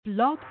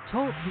Blog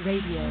Talk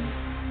Radio.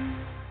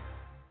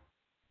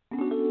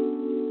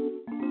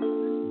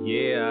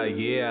 Yeah,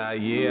 yeah,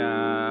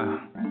 yeah.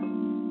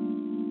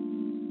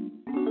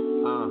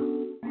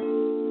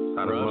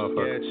 Rough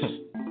sketch.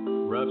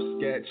 Rough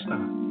sketch.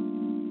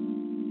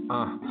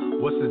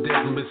 What's the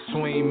difference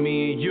between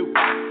me and you?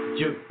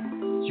 You.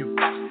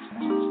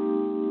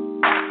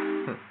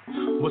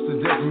 What's the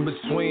difference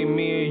between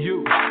me and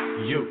you?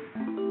 You.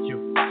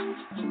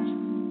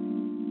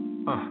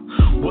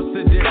 What's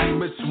the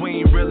difference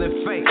between real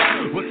and fake?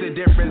 What's the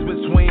difference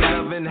between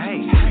love and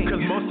hate?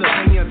 Cause most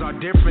opinions are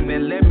different,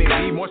 and let me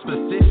be more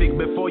specific.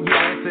 Before you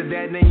answer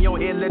that, in your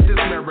head let this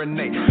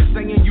marinate.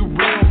 Saying you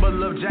real but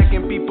love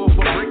jacking people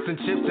for bricks and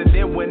chips, and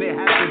then when it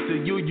happens to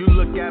you, you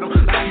look at them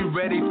like you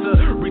ready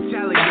to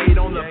retaliate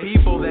on the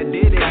people that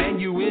did it. And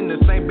you in the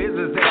same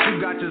business that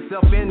you got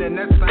yourself in, and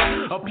that's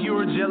sign of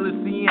pure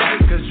jealousy and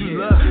hate. Cause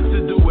you love to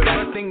do it,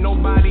 but think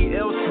nobody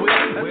else will.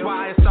 That's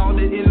why I installed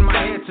it in my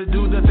head to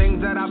do the things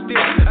that I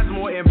feel. That's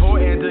more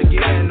important to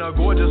getting a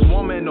gorgeous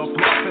woman or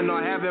flossing or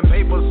having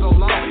paper so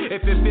long.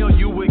 If it feel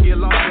you would get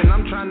lost, and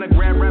I'm trying to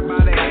grab right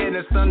by the head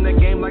and stun the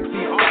game like C.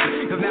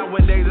 Austin. Cause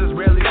nowadays it's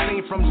rarely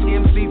seen from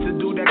MC to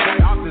do that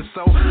quite often.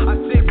 So I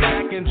sit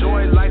back,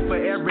 enjoy life for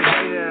every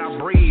day that I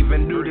breathe,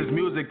 and do this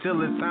music till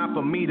it's time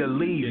for me to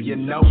leave. You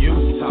know,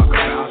 you talk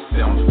about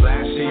some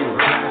flashy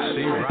rides,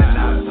 and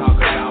I talk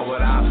about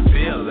what I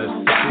feel.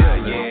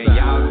 Yeah,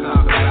 y'all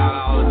talk about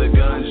all of the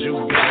guns you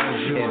got,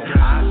 and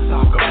I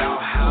talk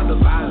about how the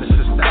violence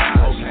is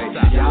style. Okay,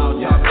 y'all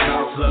talk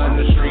about flooding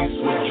the streets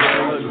with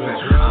drugs,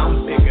 and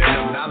I'm picking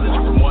up knowledge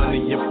from one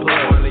of your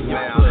plugs.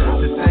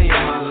 To stay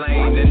in my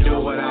lane and do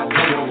what I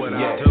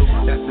do.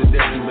 That's the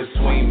difference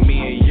between me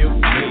and you.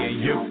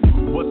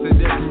 What's the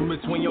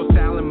difference between your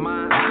style and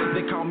mine?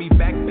 They call me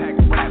backpack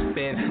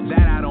rapping,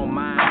 that I don't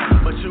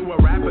mind. But you a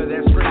rapper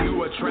that scream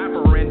you a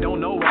trapper and don't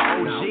know an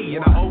OG.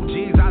 And the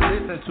OGs I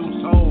listen to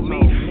told me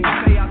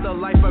stay out the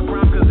life of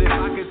crime, cause if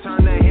I could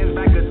turn the hands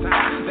back of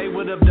time, they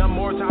would have done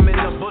more time in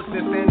the books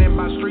than standing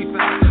by street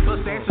signs.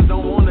 But stances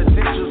don't want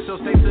attention, so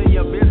stay to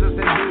your business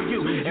and do you.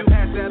 And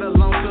pass that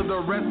along to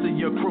the rest of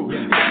your crew.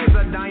 Kids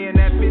are dying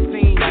at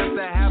 15 just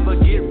to have a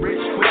get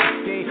rich quick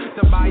scheme,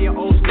 to buy your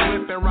old school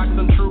whip and rock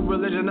some true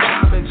religion of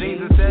robbing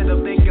jeans instead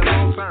of thinking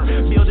long term,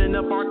 building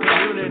up our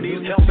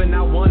communities, helping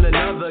out one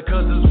another.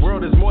 Cause this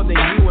world is more than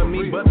you and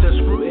me, but the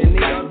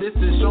scrutiny of this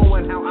is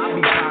showing how I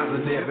be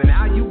positive and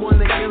how you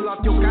wanna kill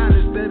off your kind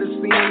instead of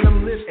seeing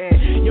them live.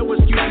 And your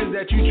excuse is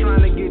that you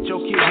trying to get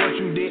your kids what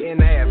you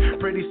didn't have.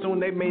 Pretty soon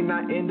they may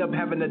not end up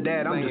having a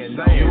dad. I'm just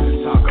saying.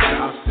 You talk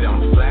about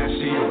some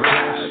flashy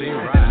rides,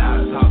 and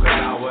I talk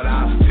about what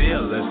I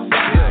feel.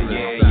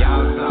 Yeah,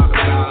 y'all talk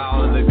about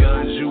all of the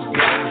guns you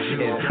got,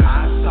 and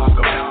I talk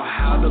about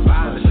how the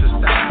violence is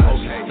style.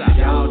 Okay,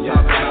 y'all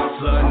talk about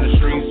flooding the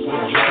streets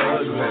with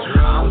drugs,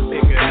 and I'm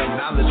picking up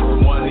knowledge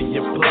from one of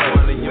your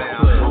plugs.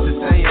 To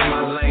stay in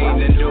my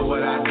lane and do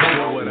what I do.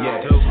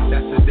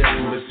 That's the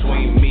difference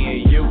between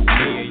me and you.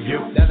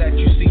 Now that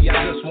you see,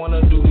 I just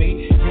wanna do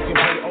me. You can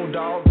play old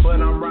dog, but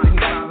I'm riding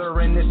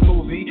father in this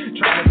movie.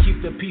 Trying to keep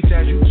the peace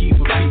as you keep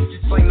a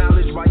peace. Slay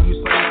knowledge while you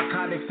slay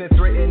narcotics and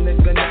threaten the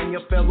gun on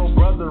your fellow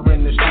brother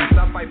in the streets.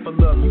 I fight for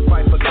love, you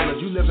fight for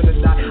colors. You live in the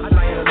die, I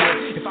die in the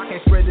live. If I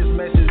can't spread this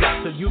message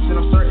out to youth, then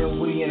I'm certain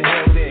we in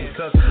hell then.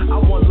 Cause I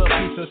want love,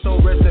 peace, and soul.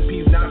 Rest in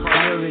peace, not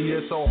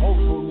Cornelia. So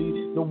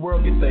hopefully the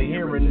world gets to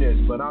hearing this.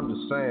 But I'm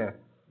just saying,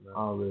 I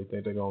don't really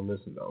think they're gonna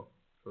listen though.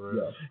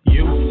 Yeah.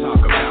 You talk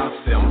about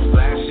some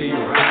flashy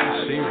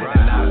rides,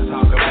 and I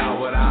talk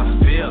about what I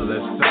feel.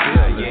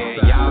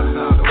 Yeah, y'all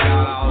talk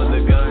about all of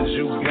the guns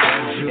you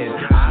got, and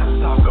I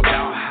talk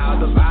about how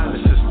the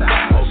violence is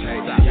style.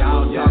 Okay,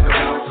 y'all talk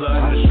about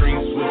flooding the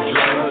streets with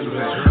drugs,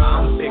 and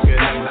I'm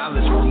picking up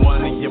knowledge from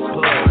one of your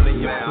plugs.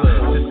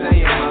 To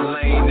stay in my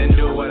lane and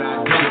do what I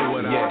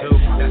do.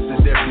 That's the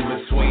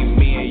difference between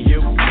me and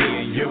you.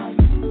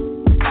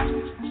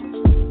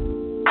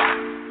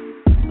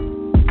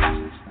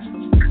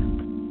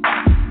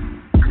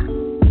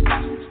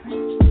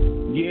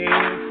 Yes,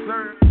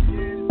 sir.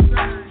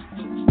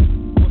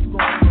 What's going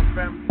on,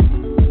 family?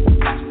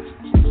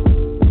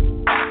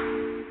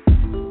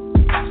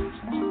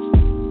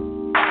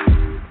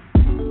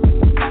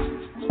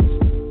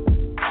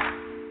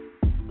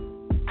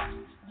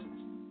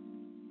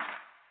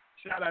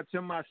 Shout out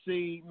to my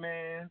seed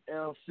man,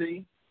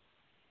 LC,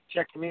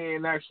 checking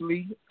in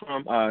actually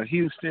from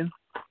Houston.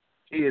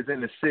 He is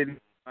in the city,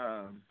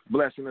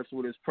 blessing us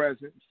with his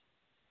presence.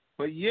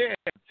 But yeah,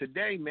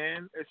 today,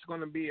 man, it's going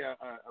to be a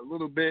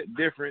little bit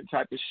different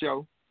type of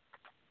show.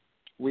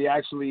 We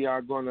actually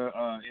are going to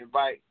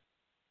invite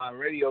my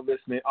radio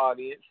listening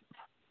audience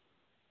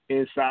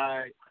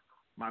inside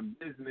my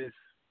business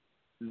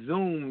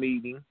Zoom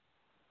meeting.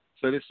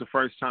 So this is the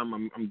first time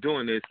I'm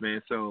doing this,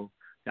 man. So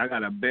y'all got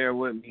to bear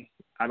with me.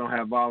 I don't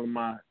have all of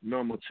my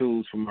normal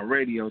tools for my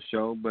radio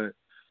show, but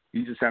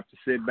you just have to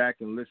sit back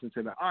and listen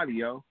to the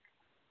audio.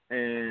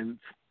 And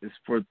it's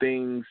for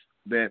things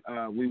that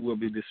we will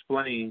be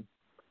displaying,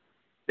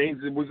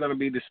 things that we're going to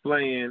be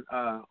displaying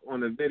on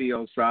the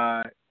video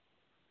side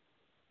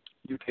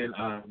you can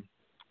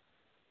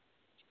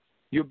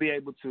you'll be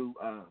able to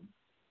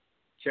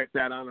check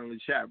that out in the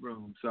chat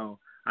room. So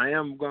I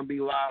am going to be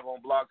live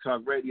on Blog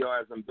Talk Radio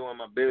as I'm doing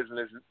my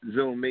business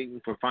Zoom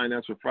meeting for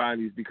Financial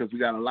Fridays, because we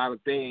got a lot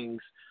of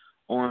things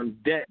on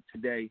deck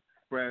today,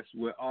 express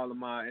with all of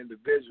my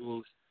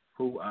individuals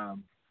who are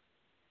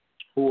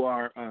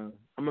I'm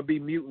going to be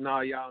muting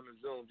all y'all on the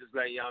Zoom, just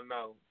letting y'all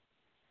know.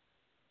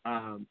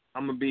 I'm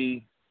going to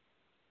be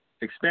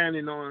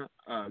expanding on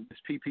this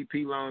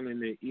PPP loan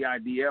and the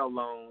EIDL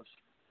loans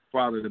for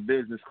all of the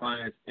business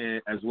clients,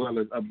 and as well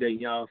as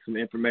updating y'all some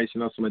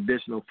information on some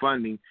additional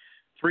funding,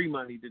 free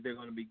money that they're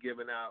going to be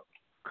giving out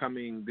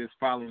coming this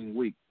following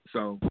week.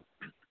 So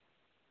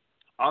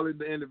all of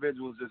the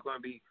individuals that's going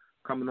to be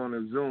coming on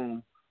a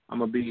Zoom, I'm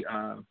going to be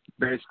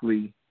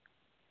basically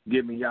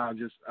giving y'all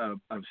just a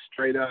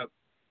straight up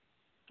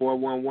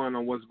 411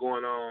 on what's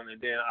going on,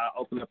 and then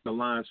I'll open up the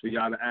lines for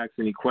y'all to ask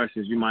any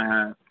questions you might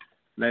have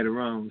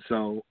later on.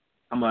 So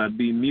I'm going to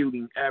be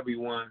muting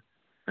everyone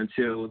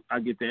until I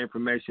get the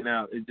information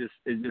out. It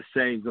just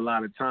saves a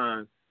lot of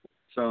time.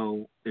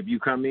 So if you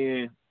come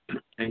in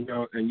and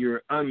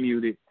you're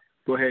unmuted,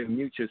 go ahead and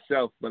mute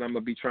yourself. But I'm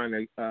gonna be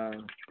trying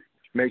to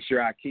make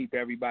sure I keep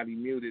everybody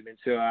muted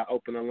until I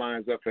open the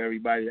lines up for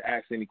everybody to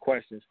ask any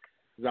questions,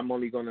 because I'm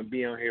only gonna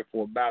be on here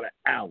for about an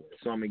hour.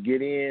 So I'm gonna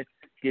get in,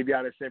 give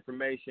y'all this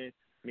information.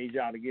 Need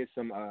y'all to get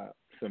some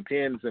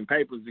pens and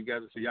papers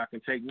together so y'all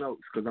can take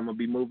notes, because I'm gonna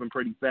be moving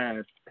pretty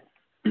fast.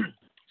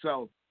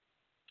 So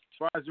as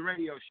far as the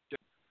radio show,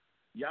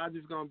 y'all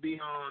just gonna be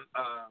on.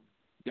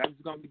 Y'all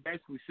just gonna be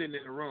basically sitting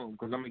in the room,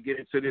 because I'm gonna get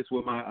into this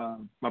with my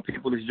my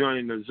people that's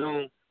joining the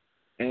Zoom,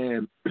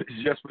 and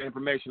it's just for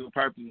informational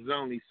purposes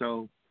only.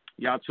 So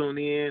y'all tune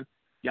in,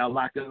 y'all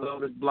lock and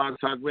load this Blog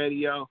Talk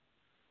Radio.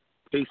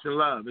 Peace and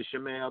love. It's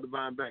your man El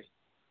Divine Bay.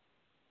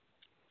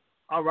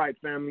 All right,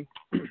 family.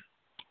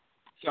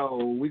 So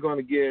we're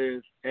gonna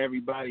give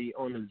everybody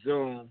on the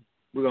Zoom.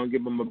 We're gonna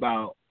give them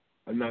about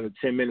another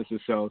 10 minutes or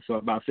so. So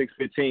about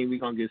 6:15, we're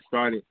gonna get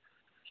started.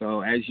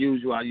 So as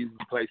usual, I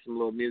usually play some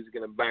little music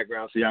in the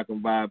background so y'all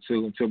can vibe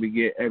too until we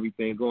get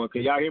everything going.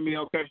 Can y'all hear me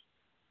okay?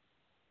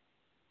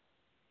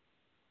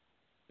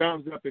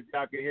 Thumbs up if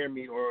y'all can hear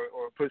me, or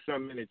put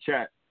something in the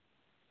chat.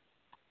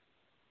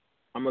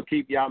 I'm going to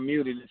keep y'all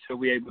muted until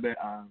we're able to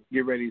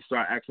get ready to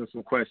start asking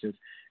some questions.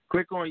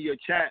 Click on your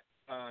chat.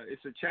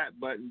 It's a chat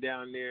button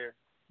down there.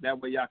 That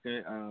way y'all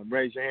can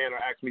raise your hand or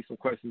ask me some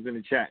questions in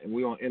the chat, and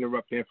we don't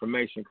interrupt the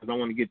information, because I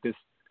want to get this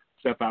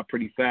stuff out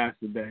pretty fast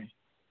today.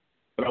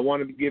 But I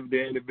wanted to give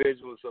the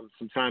individuals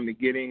some time to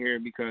get in here,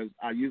 because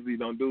I usually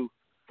don't do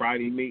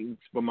Friday meetings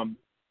for my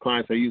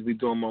clients. I usually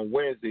do them on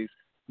Wednesdays.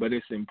 But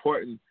it's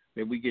important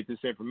that we get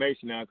this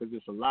information out, because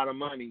there's a lot of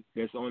money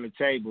that's on the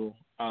table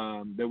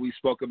that we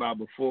spoke about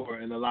before,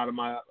 and a lot of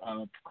my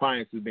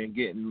clients have been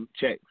getting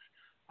checks.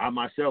 I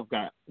myself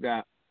got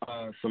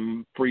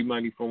some free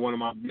money from one of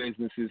my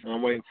businesses, and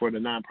I'm waiting for the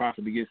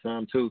nonprofit to get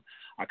some too.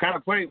 I kind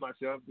of played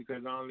myself,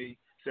 because I only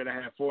said I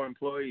had 4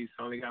 employees.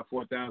 I only got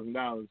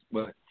 $4,000,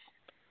 but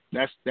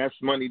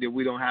that's money that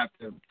we don't have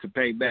to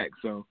pay back,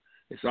 so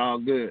it's all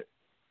good.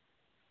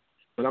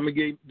 But I'm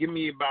gonna give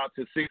me about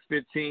to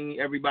 6:15.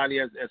 Everybody,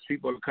 as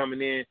people are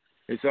coming in,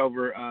 it's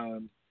over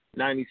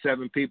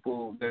 97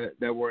 people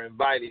that were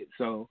invited.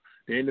 So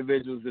the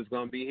individuals that's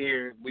gonna be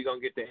here, we're gonna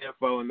get the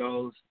info on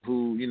those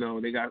who,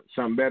 they got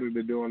something better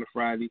to do on a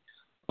Friday.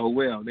 Oh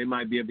well, they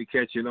might be able to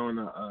catch it on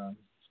a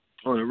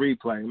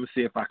replay. Let me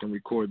see if I can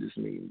record this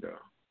meeting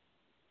though.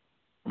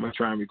 I'm gonna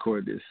try and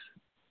record this.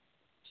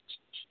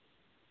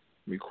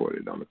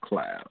 Recorded on the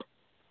cloud.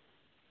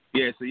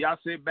 Yeah, so y'all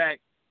sit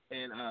back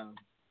and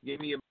give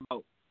me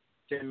about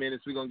 10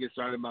 minutes. We're going to get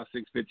started about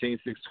 6:15,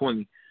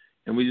 6:20.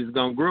 And we just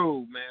going to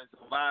groove, man. So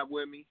vibe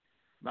with me.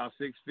 About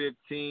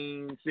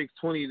 6:15,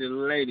 6:20 to the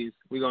latest.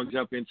 We're going to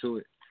jump into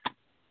it.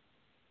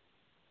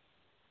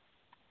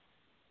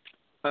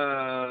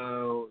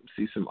 Let's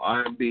see some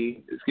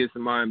R&B. Let's get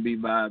some R&B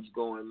vibes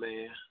going,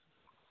 man.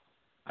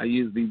 I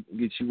usually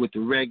get you with the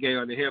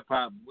reggae or the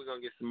hip-hop. We're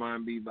going to get some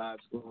R&B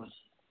vibes going.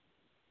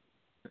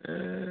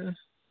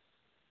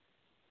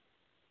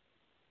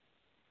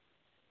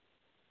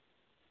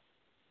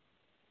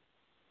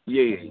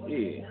 Yeah.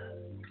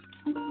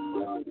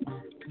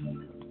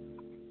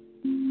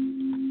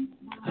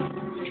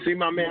 See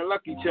my man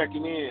Lucky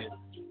checking in.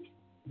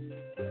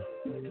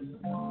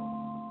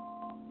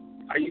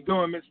 How you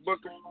doing, Miss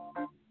Booker?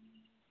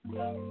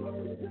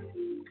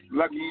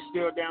 Lucky, you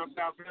still down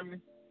south, family?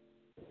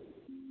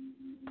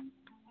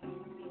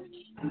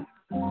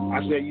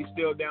 I said you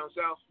still down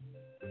south?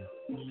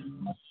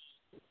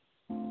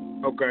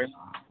 Okay.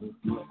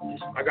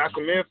 I got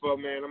some info,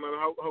 man. I'm gonna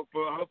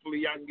hopefully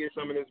y'all can get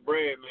some of this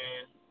bread,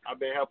 man. I've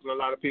been helping a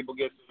lot of people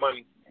get some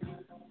money.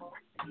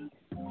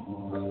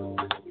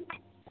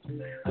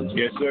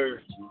 Yes,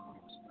 sir.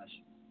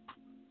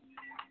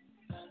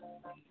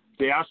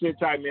 Yeah, I'll sit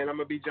tight, man. I'm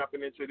gonna be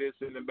jumping into this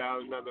in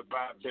about another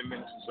 5-10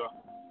 minutes or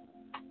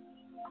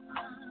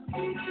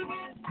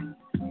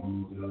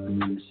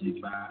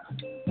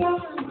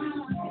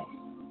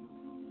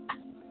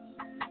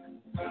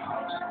so.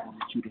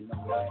 You to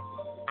know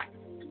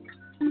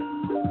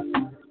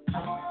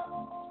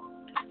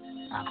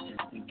I've been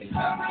thinking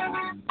about you.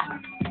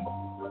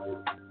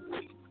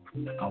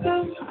 I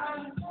want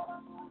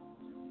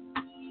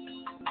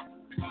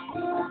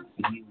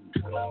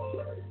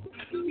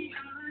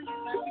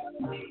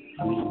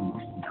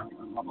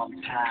I'm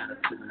tired of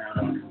filling out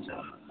all these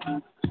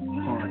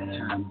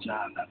part-time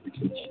job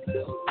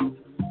applications.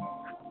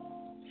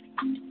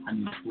 I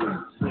need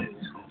work.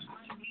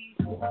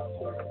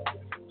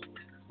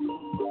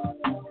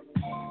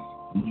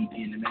 Me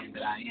being the man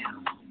that I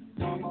am,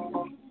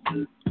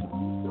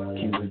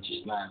 can't let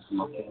you slide from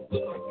my face.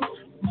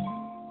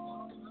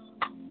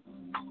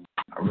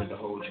 I'd rather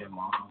hold you in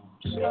my arms.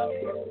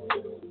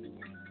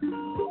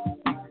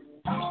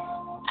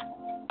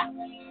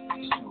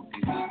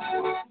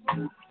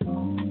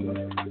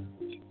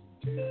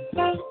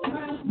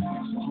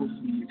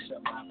 Hopefully you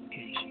accept my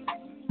application.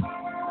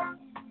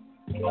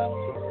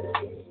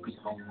 Because I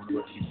don't want to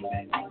refuse you,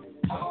 baby.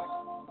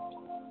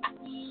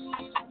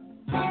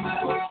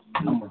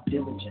 I'm a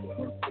diligent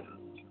worker.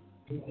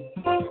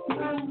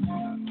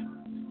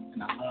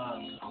 And I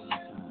love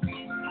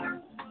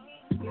overtime.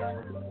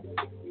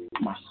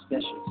 My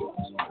specialty is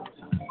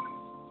overtime.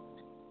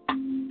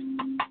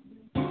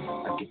 I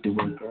get to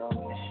work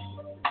early.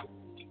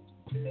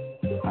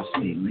 I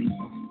stay late.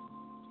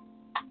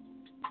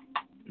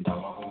 And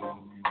I'm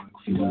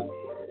feel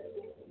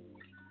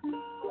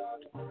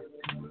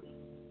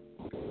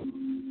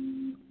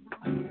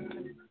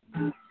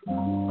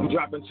I'm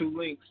dropping 2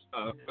 links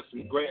for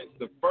some grants.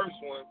 The first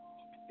one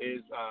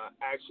is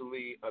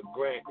actually a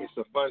grant. It's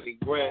a funding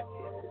grant.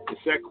 The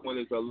second one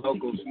is a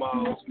local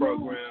smalls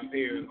program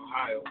here in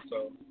Ohio.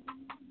 So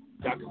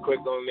y'all can click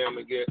on them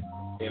and get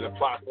and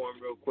apply for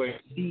them real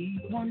quick.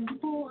 It's going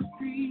to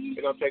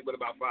take but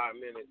about 5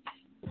 minutes.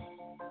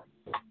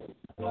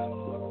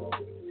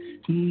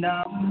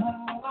 Now I'm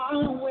on my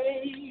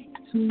way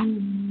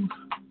to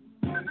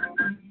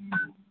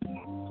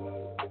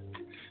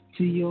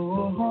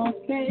your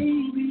heart,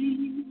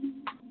 baby.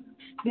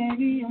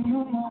 Baby, I'm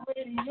on my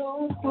way to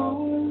your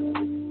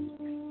home.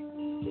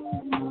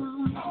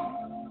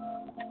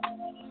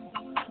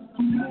 I'm on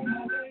my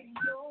way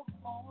to your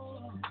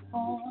home.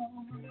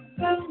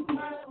 I'm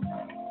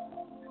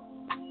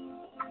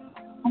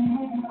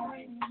on my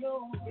way to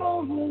your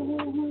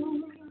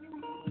home.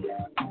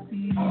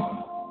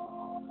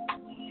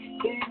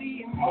 Baby,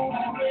 I'm on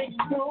my way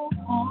to your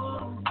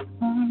home.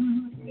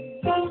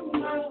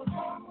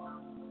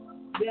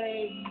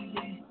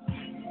 Baby,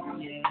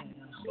 yeah.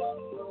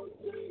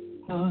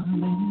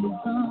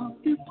 How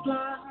you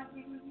fly.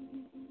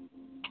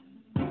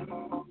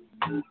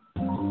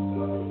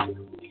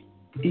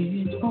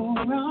 It's for a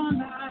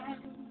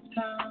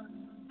lifetime.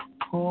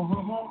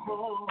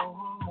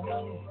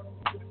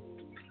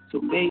 So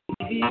baby,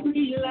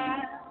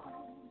 relax.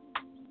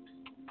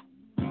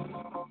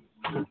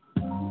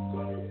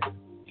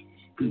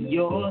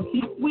 Your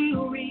hip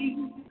will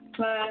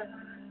recline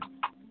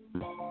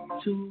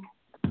too.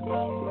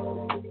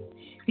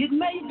 It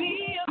may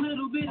be a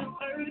little bit of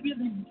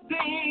turbulence,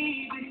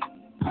 baby,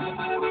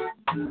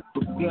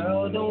 but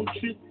girl, don't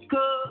trip,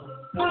 'cause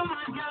I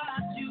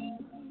got you.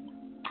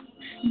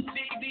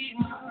 Baby,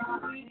 I'm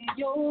already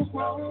your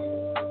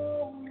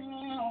home.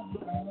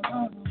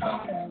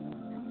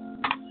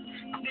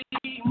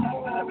 Baby, I'm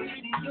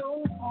already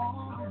your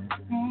home.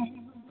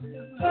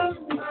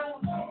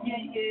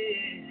 Yeah,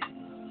 yeah.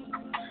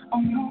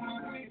 I'm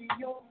already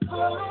your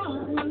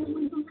home.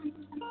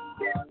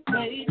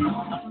 Baby,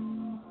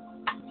 I'm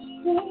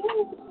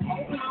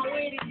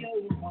radio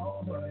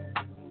home.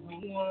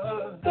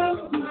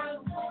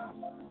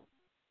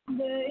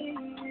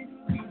 Baby,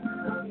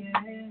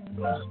 yeah.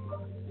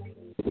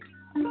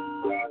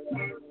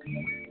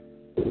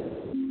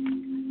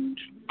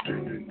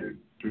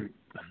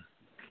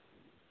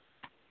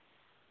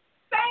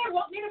 Sam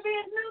want me to be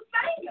his new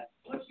singer.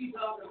 What's she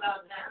talking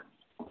about now?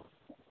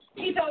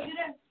 He told you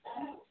that?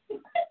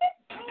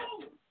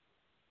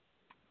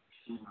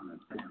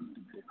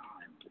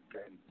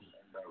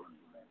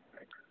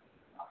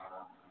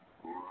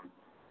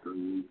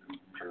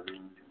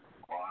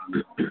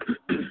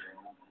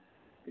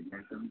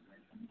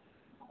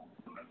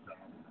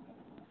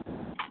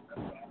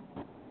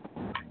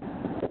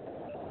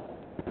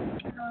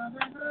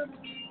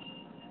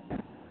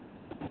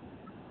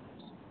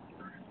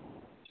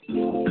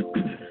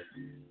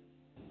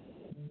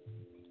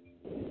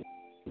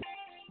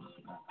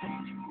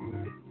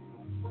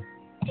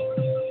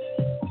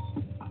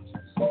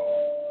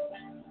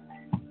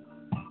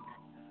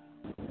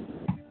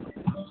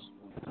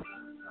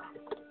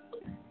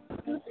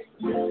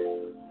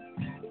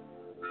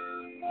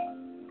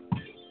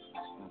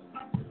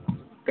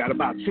 Got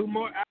about 2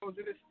 more hours of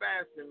this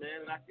fasting,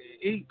 man, and I can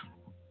eat.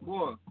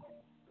 Boy,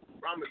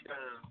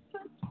 Ramadan.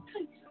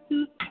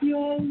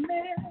 Your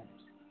lips,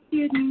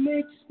 it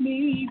makes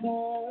me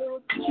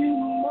want you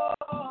more.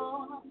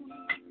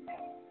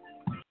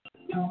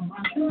 You're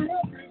my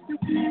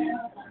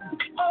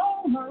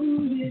all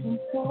I'm living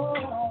for.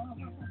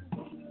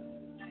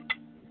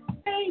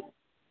 Hey.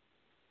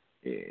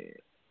 Yeah,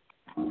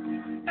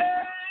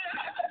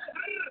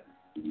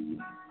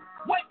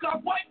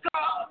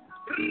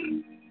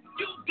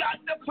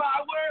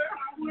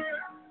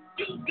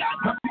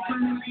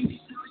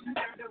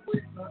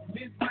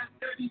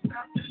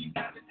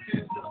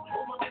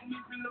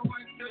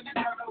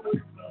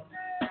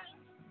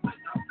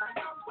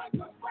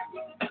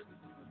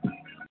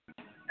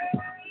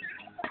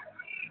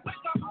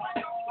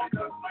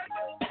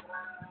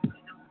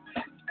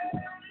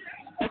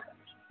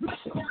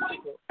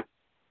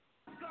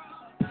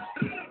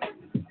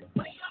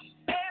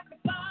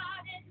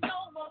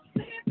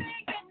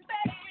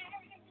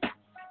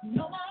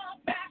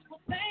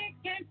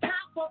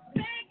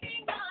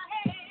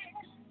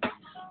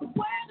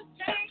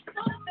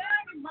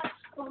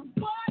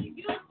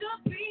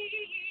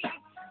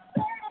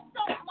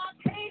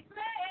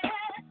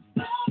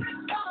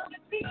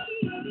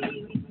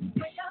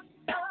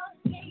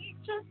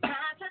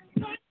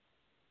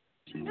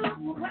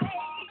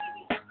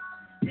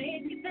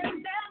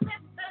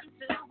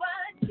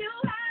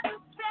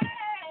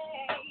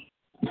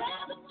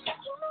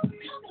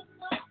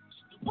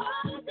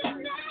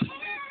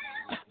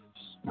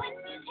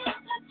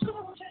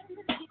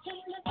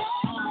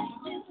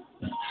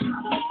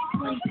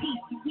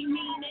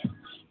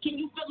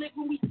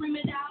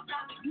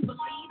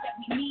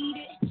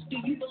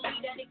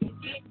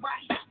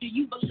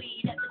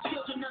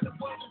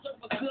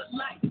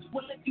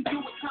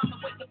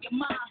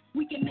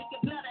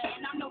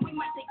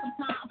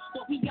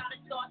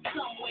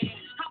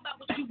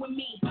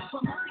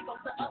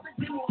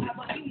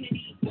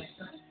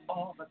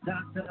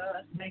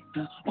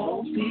 the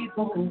old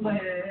people well.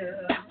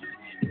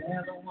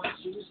 They're the ones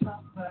who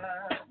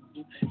suffer,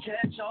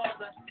 catch all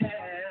the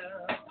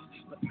hell,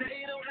 but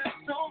they don't have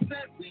so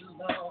very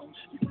long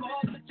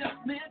before the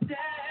judgment day.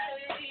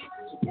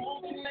 So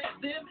won't you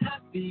make them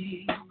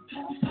happy?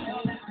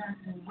 Before they pass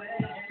away.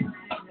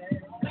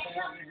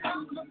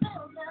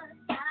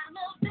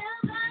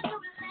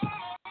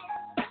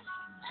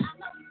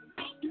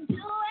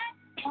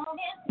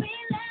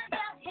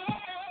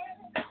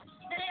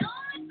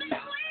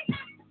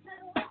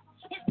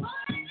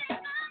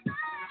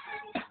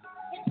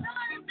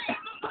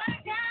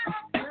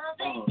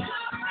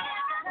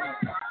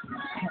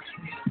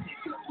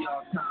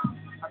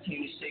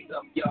 Shake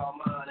up y'all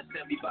mind, it's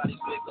everybody's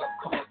wake up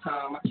call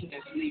time. I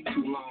can't sleep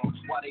too long.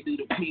 Why they do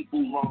the people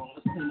wrong?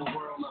 Let's clean the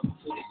world up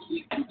before they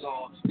sweep you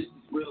gone. This is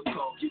real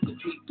talk, you can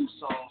peek through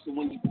songs. So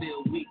when you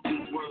feel weak,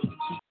 these words will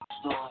keep you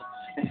strong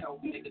and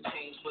help make a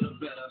change for the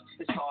better.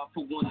 It's hard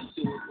for one to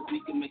do it, but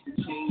we can make the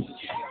change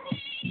together.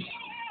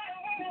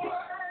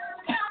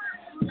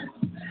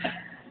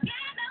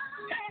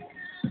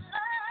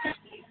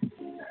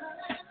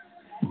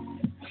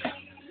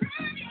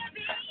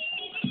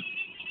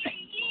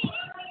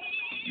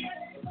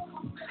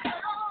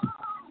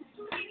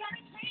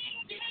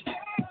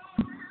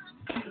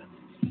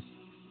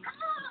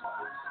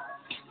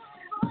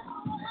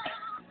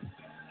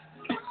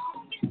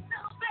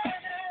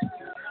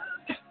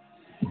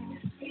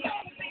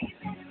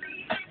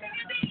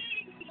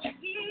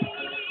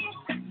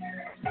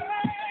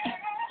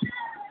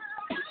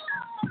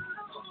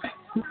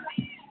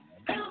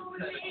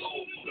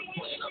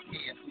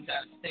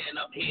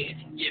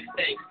 Give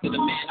thanks to the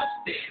man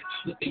upstairs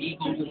with the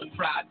egos and the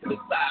pride to the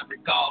side,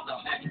 regardless.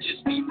 And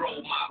just be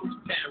role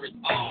models, parents,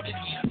 artists.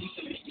 We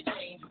can make it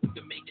change, we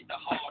can make it the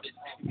hardest.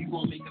 If you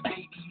won't make a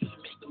baby, you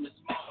should make them the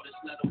smartest.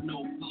 Let them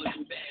know good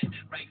and bad,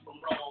 right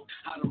from wrong,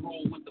 how to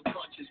roll with the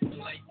punches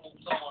when life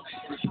moves on.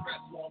 And the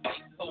stress won't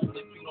make soul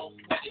if you don't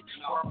sweat it.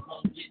 Work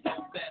won't get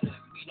no better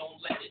if we don't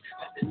let it.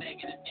 Let the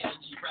negative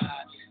energy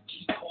ride.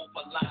 Keep hope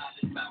alive.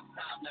 It's about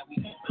time that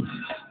we open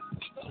our eyes.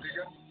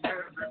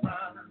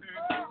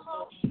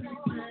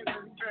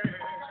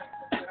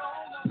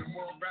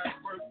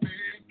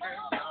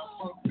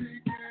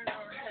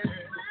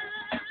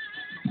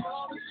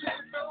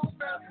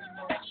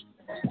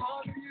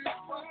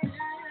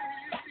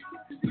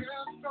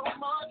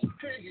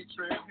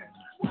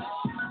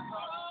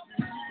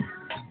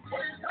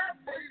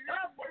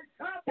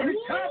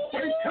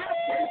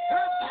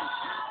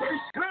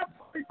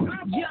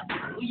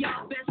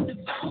 Y'all best to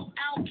vote.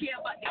 I don't care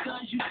about the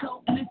guns you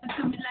told. Listen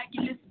to me like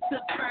you listen to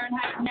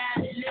Fahrenheit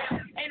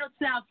 9/11. Ain't no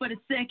time for the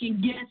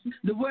second guess.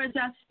 The words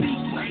I speak,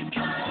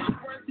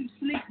 words you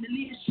sleep. The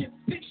leadership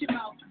fix your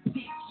mouth.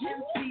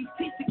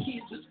 Teach the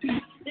kids with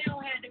peace. They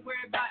don't have to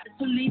worry about the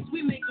police.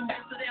 We make them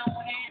rest so they don't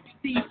have to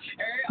see.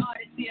 Every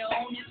artist here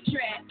on this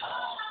track.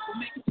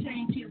 We'll make a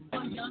change here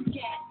for young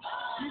cats.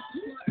 This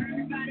is for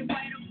everybody,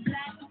 white or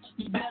black.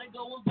 You better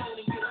go and vote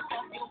and get up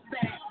off your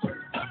back.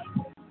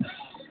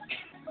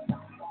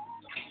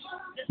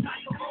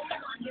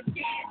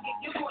 Get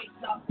your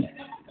voice up. You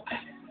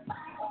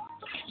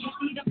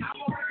see the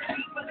power of the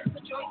people, it's a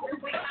choice to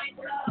say I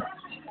love.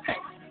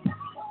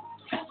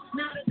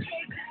 Now the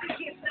case is the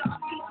gift of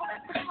people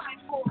that's to fight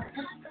for.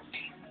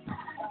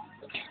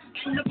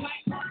 And the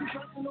black man is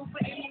personal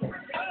for anyone to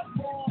have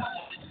more.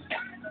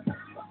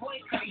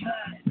 Voice be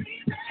heard.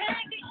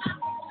 Hang it up,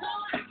 so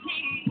I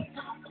see.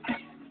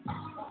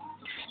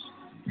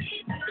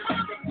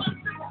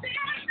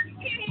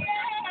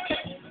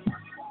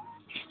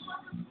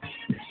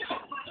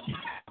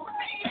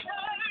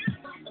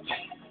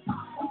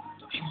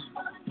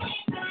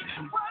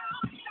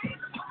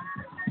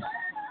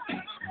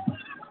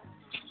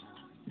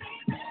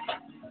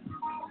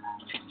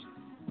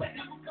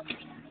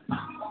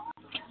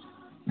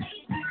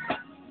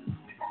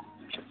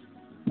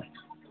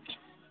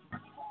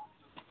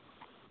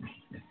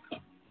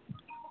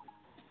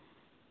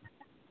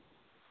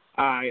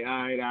 All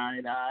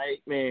right.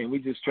 Man, we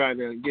just tried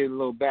to get a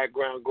little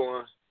background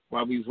going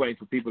while we was waiting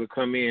for people to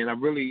come in. I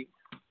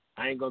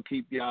ain't going to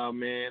keep y'all,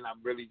 man. I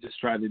really just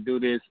tried to do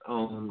this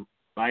on,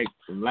 like,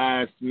 the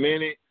last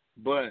minute.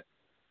 But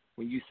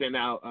when you send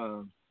out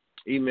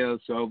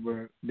emails to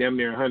over damn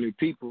near 100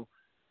 people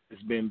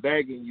that's been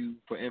begging you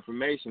for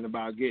information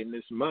about getting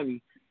this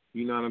money,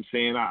 you know what I'm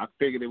saying? I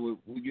figured it would,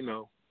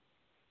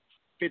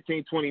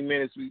 15, 20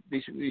 minutes, we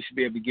should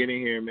be able to get in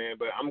here, man.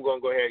 But I'm going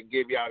to go ahead and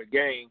give y'all the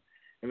game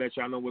and let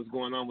y'all know what's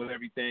going on with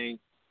everything.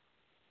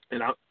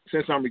 And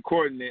since I'm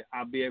recording it,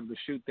 I'll be able to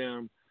shoot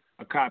them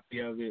a copy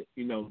of it,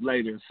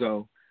 later.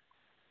 So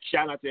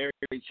shout out to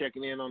everybody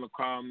checking in on the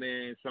call,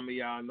 man. Some of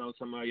y'all know,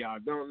 some of y'all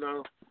don't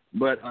know.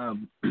 But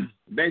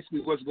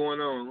basically what's going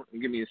on,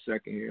 give me a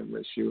second here, I'm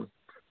not sure,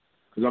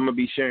 because I'm going to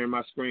be sharing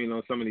my screen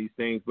on some of these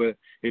things. But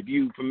if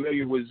you're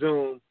familiar with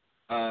Zoom,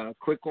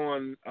 click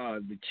on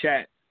the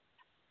chat.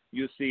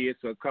 You'll see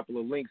it's a couple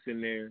of links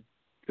in there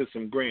to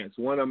some grants.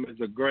 One of them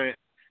is a grant,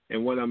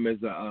 and one of them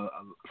is a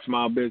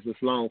small business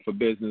loan for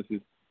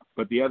businesses.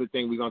 But the other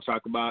thing we're going to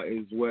talk about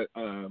is what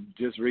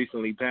just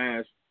recently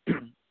passed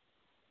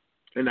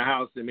in the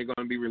House, and they're going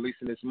to be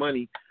releasing this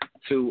money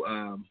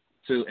to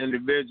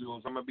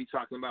individuals. I'm going to be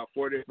talking about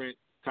 4 different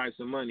types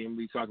of money. I'm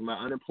going to be talking about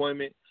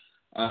unemployment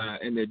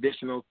and the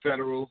additional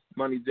federal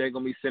money they're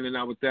going to be sending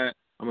out with that.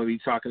 I'm going to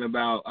be talking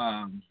about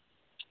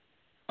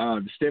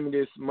the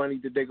stimulus money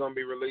that they're going to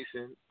be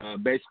releasing,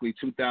 basically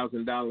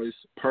 $2,000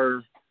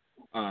 per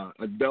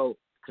adult,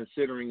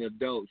 considering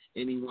adults,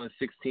 anyone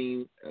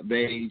 16 of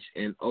age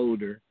and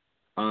older.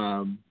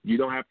 You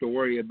don't have to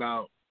worry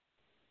about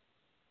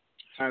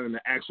having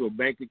an actual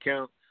bank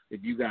account.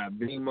 If you got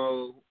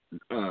Venmo,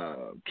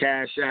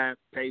 Cash App,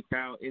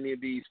 PayPal, any of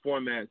these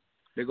formats,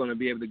 they're going to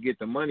be able to get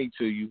the money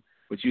to you,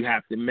 but you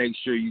have to make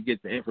sure you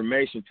get the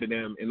information to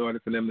them in order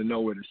for them to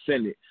know where to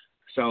send it.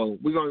 So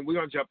we're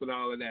gonna jump into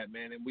all of that,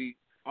 man, and we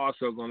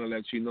also going to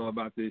let you know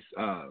about this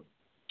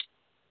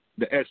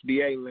the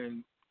SBA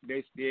loan.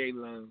 The SBA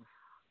loan.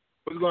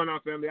 What's going on,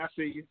 family? I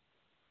see you.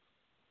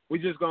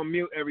 We're just gonna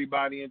mute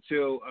everybody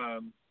until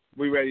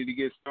we're ready to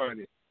get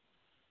started.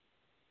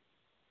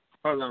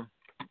 Hold on.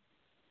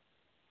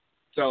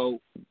 So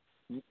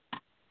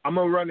I'm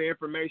gonna run the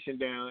information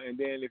down, and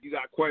then if you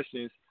got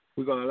questions,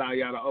 we're gonna allow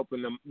y'all to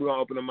open them. We're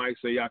gonna open the mic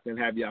so y'all can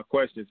have y'all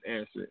questions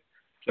answered.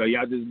 So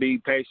y'all just be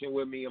patient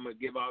with me. I'm gonna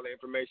give all the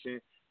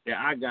information that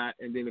I got,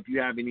 and then if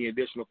you have any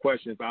additional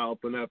questions, I'll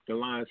open up the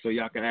line so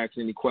y'all can ask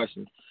any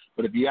questions.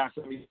 But if you got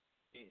something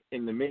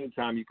in the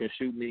meantime, you can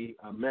shoot me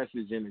a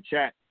message in the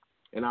chat,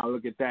 and I'll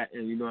look at that.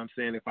 And you know what I'm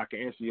saying? If I can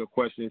answer your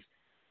questions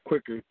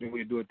quicker, then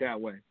we'll do it that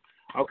way.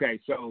 Okay,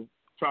 so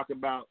talk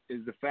about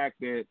is the fact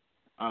that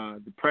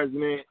the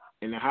president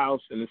and the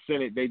House and the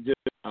Senate, they just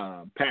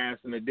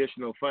passed an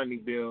additional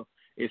funding bill.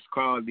 It's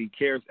called the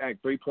CARES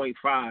Act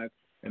 3.5.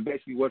 And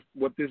basically what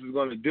this is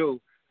going to do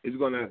is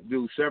going to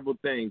do several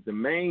things. The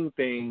main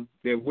thing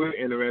that we're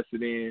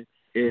interested in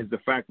is the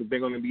fact that they're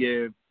going to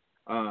give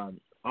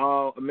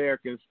all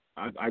Americans,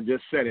 I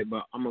just said it,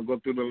 but I'm going to go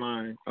through the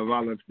line of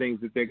all the things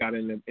that they got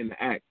in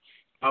the act.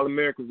 All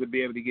Americans will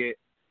be able to get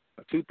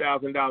a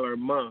 $2,000 a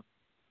month,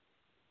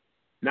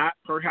 not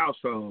per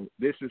household.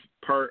 This is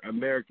per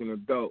American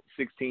adult,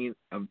 16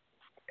 and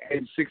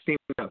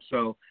up.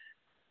 So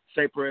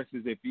say, for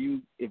instance, if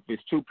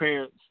it's 2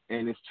 parents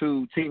and it's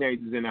 2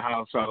 teenagers in the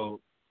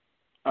household,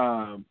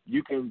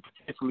 you can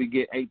potentially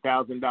get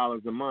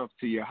 $8,000 a month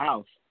to your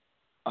house,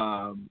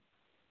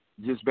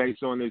 just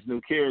based on this new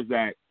CARES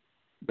Act,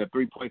 the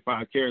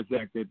 3.5 CARES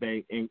Act that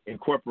they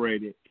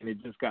incorporated, and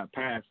it just got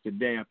passed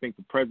today. I think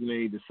the president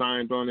either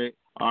signed on it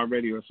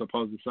already or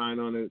supposed to sign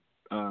on it.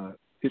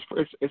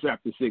 It's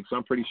after 6, so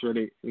I'm pretty sure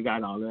they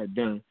got all that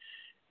done.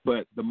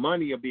 But the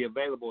money will be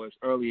available as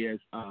early as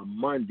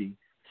Monday.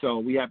 So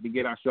we have to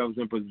get ourselves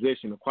in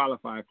position to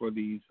qualify for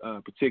these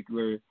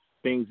particular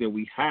things that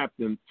we have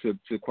to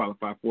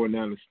qualify for.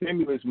 Now, the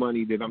stimulus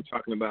money that I'm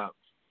talking about,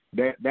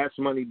 that's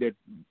money that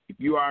if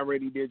you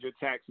already did your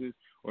taxes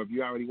or if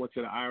you already went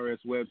to the IRS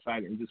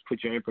website and just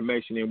put your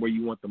information in where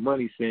you want the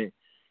money sent,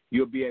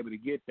 you'll be able to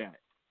get that.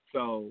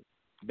 So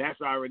that's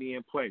already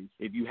in place.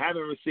 If you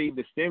haven't received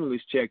the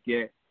stimulus check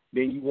yet,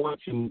 then you want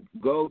to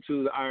go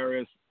to the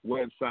IRS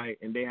website,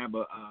 and they have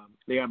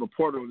a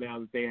portal now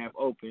that they have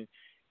open.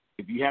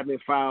 If you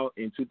haven't filed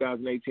in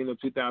 2018 or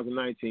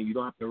 2019, you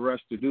don't have to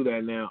rush to do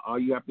that now. All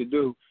you have to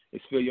do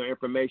is fill your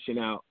information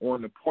out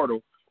on the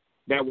portal.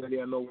 That way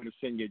they'll know where to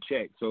send your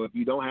check. So if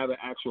you don't have an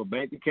actual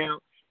bank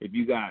account, if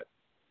you got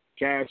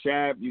Cash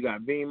App, you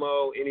got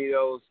Venmo, any of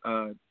those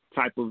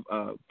type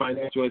of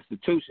financial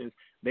institutions,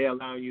 they're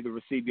allowing you to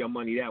receive your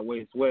money that way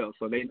as well.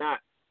 So they're not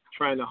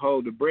trying to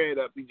hold the bread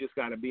up. You just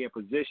got to be in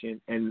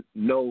position and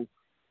know.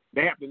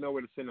 They have to know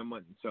where to send the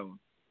money. So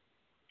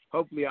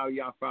hopefully all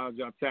y'all filed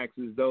your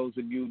taxes, those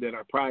of you that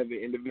are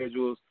private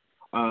individuals.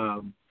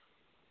 And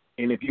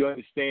if you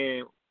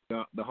understand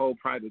the whole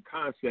private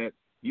concept,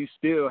 you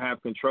still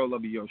have control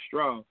over your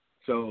straw.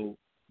 So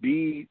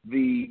be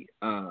the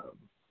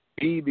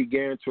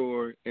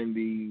guarantor and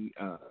the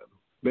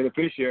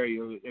beneficiary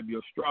of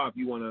your straw if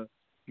you want to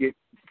get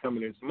some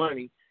of this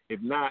money.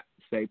 If not,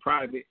 stay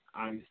private.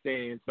 I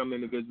understand some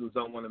individuals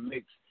don't want to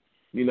mix,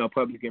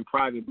 public and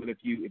private, but if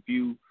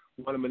you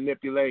want to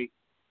manipulate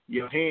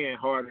your hand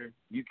harder,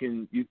 you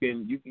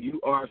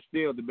are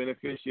still the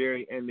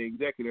beneficiary and the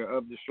executor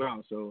of the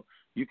straw. So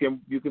you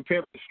can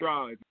pimp the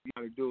straw if you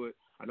want to do it.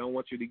 I don't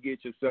want you to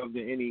get yourselves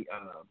in any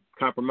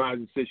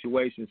compromising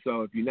situation.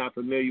 So if you're not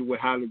familiar with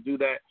how to do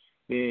that,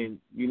 then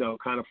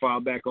kind of fall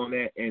back on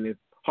that. And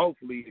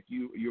hopefully if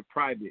you're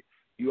private,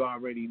 you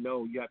already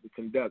know you have to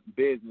conduct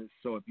business.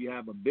 So if you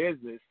have a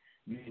business,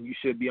 then you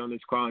should be on this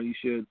call and you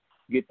should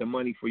get the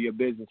money for your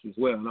business as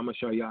well. And I'm gonna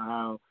show y'all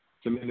how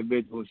some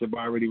individuals have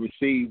already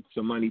received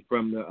some money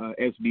from the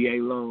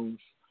SBA loans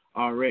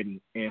already,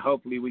 and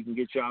hopefully we can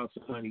get y'all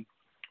some money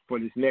for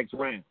this next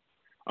round.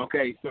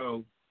 Okay,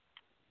 so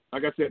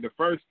like I said, the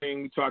first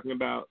thing we're talking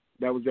about,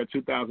 that was that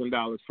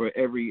 $2,000 for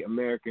every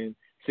American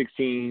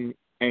 16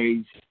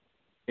 age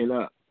and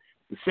up.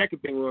 The second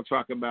thing we're going to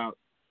talk about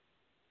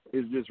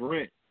is this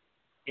rent.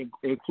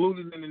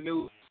 Included in the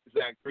news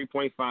Act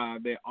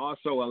 3.5, they're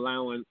also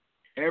allowing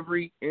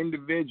every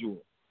individual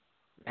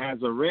that has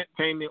a rent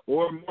payment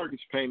or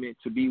mortgage payment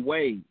to be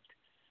waived.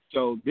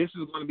 So this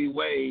is going to be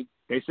waived.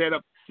 They set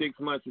up 6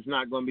 months. It's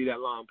not going to be that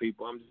long,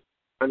 people. I'm just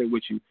honest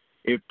with you.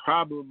 It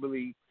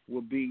probably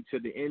will be to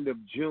the end of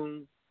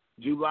June,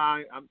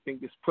 July. I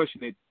think it's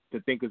pushing it to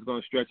think it's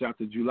going to stretch out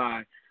to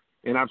July.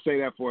 And I say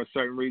that for a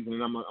certain reason,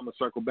 and I'm going to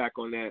circle back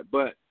on that.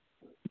 But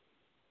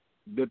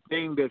the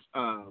thing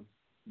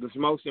that's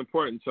most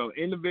important, so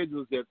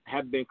individuals that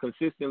have been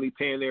consistently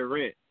paying their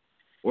rent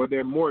or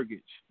their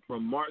mortgage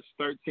from March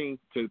 13th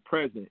to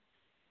present,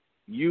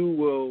 you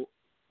will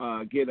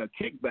get a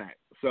kickback.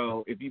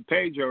 So if you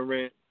paid your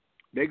rent,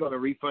 they're going to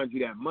refund you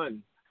that money,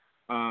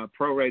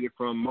 prorated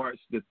from March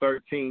the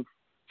 13th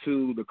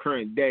to the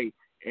current date.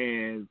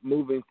 And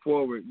moving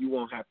forward, you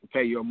won't have to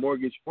pay your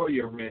mortgage or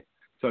your rent.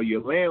 So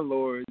your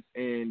landlords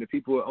and the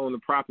people who own the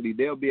property,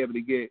 they'll be able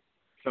to get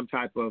some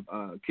type of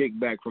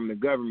kickback from the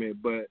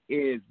government. But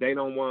they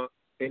don't want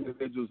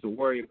individuals to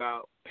worry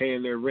about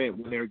paying their rent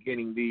when they're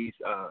getting these,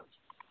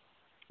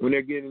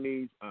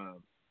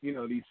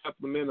 these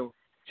supplemental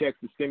checks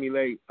to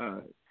stimulate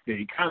the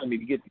economy,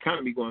 to get the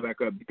economy going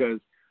back up. Because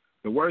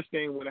the worst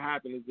thing would have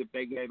happened is if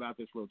they gave out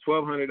this little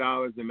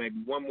 $1,200 and maybe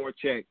one more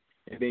check,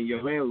 and then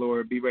your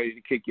landlord be ready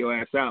to kick your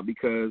ass out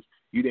because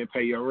you didn't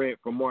pay your rent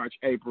for March,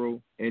 April,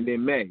 and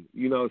then May.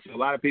 So a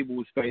lot of people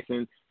was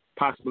facing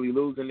possibly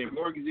losing their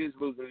mortgages,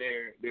 losing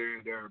their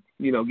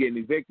getting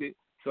evicted.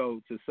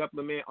 So to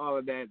supplement all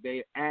of that,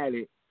 they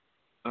added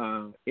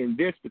in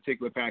this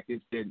particular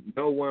package that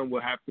no one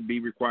will have to be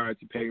required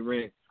to pay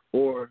rent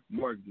or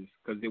mortgages,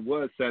 because it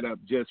was set up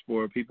just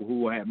for people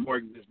who have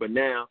mortgages, but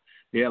now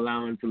they're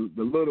allowing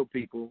the little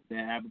people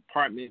that have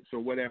apartments or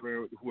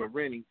whatever who are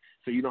renting,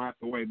 so you don't have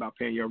to worry about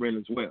paying your rent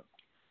as well.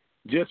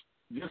 Just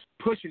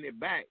pushing it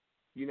back,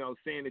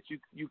 saying that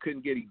you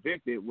couldn't get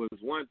evicted was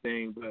one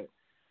thing, but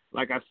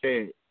like I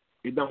said,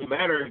 it don't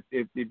matter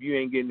if you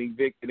ain't getting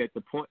evicted at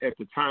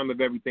the time of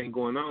everything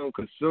going on,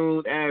 because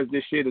soon as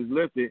this shit is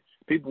lifted,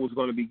 people was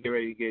going to be getting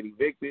ready to get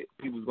evicted.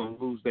 People was going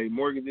to lose their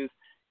mortgages.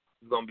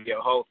 It's going to be a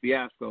whole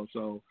fiasco.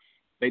 So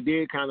they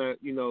did kind of,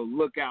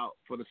 look out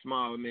for the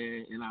small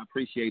man, and I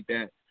appreciate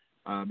that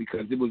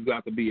because it was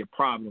about to be a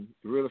problem.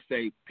 The real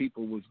estate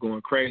people was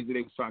going crazy.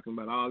 They was talking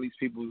about all these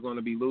people was going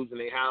to be losing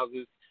their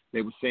houses.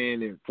 They were saying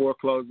that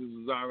foreclosures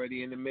was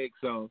already in the mix.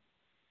 So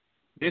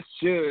this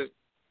should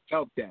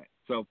help that.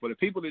 So for the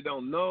people that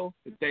don't know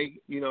that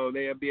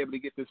they'll be able to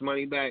get this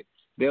money back,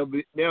 they'll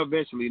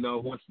eventually know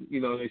once,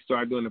 they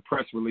start doing the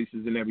press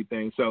releases and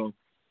everything. So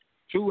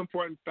 2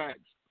 important facts.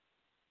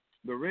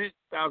 The rent,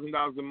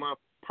 $1,000 a month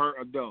per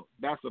adult.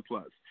 That's a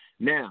plus.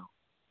 Now,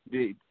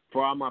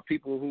 for all my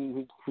people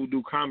who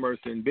do commerce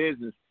and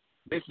business,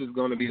 this is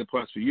going to be the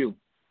plus for you.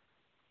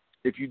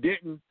 If you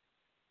didn't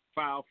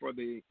file for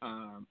the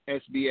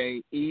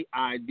SBA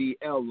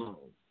EIDL loan,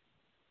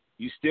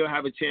 you still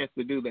have a chance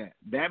to do that.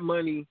 That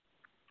money,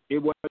 it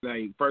wasn't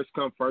a first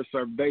come, first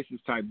served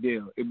basis type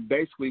deal. It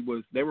basically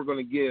was they were going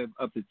to give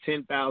up to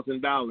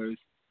 $10,000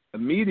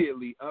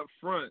 immediately up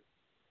front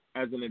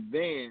as an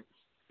advance,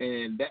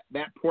 and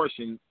that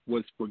portion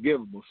was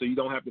forgivable, so you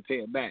don't have to pay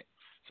it back.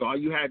 So all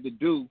you had to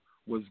do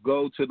was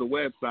go to the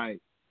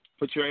website,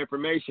 put your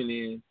information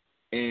in,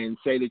 and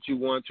say that you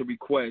want to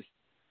request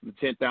the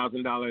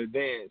 $10,000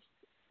 advance,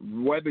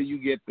 whether you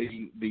get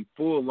the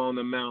full loan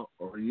amount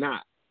or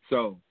not.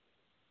 So,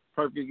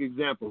 perfect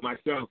example,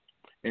 myself,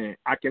 and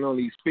I can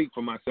only speak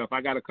for myself.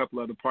 I got a couple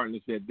other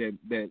partners that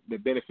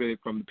benefited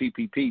from the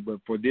PPP, but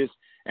for this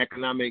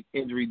economic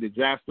injury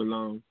disaster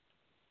loan,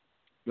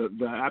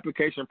 the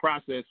application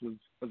process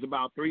was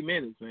about 3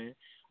 minutes, man.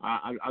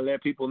 I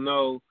let people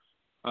know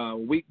a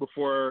week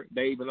before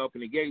they even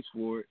opened the gates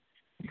for it,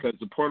 because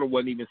the portal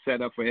wasn't even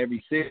set up for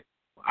every city.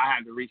 I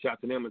had to reach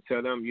out to them and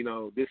tell them,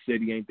 this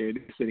city ain't there,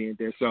 this city ain't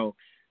there. So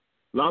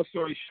long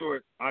story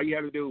short, all you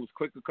had to do was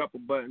click a couple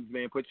buttons,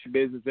 man, put your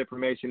business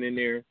information in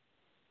there,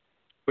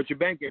 put your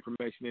bank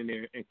information in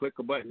there, and click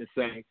a button to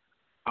say,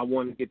 I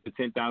want to get the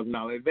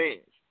 $10,000 advance.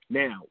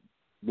 Now,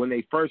 when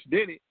they first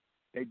did it,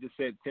 they just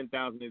said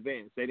 $10,000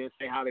 advance. They didn't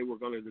say how they were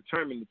going to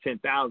determine the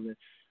 $10,000.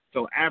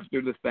 So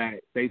after the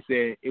fact, they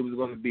said it was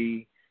going to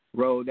be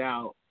rolled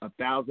out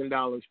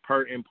 $1,000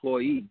 per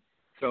employee.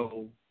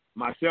 So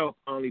myself,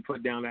 I only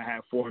put down that I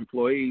have 4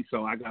 employees,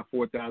 so I got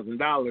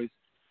 $4,000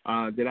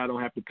 that I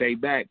don't have to pay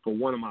back for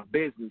one of my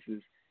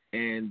businesses,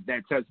 and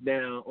that touched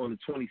down on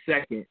the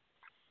 22nd.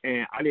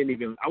 And I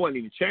wasn't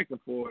even checking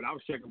for it. I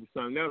was checking for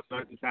something else, and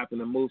I just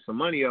happened to move some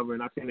money over,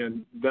 and I seen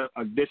an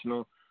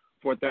additional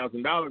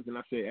 $4,000, and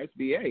I said,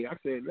 SBA. I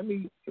said, let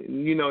me,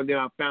 then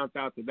I found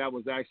out that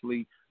was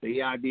actually the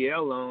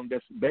EIDL loan.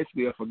 That's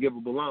basically a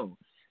forgivable loan.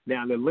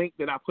 Now, the link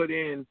that I put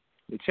in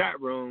the chat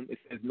room, it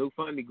says new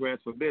funding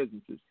grants for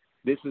businesses.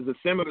 This is a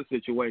similar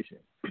situation.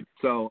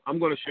 So I'm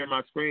going to share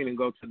my screen and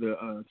go to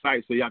the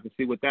site so y'all can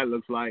see what that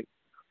looks like.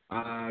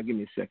 Give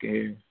me a second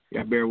here.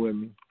 Y'all bear with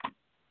me.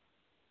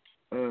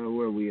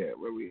 Where we at?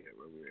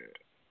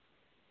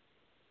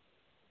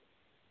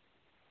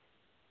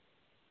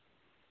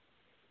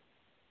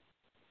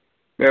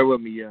 Bear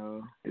with me,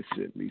 y'all. It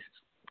should be.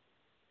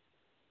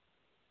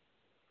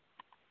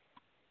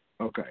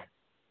 Okay.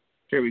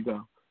 Here we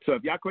go. So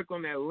if y'all click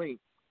on that link,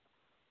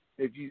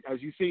 as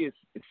you see,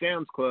 it's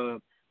Sam's Club.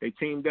 They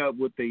teamed up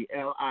with the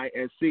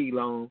LISC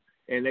loan,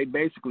 and they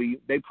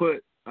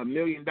put $1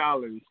 million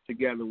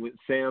together with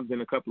Sam's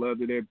and a couple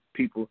of other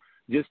people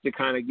just to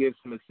kind of give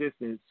some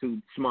assistance to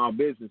small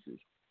businesses.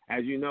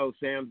 As you know,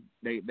 Sam's,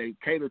 they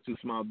cater to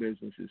small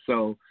businesses,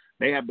 so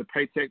they have the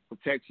Paycheck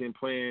Protection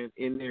Plan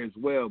in there as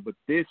well. But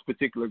this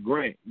particular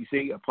grant, you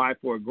see, apply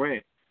for a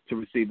grant to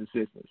receive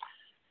assistance.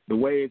 The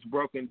way it's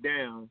broken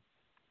down,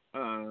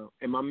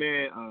 and my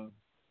man,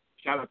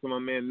 shout out to my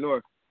man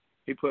North,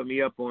 he put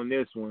me up on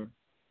this one.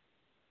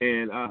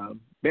 And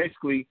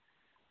basically,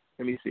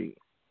 let me see,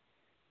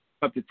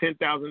 up to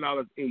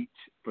 $10,000 each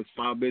for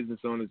small business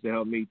owners to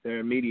help meet their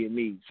immediate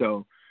needs.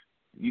 So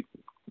you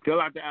fill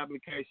out the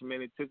application,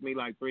 man. It took me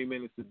like 3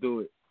 minutes to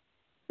do it.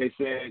 They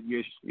said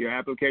your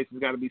application's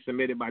got to be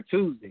submitted by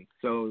Tuesday.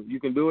 So you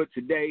can do it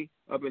today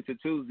up until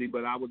Tuesday,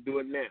 but I would do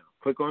it now.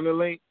 Click on the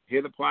link,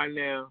 hit apply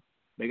now.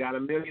 They got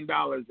 $1 million,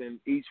 and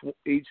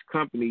each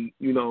company,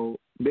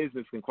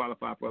 business can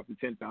qualify for up to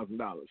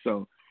 $10,000.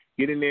 So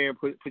get in there and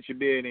put your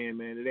bid in,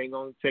 man. It ain't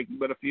going to take you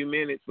but a few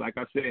minutes. Like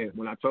I said,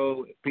 when I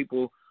told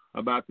people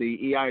about the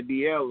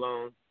EIDL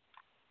loan,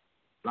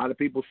 a lot of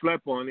people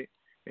slept on it,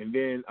 and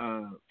then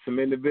some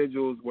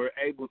individuals were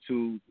able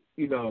to,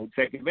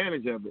 take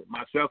advantage of it,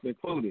 myself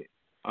included.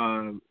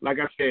 Like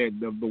I said,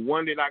 the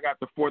one that I got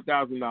the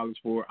 $4,000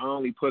 for, I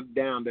only put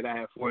down that I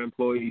had 4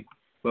 employees,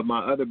 but my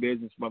other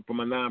business, for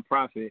my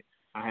nonprofit,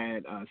 I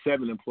had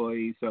 7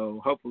 employees,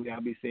 so hopefully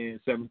I'll be seeing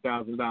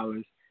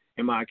 $7,000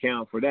 in my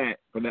account for that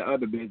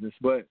other business.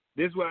 But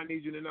this is what I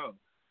need you to know.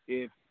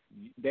 If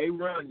they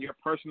run your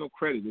personal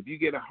credit, if you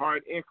get a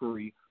hard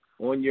inquiry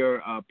on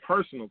your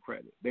personal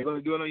credit, they're going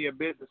to do it on your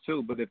business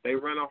too, but if they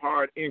run a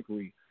hard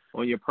inquiry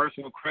on your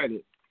personal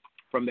credit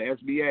from the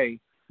SBA,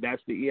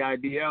 that's the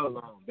EIDL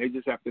loan. They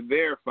just have to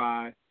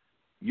verify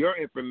your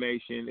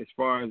information as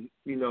far as,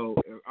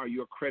 are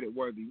you a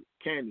credit-worthy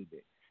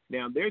candidate.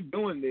 Now, they're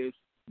doing this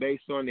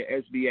based on the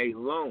SBA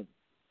loan.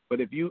 But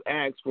if you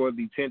ask for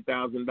the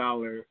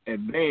 $10,000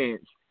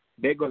 advance,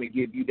 they're going to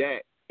give you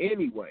that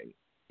anyway.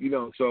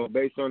 So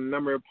based on the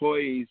number of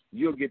employees,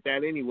 you'll get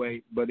that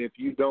anyway. But if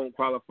you don't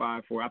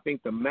qualify for, I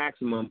think the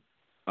maximum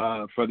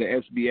for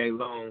the SBA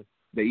loan,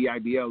 the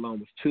EIDL loan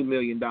was $2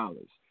 million.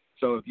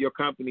 So if your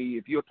company,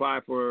 if you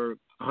apply for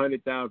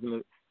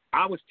 $100,000,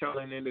 I was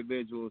telling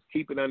individuals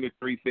keep it under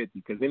 $350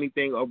 because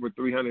anything over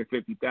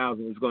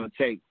 $350,000 is going to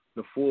take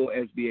the full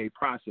SBA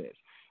process.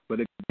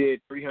 But if you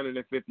did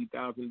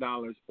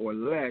 $350,000 or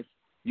less,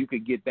 you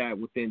could get that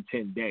within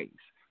 10 days.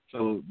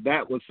 So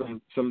that was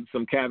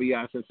some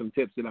caveats and some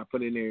tips that I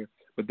put in there.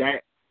 But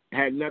that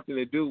had nothing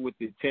to do with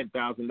the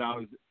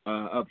 $10,000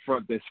 up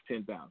front. That's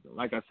 $10,000.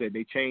 Like I said,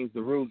 they changed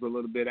the rules a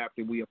little bit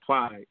after we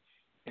applied,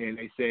 and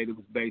they said it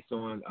was based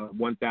on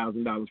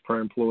 $1,000 per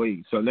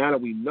employee. So now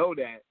that we know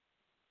that,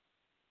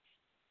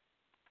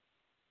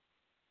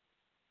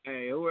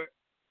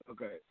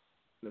 okay,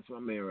 that's my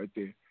man right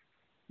there.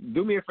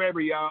 Do me a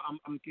favor, y'all.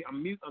 I'm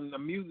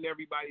muting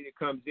everybody that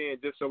comes in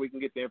just so we can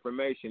get the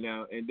information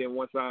out. And then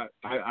once I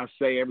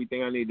say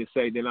everything I need to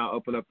say, then I'll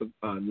open up the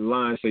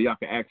line so y'all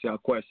can ask y'all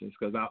questions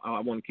because I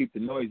want to keep the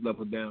noise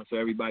level down so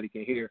everybody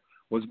can hear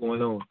what's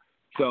going on.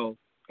 So,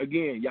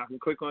 again, y'all can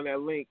click on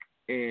that link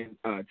and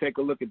take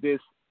a look at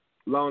this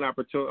loan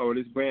opportunity or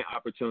this grant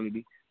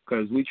opportunity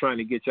because we're trying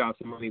to get y'all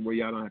some money where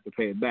y'all don't have to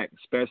pay it back,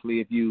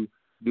 especially if you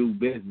do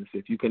business.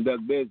 If you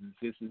conduct business,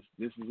 this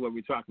is what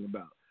we're talking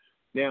about.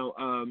 Now,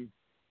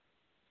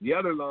 the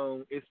other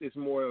loan is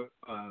more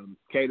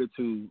catered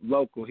to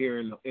local here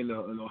in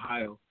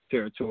Ohio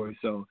territory.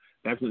 So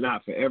that's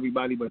not for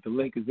everybody, but the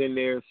link is in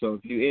there. So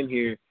if you're in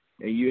here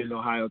and you're in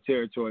Ohio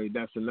territory,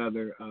 that's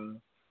another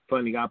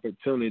funding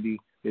opportunity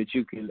that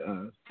you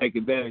can take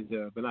advantage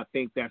of. And I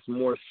think that's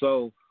more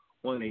so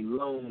on a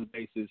loan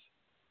basis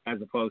as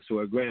opposed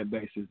to a grant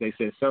basis. They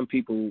said some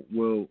people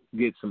will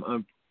get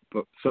some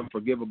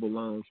forgivable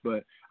loans,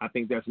 but I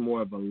think that's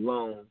more of a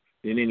loan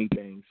than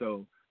anything.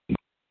 So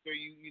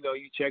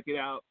you check it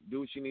out,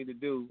 do what you need to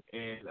do,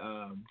 and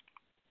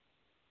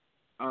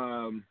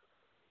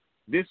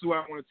this is what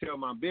I want to tell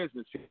my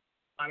business. A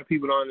lot of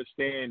people don't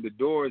understand the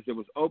doors that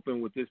was open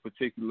with this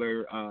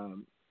particular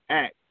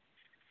act.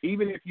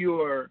 Even if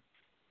you're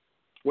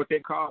what they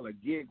call a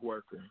gig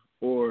worker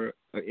or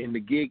in the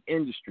gig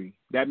industry,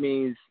 that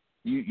means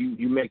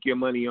you make your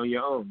money on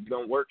your own. You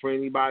don't work for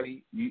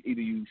anybody.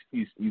 You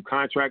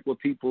contract with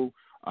people.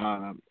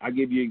 I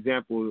give you an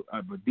example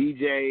of a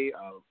DJ,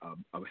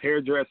 a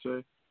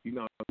hairdresser.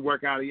 You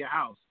work out of your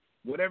house.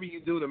 Whatever you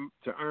do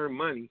to earn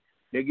money,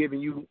 they're giving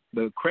you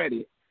the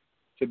credit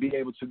to be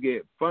able to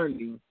get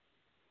funding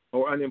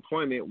or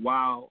unemployment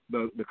while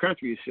the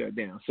country is shut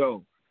down.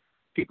 So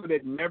people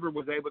that never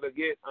was able to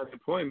get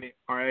unemployment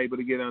are able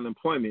to get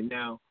unemployment.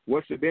 Now,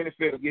 what's the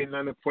benefit of getting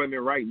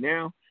unemployment right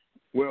now?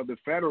 Well, the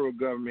federal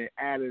government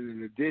added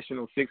an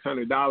additional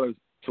 $600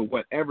 to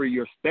whatever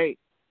your state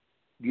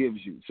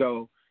gives you.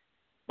 So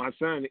my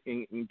son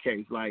in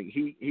case, like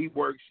he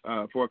works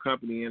for a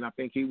company, and I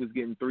think he was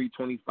getting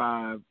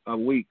 $325 a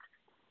week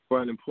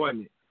for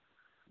unemployment.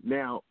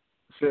 Now,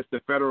 since the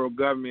federal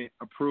government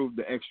approved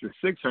the extra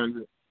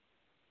 $600,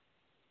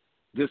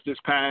 just this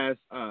past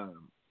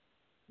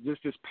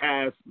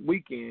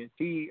weekend,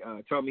 he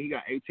told me he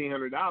got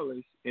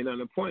 $1,800 in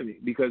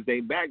unemployment because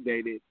they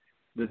backdated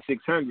the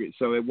 $600,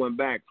 so it went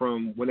back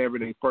from whenever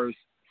they first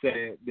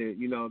said that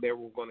they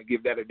were going to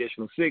give that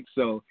additional $6.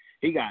 So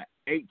he got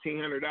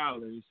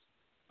 $1,800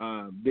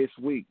 this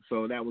week.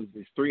 So that was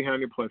this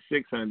 $300 plus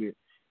 $600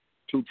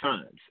 2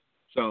 times.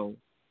 So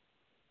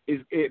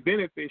it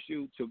benefits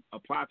you to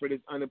apply for this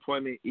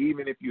unemployment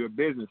even if you're a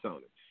business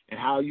owner. And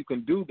how you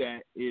can do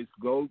that is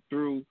go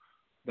through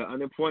the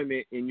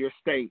unemployment in your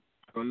state.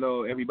 I don't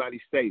know everybody's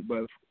state,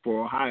 but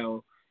for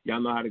Ohio, y'all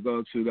know how to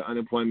go to the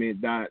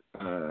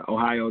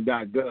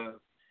unemployment.ohio.gov.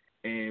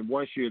 And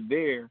once you're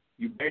there,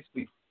 you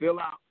basically fill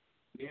out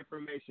the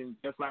information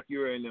just like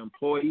you're an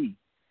employee.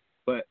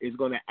 But it's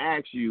going to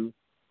ask you,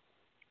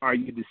 are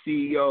you the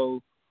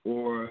CEO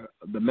or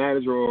the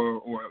manager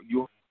or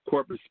your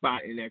corporate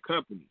spot in that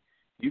company?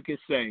 You can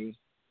say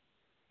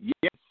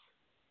yes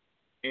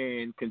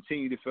and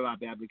continue to fill out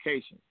the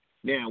application.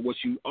 Now,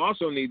 what you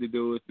also need to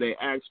do is they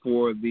ask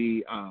for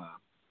the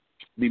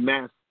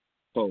mass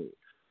code.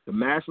 The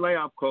mass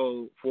layoff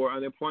code for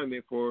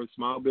unemployment for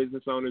small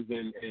business owners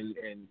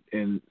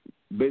and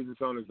business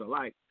owners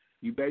alike,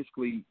 you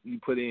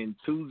put in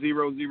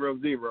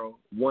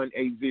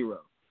 2000180.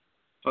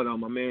 Hold on,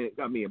 my man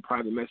got me a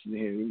private message in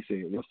here. He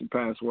said, "What's the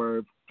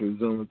password to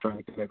Zoom? I'm trying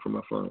to connect from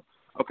my phone."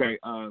 Okay,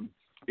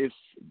 it's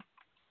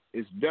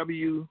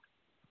W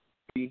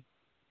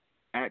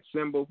at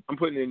symbol. I'm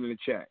putting it in the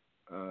chat.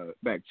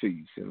 Back to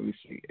you. So let me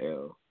see.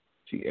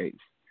 LTH.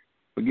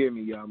 Forgive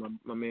me, y'all.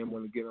 My man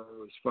want to get on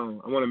his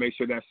phone. I want to make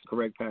sure that's the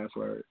correct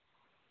password.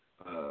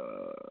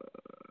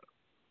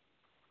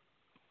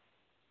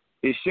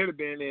 It should have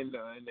been in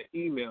the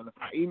email. If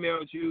I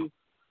emailed you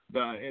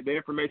the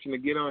information to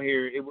get on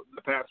here,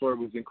 the password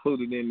was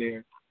included in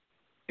there.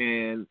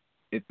 And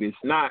if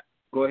it's not,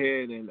 go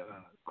ahead and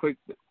click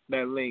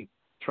that link.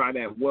 Try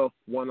that Wealth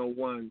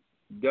 101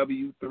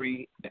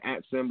 W3 the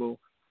at symbol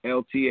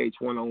LTH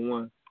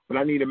 101. But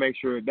I need to make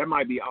sure that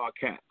might be all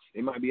caps.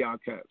 It might be all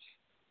caps.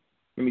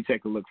 Let me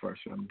take a look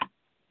first.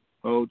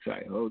 Hold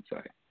tight.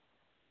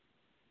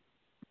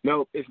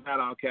 Nope, it's not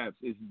all caps.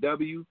 It's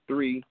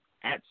W3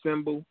 at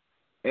symbol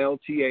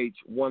LTH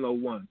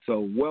 101. So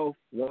Wealth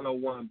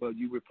 101, but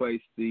you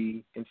replace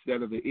the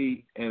instead of the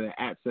E and an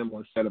at symbol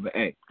instead of an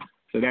A.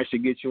 So that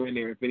should get you in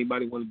there if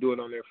anybody want to do it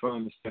on their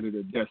phone instead of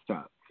their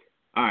desktop.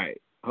 All right.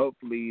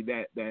 Hopefully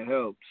that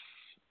helps.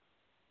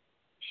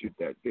 Shoot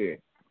that there.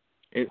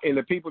 And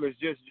the people that's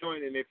just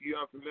joining, if you're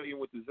unfamiliar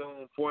with the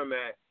Zoom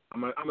format,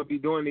 I'm gonna be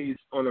doing these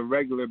on a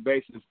regular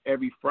basis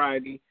every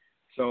Friday.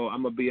 So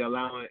I'm gonna be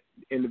allowing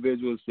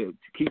individuals to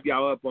keep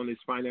y'all up on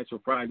this Financial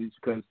Fridays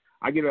because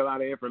I get a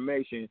lot of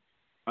information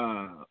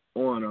on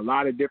a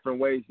lot of different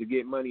ways to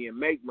get money and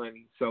make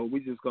money. So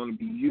we're just gonna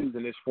be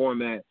using this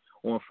format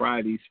on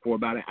Fridays for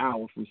about an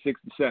hour from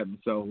 6 to 7.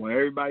 So when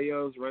everybody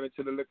else running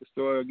to the liquor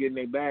store getting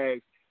their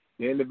bags,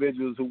 the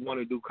individuals who want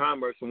to do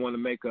commerce and want to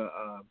make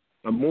a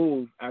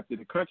move after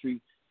the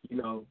country,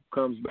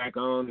 comes back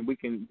on, and we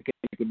can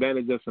take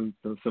advantage of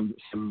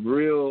some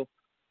real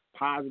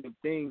positive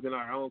things in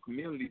our own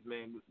communities,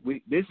 man.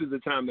 This is the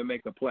time to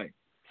make a play.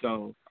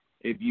 So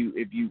if you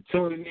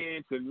tuning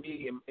in to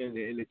me and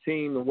the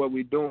team and what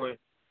we're doing,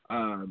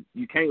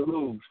 you can't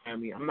lose. I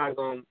mean, I'm not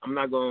going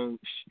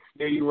to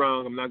steer you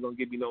wrong. I'm not going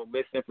to give you no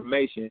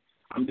misinformation.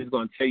 I'm just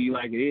going to tell you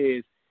like it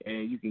is,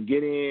 and you can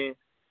get in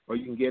or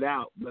you can get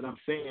out. But I'm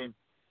saying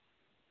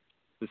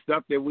the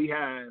stuff that we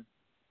have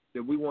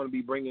that we want to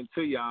be bringing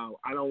to y'all,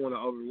 I don't want to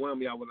overwhelm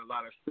y'all with a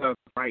lot of stuff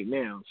right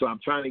now. So I'm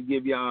trying to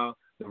give y'all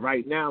the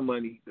right now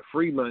money, the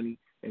free money,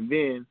 and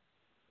then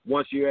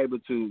once you're able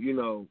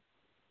to,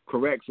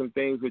 correct some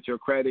things with your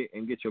credit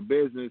and get your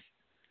business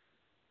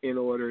in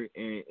order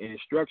and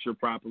structure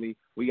properly,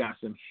 we got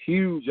some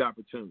huge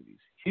opportunities.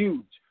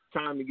 Huge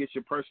time to get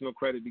your personal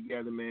credit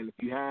together, man.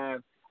 If you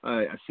have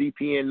a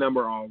CPN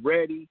number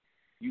already,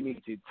 you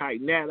need to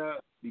tighten that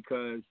up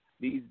because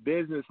these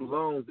business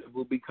loans that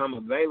will become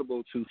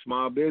available to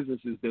small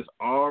businesses that's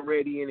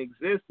already in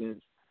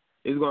existence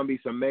is going to be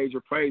some major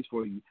plays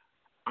for you.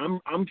 I'm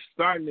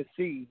starting to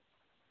see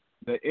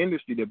the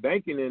industry, the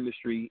banking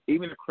industry,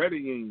 even the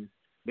credit unions,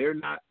 they're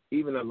not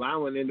even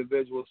allowing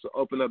individuals to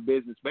open up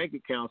business bank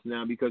accounts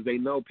now because they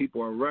know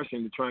people are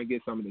rushing to try and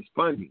get some of this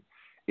funding.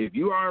 If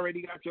you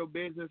already got your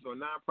business or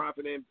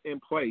nonprofit in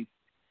place,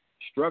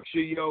 structure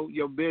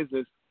your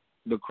business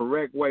the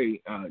correct way.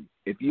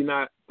 If you're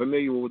not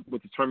familiar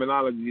with the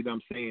terminology that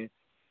I'm saying,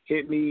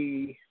 hit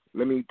me.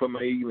 Let me put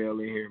my email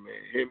in here,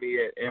 man. Hit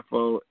me at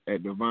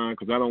info@divine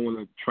because I don't want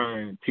to try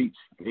and teach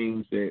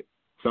things that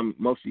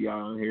most of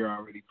y'all in here are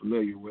already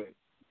familiar with.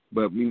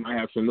 But we might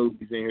have some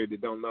newbies in here that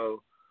don't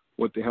know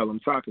what the hell I'm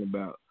talking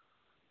about.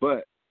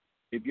 But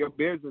if your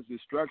business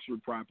is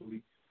structured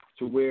properly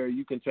to where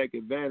you can take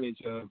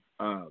advantage of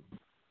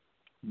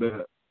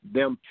the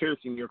them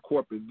piercing your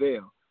corporate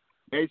veil.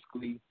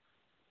 Basically,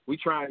 we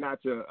try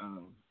not to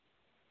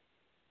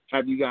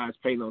have you guys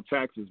pay no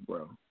taxes,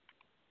 bro.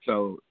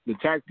 So the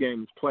tax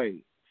game is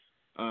played.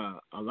 A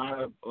lot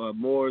of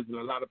Moors and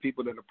a lot of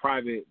people that are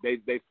private, they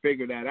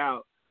figure that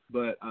out.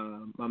 But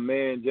my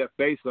man Jeff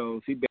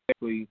Bezos, he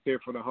basically here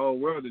for the whole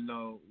world to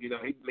know. You know,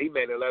 he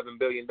made $11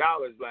 billion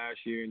last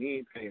year, and he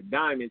ain't paying a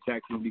dime in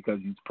taxes because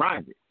he's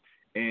private.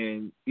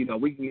 And you know,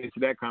 we can get into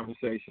that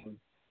conversation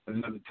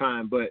another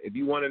time. But if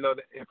you want to know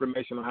the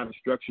information on how to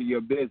structure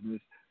your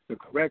business the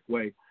correct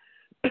way,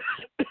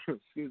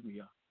 excuse me,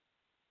 y'all.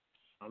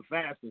 I'm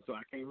fasting, so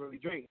I can't really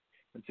drink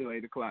until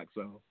 8 o'clock.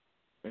 So,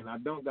 and I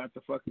don't got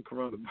the fucking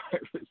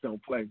coronavirus.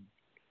 Don't play me.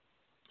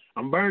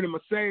 I'm burning my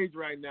sage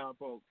right now,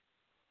 folks.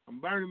 I'm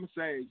burning my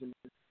sage, and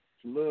it's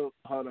a little.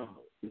 Hold on,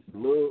 it's a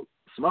little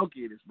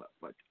smoky. This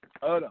motherfucker.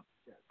 Hold on.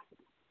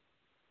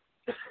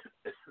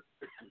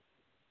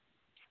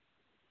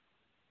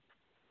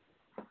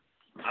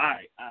 All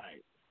right.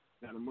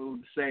 Gotta move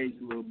the sage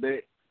a little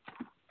bit.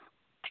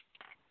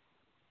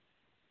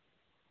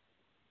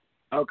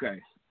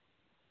 Okay.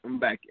 I'm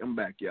back,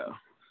 y'all.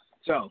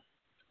 So,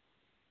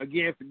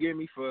 again, forgive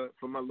me for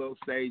my little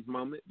stage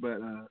moment, but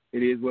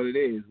it is what it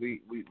is.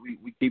 We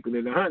keeping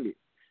it 100.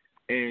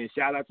 And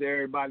shout out to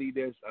everybody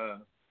that's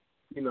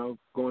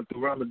going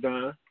through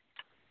Ramadan.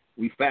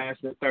 We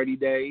fasting 30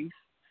 days,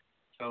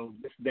 so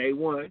this is day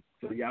 1.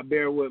 So y'all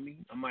bear with me.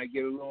 I might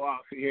get a little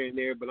off here and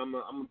there, but I'm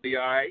gonna be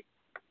all right.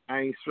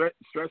 I ain't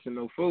stressing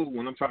no food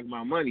when I'm talking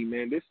about money,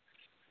 man.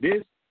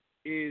 This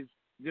is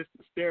just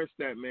a stair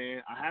step,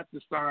 man. I have to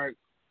start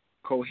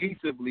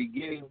cohesively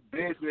getting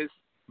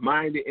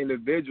business-minded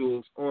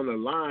individuals on the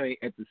line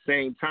at the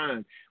same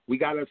time. We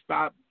got to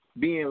stop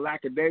being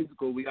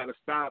lackadaisical. We got to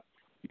stop,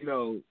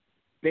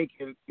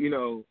 thinking,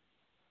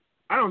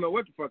 I don't know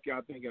what the fuck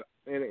y'all thinking,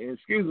 and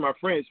excuse my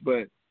French,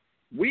 but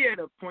we at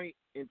a point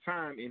in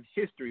time in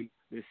history,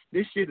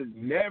 this shit has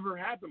never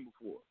happened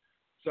before.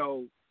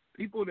 So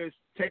people that's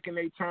taking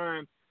their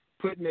time,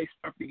 putting their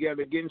stuff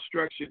together, getting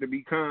structured to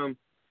become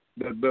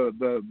the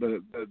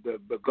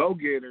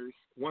go-getters,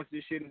 once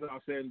this shit is all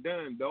said and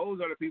done, those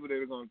are the people that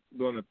are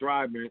going to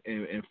thrive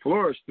and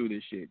flourish through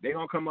this shit. They're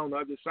going to come on the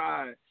other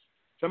side.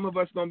 Some of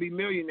us going to be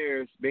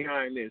millionaires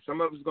behind this.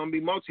 Some of us going to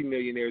be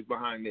multimillionaires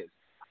behind this.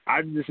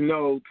 I just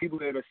know people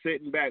that are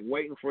sitting back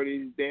waiting for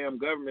these damn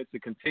governments to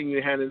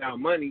continue handing out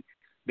money,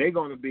 they're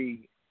going to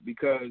be,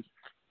 because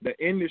the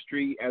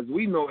industry as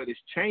we know it is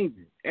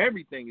changing.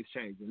 Everything is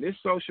changing. This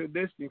social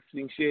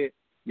distancing shit,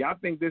 y'all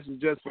think this is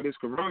just for this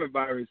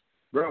coronavirus.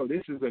 Bro,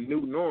 this is a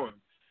new norm.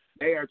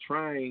 They are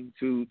trying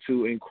to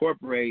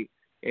incorporate,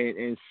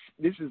 and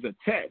this is a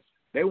test.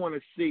 They want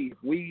to see if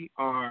we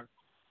are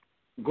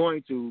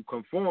going to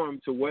conform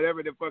to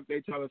whatever the fuck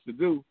they tell us to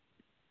do.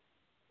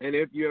 And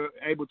if you're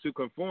able to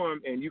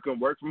conform and you can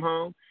work from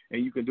home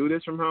and you can do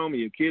this from home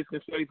and your kids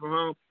can study from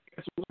home,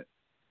 guess what?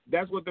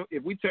 That's what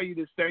if we tell you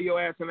to stay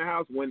your ass in the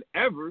house,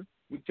 whenever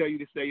we tell you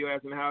to stay your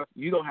ass in the house,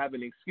 you don't have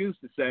an excuse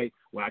to say,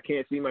 well, I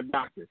can't see my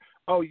doctor.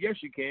 Oh, yes,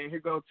 you can. Here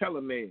goes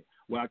telemed.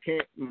 Well, I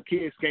can't. My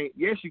kids can't.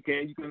 Yes, you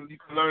can. You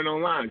can learn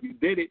online. You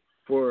did it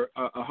for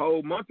a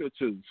whole month or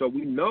two. So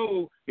we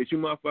know that you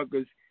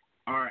motherfuckers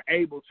are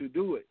able to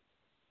do it.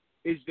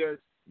 It's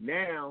just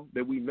now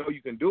that we know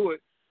you can do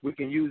it, we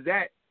can use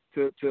that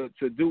to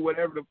do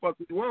whatever the fuck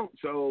we want.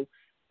 So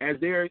as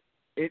they're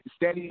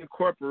steady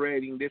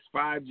incorporating this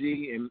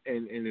 5G and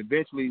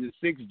eventually the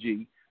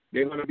 6G,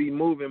 they're going to be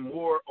moving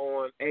more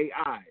on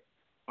AI,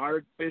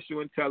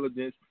 artificial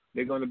intelligence.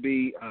 They're going to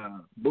be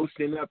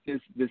boosting up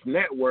this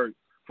network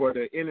for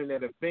the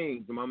Internet of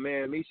Things. And my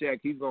man Meshach,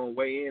 he's going to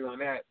weigh in on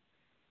that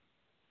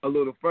a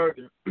little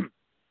further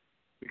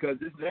because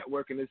this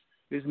network and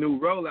this new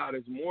rollout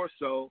is more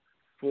so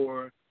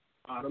for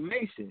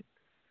automation.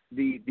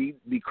 The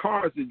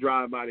cars that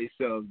drive by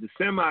themselves, the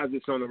semis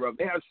that's on the road.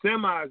 They have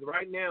semis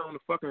right now on the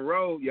fucking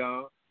road,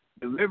 y'all,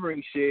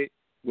 delivering shit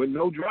with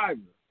no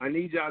driver. I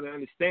need y'all to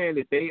understand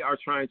that they are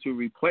trying to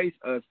replace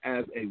us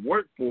as a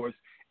workforce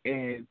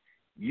and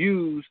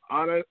use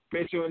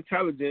artificial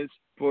intelligence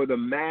for the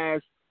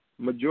mass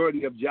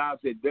majority of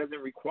jobs that doesn't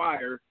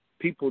require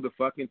people to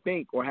fucking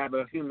think or have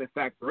a human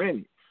factor in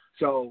it.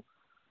 So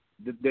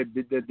the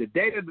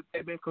data that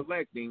they've been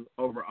collecting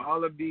over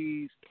all of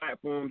these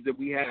platforms that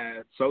we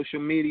have,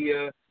 social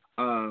media,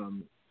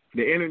 the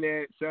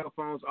internet, cell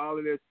phones, all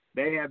of this,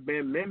 they have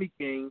been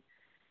mimicking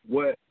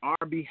what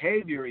our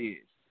behavior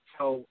is.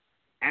 So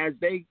as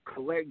they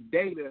collect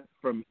data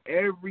from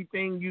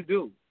everything you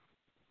do,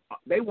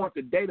 they want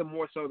the data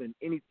more so than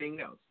anything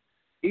else.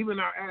 Even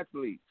our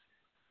athletes,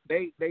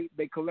 they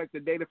collect the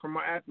data from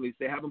our athletes.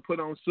 They have them put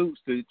on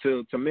suits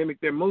to mimic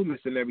their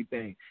movements and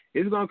everything.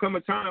 It's going to come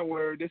a time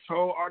where this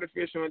whole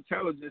artificial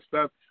intelligence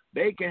stuff,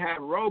 they can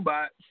have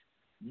robots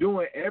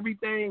doing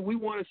everything we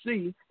want to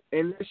see,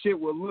 and this shit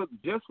will look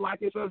just like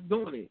it's us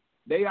doing it.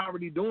 They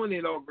already doing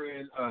it over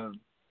in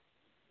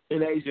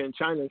Asia and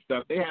China and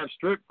stuff. They have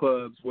strip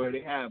clubs where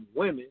they have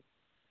women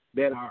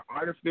that are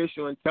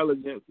artificial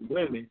intelligent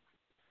women,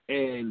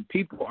 and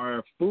people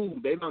are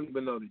fooled. They don't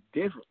even know the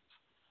difference.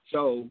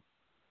 So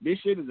this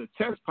shit is a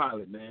test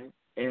pilot, man.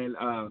 And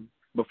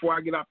before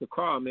I get off the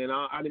call, man,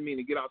 I didn't mean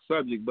to get off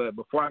subject, but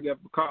before I get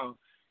off the call,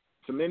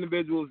 some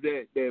individuals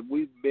that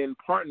we've been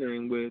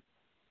partnering with,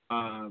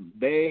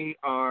 they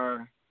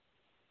are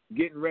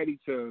getting ready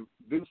to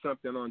do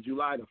something on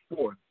July the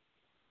 4th,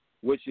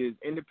 which is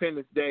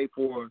Independence Day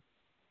for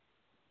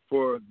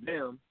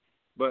them.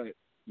 But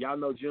y'all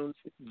know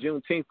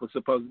Juneteenth was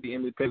supposed to be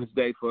Independence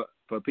Day for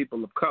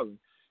people of color.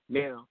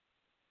 Now,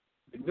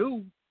 the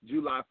new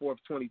July 4th,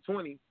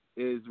 2020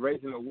 is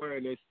raising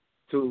awareness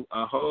to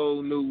a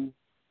whole new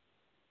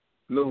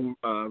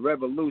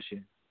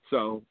revolution.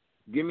 So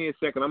give me a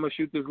second. I'm going to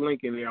shoot this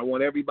link in there. I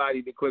want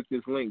everybody to click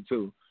this link,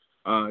 too.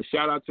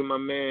 Shout out to my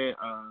man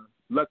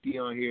Lucky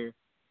on here,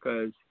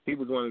 because he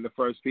was one of the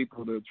first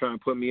people to try and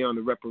put me on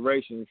the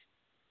reparations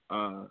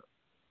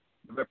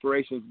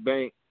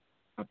bank.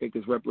 I think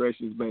it's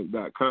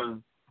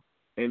reparationsbank.com.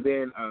 And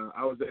then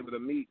I was able to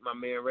meet my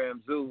man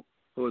Ramzu,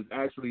 who is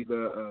actually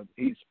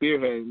he's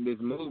spearheading this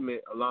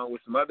movement along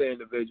with some other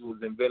individuals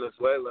in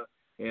Venezuela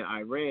and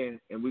Iran,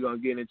 and we're gonna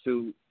get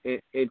into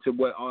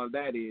what all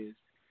that is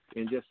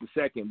in just a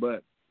second.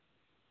 But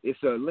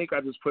it's a link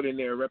I just put in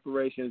there,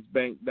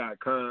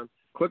 reparationsbank.com.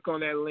 Click on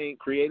that link,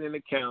 create an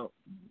account.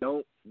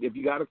 If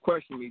you got to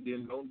question me,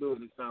 then don't do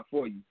it. It's not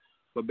for you.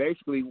 But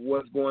basically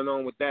what's going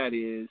on with that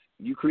is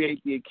you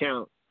create the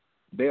account.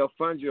 They'll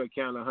fund your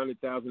account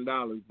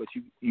 $100,000, but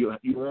you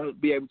won't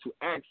be able to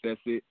access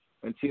it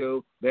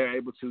until they're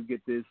able to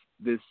get this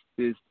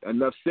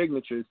enough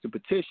signatures to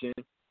petition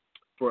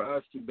for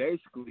us to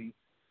basically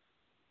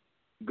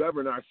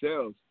govern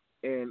ourselves.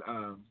 And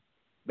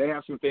they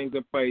have some things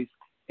in place,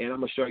 and I'm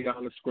gonna show you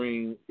on the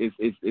screen.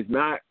 It's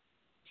not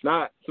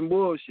some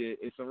bullshit.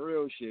 It's some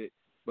real shit,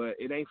 but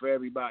it ain't for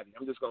everybody.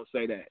 I'm just gonna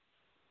say that.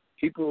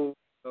 People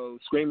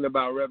screaming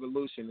about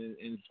revolution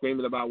and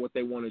screaming about what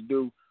they want to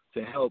do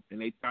to help, and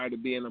they tired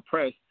of being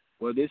oppressed.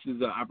 Well, this is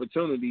an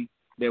opportunity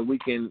that we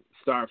can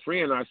start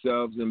freeing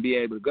ourselves and be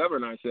able to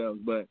govern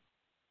ourselves. But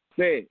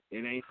it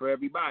ain't for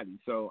everybody.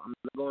 So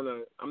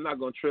I'm not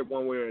gonna trip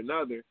one way or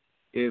another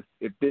if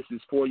this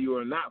is for you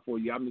or not for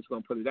you. I'm just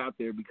gonna put it out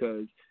there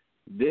because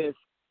this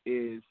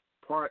is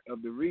part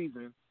of the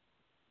reason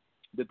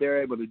that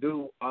they're able to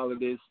do all of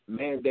this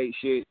mandate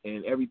shit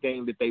and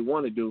everything that they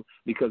want to do,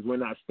 because we're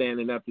not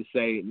standing up to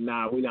say,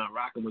 nah, we're not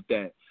rocking with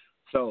that.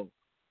 So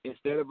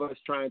instead of us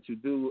trying to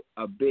do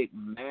a big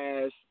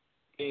mass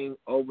thing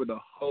over the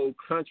whole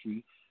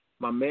country,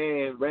 my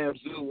man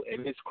Ramzu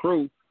and his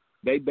crew,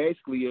 they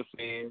basically are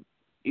saying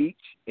each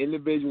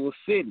individual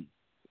city,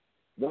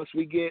 once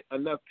we get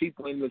enough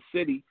people in the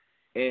city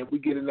and we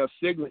get enough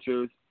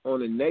signatures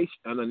on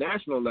a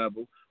national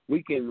level,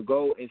 we can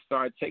go and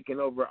start taking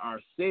over our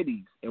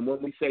cities. And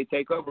when we say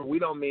take over, we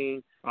don't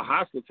mean a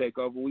hostile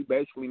takeover. We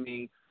basically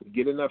mean we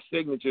get enough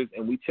signatures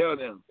and we tell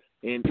them,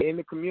 and in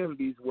the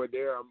communities where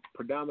there are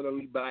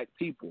predominantly black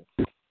people,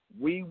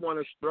 we want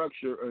to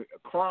structure or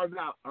carve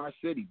out our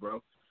city,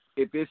 bro.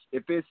 If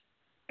it's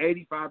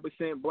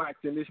 85% blacks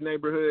in this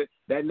neighborhood,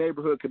 that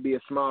neighborhood could be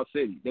a small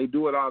city. They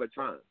do it all the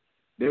time.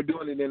 They're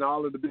doing it in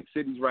all of the big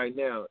cities right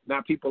now.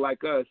 Not people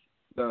like us,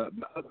 the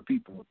other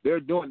people. They're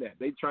doing that.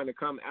 They're trying to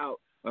come out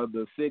of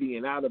the city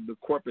and out of the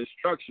corporate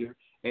structure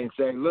and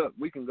say, look,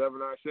 we can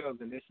govern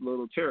ourselves in this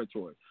little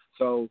territory.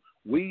 So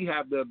we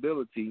have the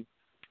ability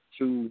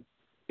to,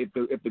 if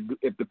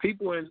the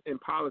people in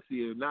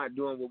policy are not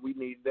doing what we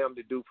need them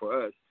to do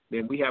for us,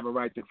 then we have a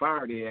right to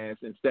fire their ass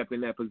and step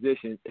in that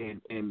position.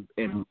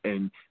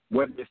 And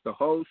whether it's the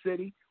whole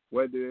city,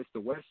 whether it's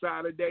the west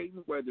side of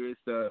Dayton, whether it's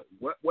the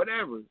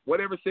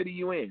whatever city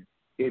you in,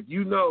 if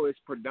you know it's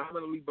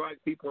predominantly black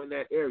people in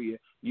that area,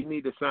 you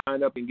need to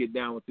sign up and get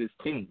down with this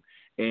team.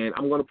 And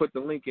I'm going to put the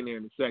link in there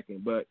in a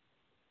second. But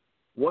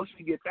once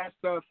we get that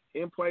stuff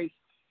in place,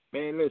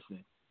 man,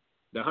 listen,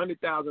 the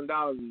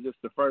 $100,000 is just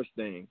the first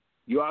thing.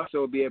 You also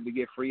will be able to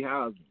get free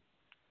housing.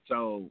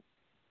 So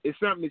it's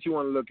something that you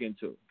want to look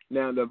into.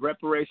 Now, the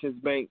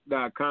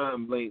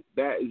reparationsbank.com link,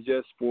 that is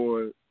just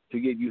to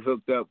get you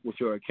hooked up with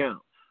your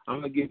account.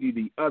 I'm going to give you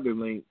the other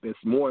link that's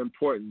more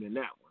important than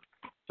that one.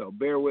 So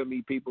bear with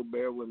me, people,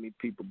 bear with me,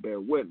 people, bear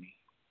with me.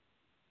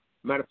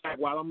 Matter of fact,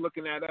 while I'm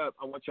looking that up,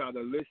 I want y'all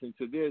to listen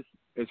to this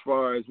as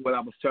far as what I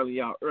was telling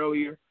y'all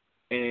earlier.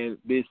 And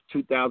this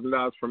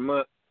 $2,000 per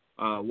month,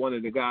 one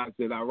of the guys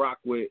that I rock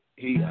with,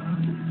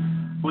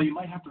 well, you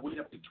might have to wait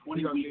up to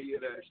 20 weeks.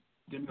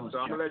 Stimulus so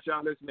I'm going to let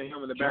y'all listen to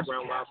him in the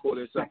background while I pull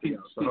this up.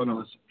 So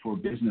stimulus for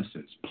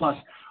businesses. Plus,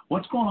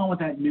 what's going on with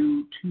that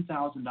new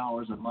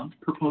 $2,000 a month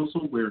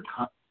proposal where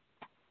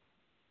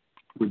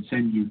would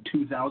send you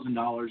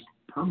 $2,000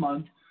 per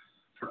month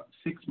for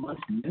 6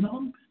 months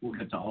minimum? We'll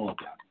get to all of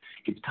that.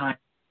 It's time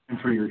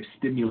for your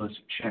stimulus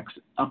checks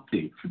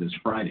update for this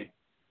Friday.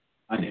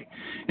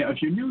 Now,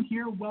 if you're new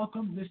here,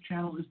 welcome. This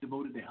channel is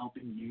devoted to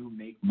helping you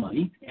make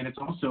money, and it's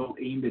also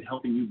aimed at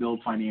helping you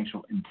build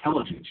financial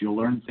intelligence. You'll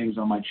learn things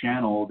on my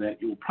channel that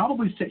will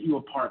probably set you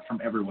apart from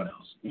everyone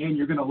else, and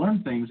you're going to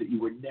learn things that you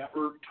were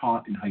never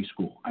taught in high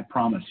school. I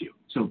promise you.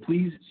 So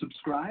please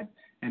subscribe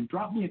And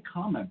drop me a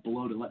comment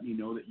below to let me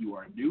know that you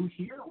are new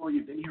here or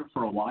you've been here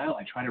for a while.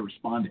 I try to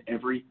respond to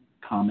every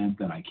comment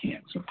that I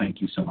can. So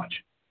thank you so much.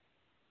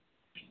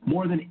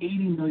 More than 80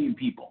 million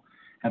people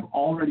have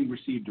already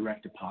received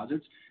direct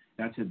deposits.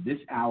 That's at this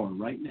hour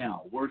right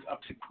now, worth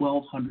up to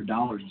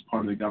 $1,200 as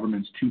part of the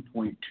government's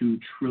 $2.2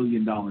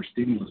 trillion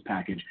stimulus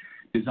package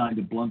designed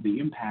to blunt the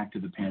impact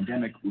of the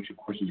pandemic, which, of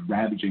course, is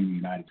ravaging the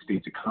United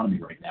States economy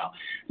right now.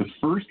 The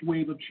first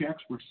wave of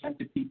checks were sent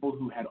to people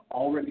who had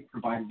already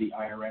provided the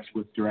IRS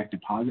with direct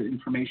deposit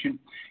information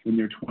in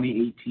their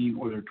 2018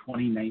 or their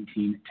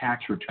 2019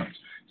 tax returns.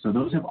 So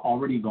those have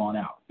already gone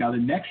out. Now, the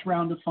next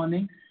round of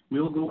funding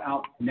will go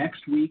out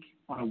next week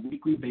on a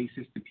weekly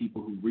basis to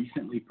people who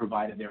recently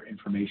provided their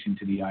information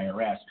to the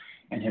IRS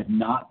and have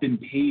not been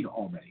paid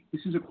already.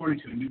 This is according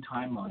to a new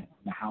timeline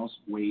from the House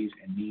Ways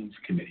and Means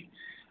Committee.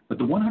 But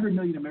the 100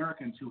 million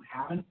Americans who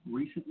haven't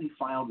recently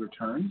filed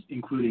returns,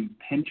 including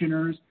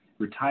pensioners,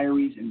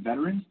 retirees, and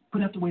veterans,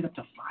 could have to wait up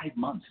to 5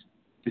 months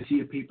to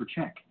see a paper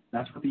check.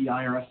 That's what the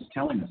IRS is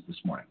telling us this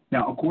morning.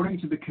 Now, according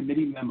to the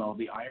committee memo,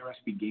 the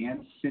IRS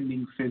began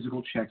sending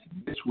physical checks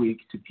this week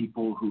to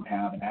people who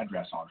have an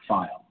address on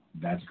file.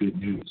 That's good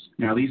news.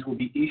 Now, these will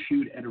be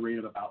issued at a rate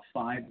of about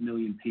 5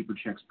 million paper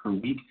checks per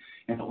week,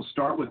 and it will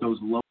start with those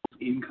low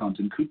incomes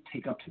and could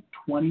take up to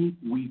 20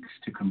 weeks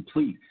to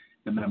complete,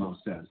 the memo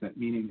says. That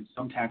meaning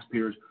some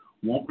taxpayers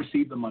won't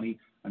receive the money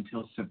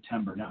until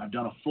September. Now, I've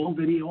done a full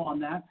video on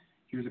that.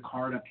 Here's a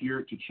card up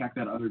here to check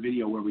that other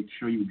video where we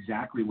show you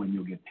exactly when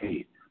you'll get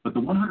paid. But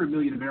the 100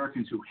 million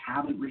Americans who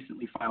haven't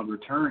recently filed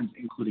returns,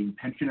 including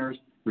pensioners,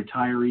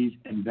 retirees,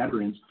 and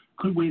veterans,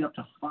 could wait up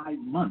to 5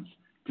 months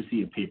to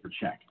see a paper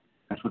check.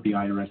 That's what the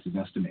IRS is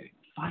estimating.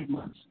 5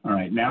 months. All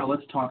right, now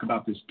let's talk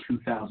about this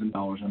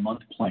 $2,000 a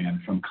month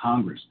plan from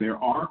Congress. There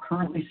are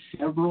currently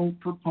several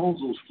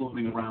proposals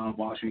floating around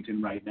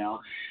Washington right now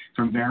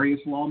from various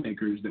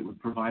lawmakers that would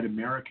provide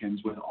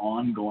Americans with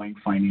ongoing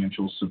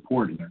financial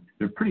support. And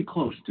they're pretty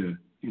close to,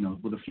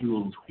 with a few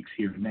little tweaks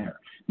here and there.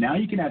 Now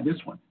you can add this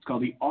one. It's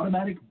called the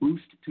Automatic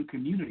Boost to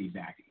Communities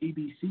Act,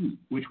 ABC,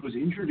 which was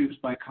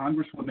introduced by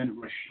Congresswoman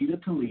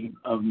Rashida Tlaib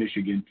of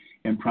Michigan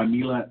and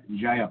Pramila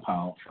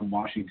Jayapal from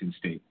Washington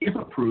State. If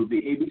approved,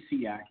 the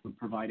ABC Act would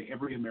provide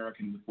every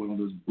American with one of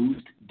those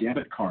Boost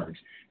debit cards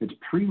that's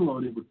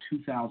preloaded with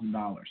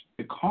 $2,000.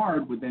 The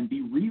card would then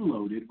be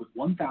reloaded with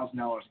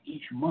 $1,000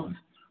 each month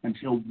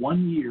until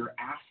 1 year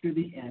after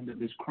the end of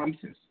this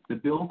crisis. The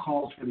bill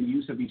calls for the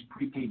use of these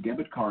prepaid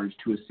debit cards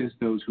to assist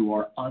those who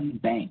are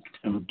unbanked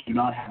and who do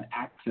not have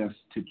access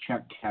to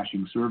check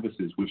cashing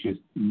services, which is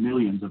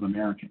millions of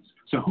Americans.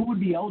 So who would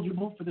be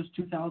eligible for this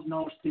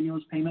 $2,000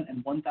 stimulus payment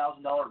and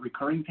 $1,000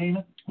 recurring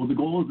payment? Well, the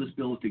goal of this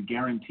bill is to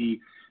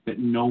guarantee that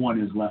no one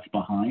is left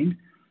behind.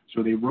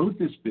 So they wrote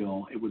this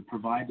bill. It would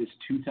provide this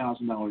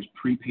 $2,000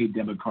 prepaid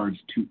debit cards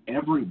to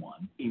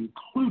everyone,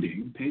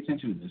 including, pay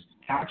attention to this,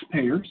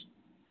 taxpayers,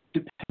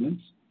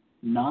 dependents,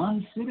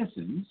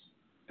 non-citizens,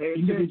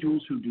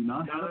 individuals who do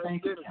not have a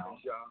bank account,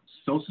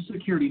 social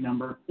security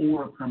number,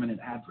 or a permanent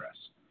address,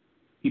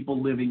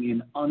 people living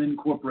in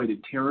unincorporated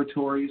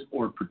territories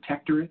or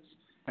protectorates,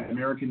 and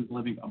Americans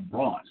living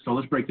abroad. So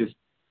let's break this.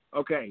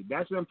 Okay,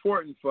 that's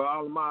important for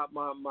all of my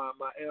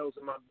L's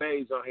and my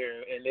B's on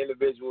here and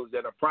individuals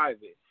that are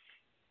private.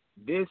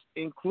 This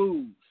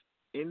includes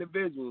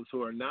individuals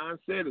who are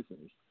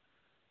non-citizens.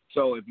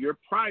 So if you're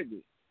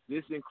private,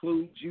 this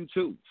includes you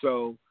too.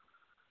 So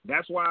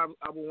that's why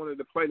I wanted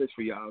to play this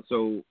for y'all.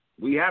 So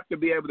we have to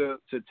be able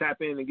to tap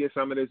in and get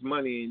some of this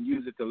money and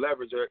use it to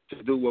leverage or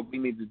to do what we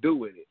need to do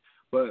with it.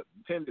 But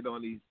dependent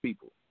on these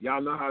people. Y'all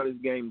know how this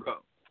game goes.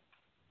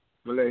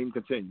 We'll let him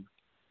continue.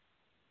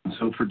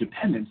 So for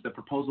dependents, the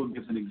proposal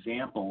gives an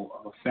example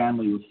of a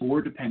family with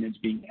 4 dependents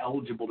being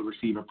eligible to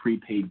receive a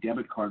prepaid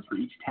debit card for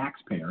each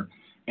taxpayer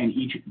and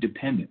each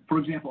dependent. For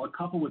example, a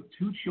couple with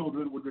 2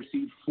 children would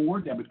receive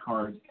 4 debit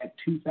cards at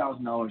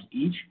 $2,000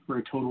 each for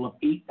a total of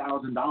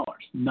 $8,000.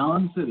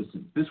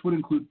 Non-citizens, this would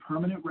include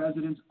permanent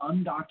residents,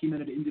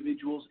 undocumented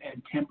individuals,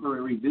 and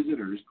temporary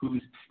visitors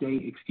whose stay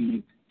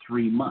exceeds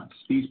 3 months.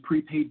 These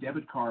prepaid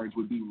debit cards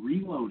would be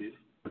reloaded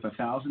with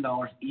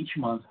 $1,000 each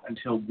month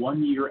until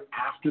 1 year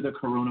after the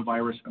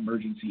coronavirus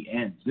emergency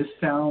ends. This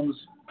sounds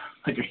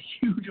like a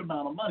huge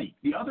amount of money.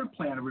 The other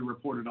plan we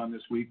reported on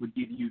this week would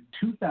give you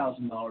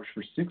 $2,000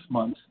 for 6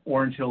 months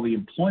or until the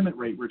employment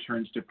rate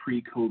returns to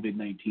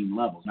pre-COVID-19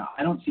 levels. Now,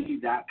 I don't see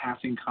that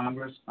passing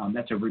Congress.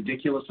 That's a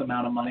ridiculous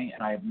amount of money,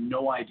 and I have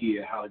no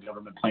idea how the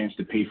government plans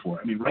to pay for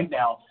it. I mean, right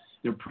now,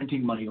 they're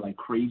printing money like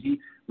crazy.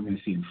 We're going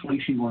to see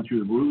inflation going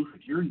through the roof.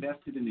 If you're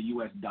invested in the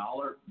U.S.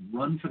 dollar,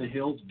 run for the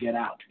hills, get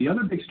out. The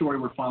other big story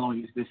we're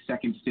following is this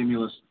second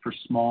stimulus for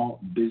small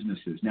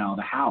businesses. Now,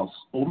 the House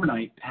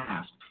overnight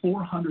passed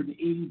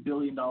 $480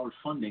 billion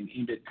funding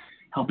aimed at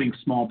helping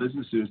small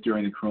businesses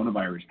during the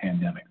coronavirus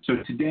pandemic. So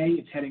today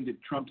it's heading to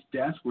Trump's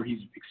desk where he's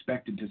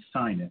expected to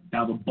sign it.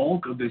 Now, the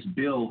bulk of this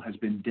bill has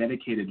been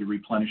dedicated to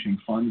replenishing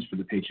funds for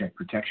the Paycheck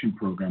Protection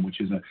Program, which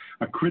is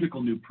a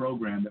critical new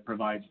program that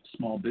provides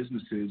small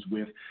businesses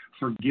with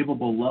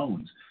forgivable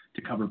loans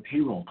to cover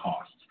payroll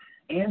costs.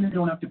 And they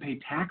don't have to pay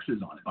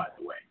taxes on it, by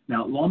the way.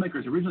 Now,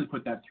 lawmakers originally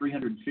put that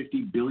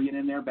 $350 billion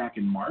in there back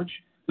in March.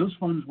 Those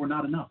funds were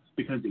not enough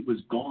because it was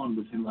gone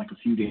within like a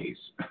few days.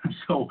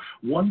 So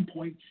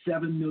 1.7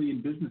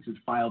 million businesses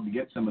filed to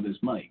get some of this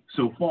money.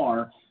 So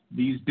far,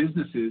 these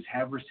businesses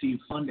have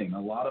received funding.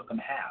 A lot of them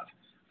have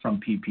from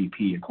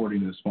PPP, according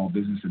to the Small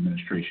Business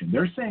Administration.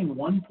 They're saying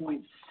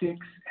 1.6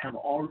 have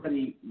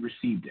already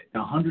received it.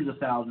 Now, hundreds of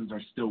thousands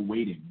are still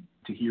waiting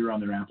to hear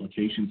on their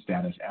application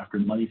status after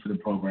money for the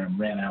program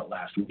ran out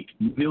last week.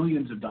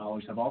 Millions of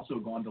dollars have also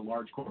gone to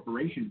large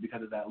corporations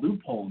because of that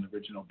loophole in the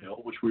original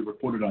bill, which we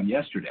reported on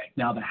yesterday.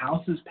 Now, the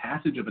House's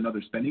passage of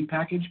another spending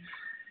package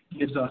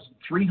gives us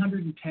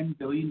 $310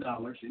 billion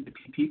into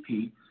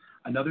PPP,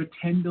 another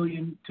 $10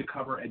 billion to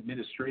cover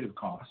administrative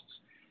costs.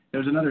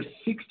 There's another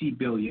 $60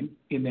 billion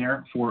in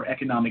there for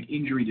economic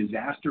injury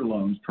disaster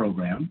loans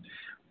program,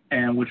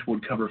 and which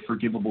would cover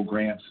forgivable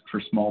grants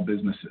for small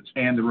businesses.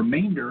 And the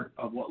remainder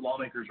of what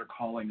lawmakers are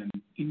calling an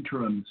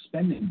interim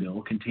spending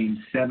bill contains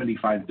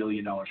 $75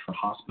 billion for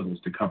hospitals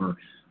to cover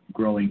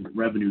growing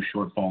revenue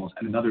shortfalls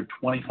and another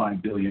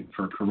 $25 billion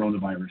for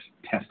coronavirus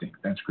testing.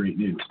 That's great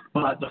news.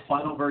 But the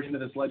final version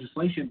of this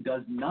legislation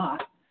does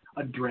not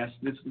address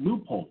this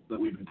loophole that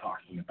we've been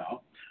talking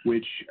about,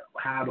 which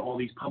had all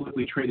these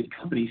publicly traded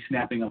companies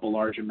snapping up a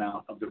large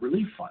amount of the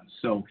relief funds.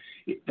 So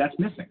that's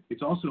missing.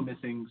 It's also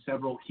missing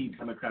several key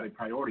Democratic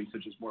priorities,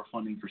 such as more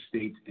funding for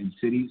states and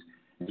cities,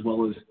 as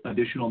well as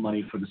additional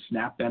money for the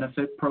SNAP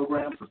benefit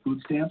program for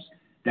food stamps.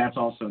 That's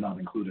also not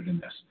included in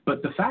this.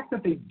 But the fact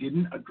that they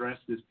didn't address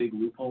this big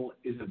loophole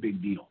is a big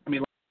deal. I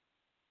mean,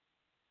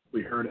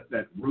 we heard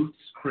that Ruth's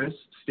Chris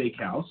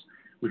Steakhouse,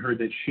 we heard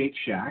that Shake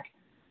Shack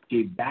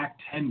gave back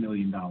 $10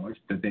 million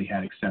that they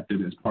had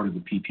accepted as part of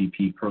the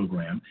PPP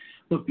program.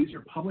 Look, these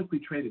are publicly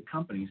traded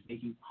companies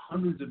making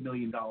hundreds of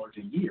millions of dollars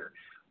a year.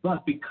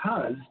 But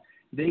because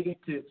they get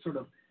to sort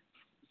of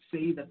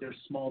say that they're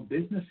small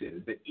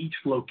businesses, that each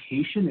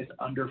location is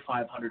under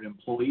 500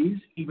 employees,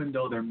 even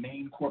though their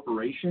main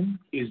corporation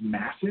is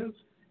massive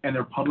and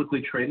they're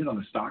publicly traded on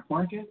the stock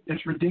market,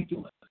 that's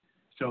ridiculous.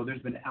 So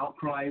there's been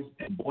outcries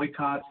and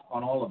boycotts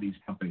on all of these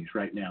companies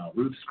right now.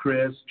 Ruth's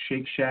Chris,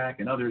 Shake Shack,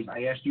 and others.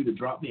 I asked you to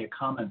drop me a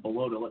comment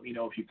below to let me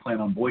know if you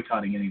plan on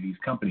boycotting any of these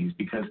companies,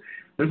 because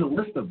there's a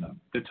list of them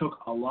that took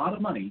a lot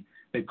of money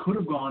that could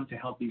have gone to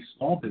help these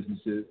small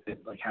businesses that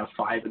have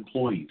 5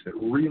 employees that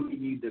really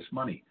need this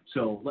money.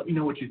 So let me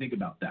know what you think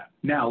about that.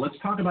 Now, let's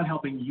talk about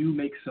helping you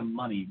make some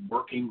money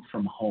working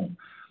from home.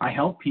 I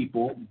help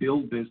people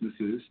build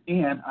businesses,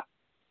 and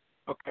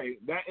Okay,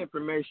 that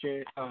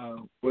information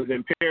was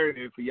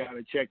imperative for y'all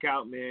to check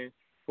out, man,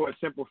 for a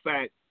simple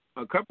fact,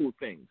 a couple of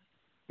things.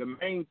 The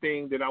main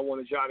thing that I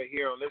wanted y'all to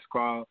hear on this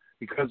call,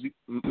 because,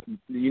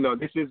 you know,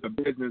 this is a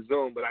business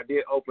Zoom, but I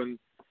did open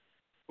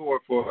the door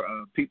for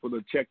people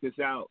to check this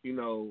out, you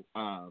know,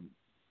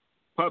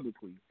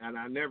 publicly. And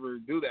I never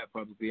do that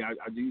publicly. I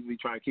usually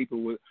try and keep it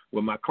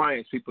with my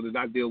clients, people that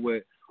I deal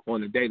with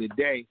on a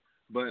day-to-day.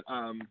 But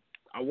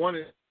I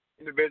wanted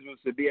individuals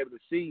to be able to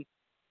see,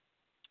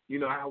 you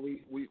know, how we're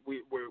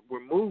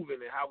moving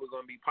and how we're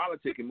going to be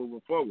politicking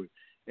moving forward.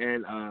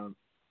 And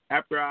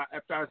after I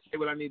say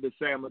what I need to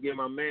say, I'm going to get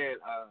my man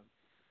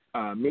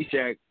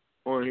Meshach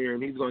on here,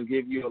 and he's going to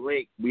give you a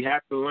link. We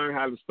have to learn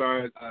how to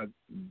start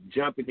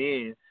jumping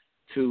in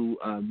to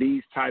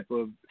these type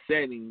of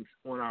settings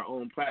on our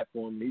own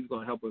platform. He's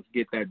going to help us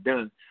get that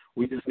done.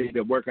 We just need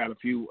to work out a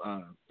few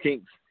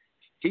kinks.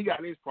 He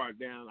got his part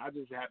down. I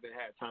just haven't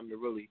had time to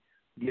really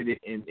get it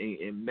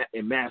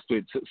and master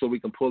it so we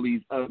can pull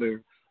these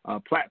other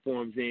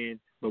platforms in,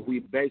 but we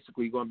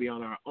basically going to be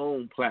on our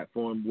own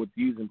platform with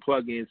using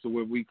plugins so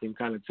where we can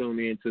kind of tune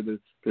into the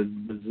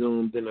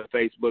Zooms and the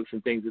Facebooks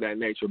and things of that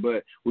nature.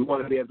 But we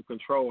want to be able to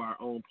control our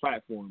own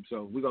platform.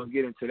 So we're going to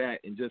get into that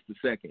in just a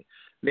second.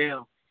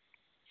 Now,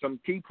 some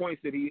key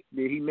points that he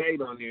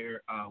made on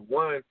there,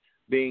 one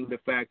being the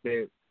fact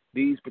that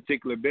these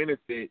particular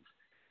benefits,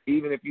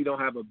 even if you don't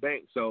have a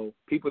bank, so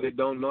people that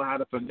don't know how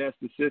to finesse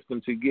the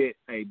system to get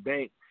a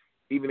bank,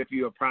 even if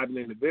you're a private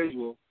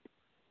individual,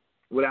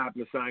 without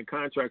having to sign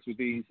contracts with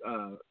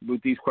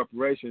these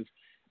corporations,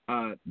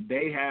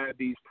 they have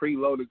these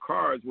preloaded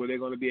cards where they're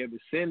going to be able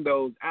to send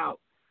those out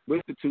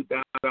with the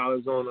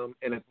 $2,000 on them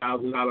and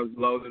 $1,000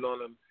 loaded on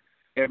them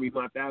every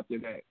month after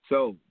that.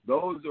 So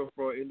those are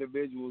for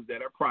individuals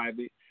that are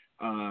private,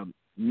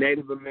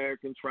 Native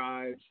American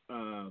tribes,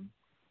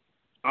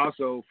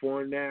 also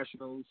foreign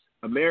nationals,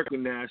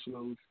 American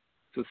nationals.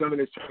 So some of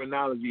this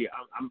terminology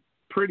I'm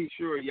pretty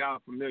sure y'all are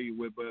familiar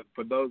with, but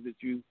for those that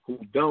you who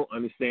don't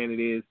understand it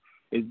is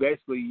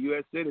basically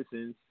U.S.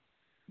 citizens.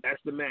 That's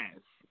the mass.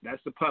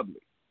 That's the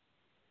public.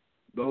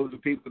 Those are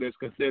people that's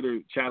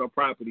considered chattel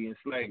property and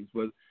slaves.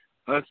 But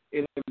us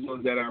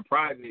individuals that are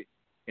private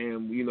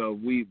and, you know,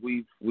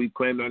 we've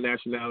claimed our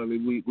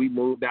nationality. We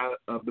moved out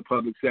of the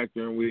public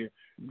sector and we're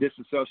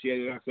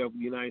disassociated ourselves with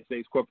the United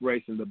States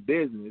corporation, the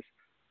business.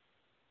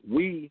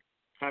 We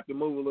have to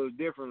move a little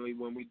differently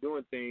when we're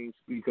doing things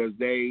because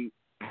they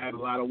have a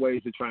lot of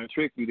ways to try and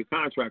trick you to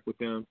contract with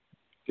them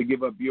to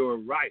give up your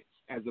rights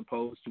as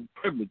opposed to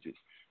privileges.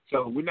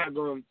 So we're not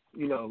going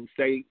to,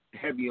 stay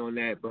heavy on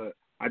that, but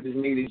I just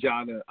needed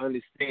y'all to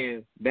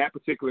understand that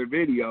particular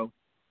video.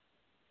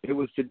 It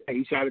was today.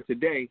 He shot it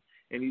today,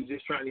 and he's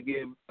just trying to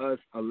give us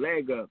a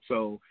leg up.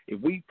 So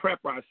if we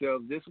prep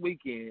ourselves this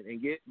weekend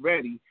and get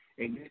ready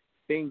and get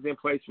things in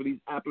place for these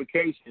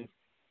applications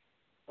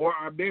for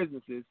our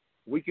businesses,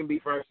 we can be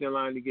first in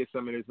line to get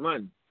some of this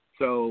money.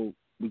 So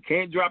we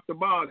can't drop the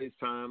ball this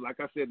time. Like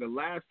I said, the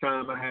last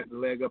time I had the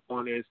leg up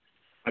on this,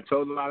 I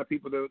told a lot of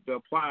people to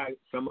apply.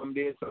 Some of them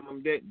did, some of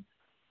them didn't.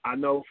 I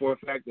know for a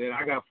fact that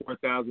I got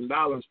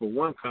 $4,000 for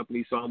one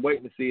company, so I'm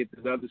waiting to see if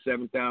the other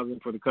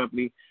 $7,000 for the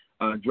company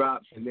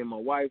drops. And then my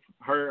wife,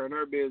 her and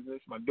her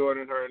business, my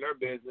daughter and her and her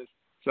business.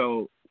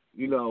 So,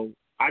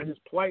 I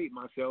just played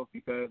myself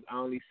because I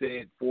only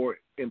said 4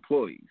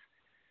 employees.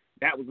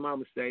 That was my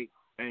mistake,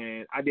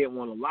 and I didn't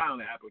want to lie on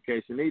the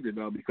application either,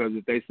 though, because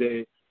if they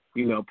said,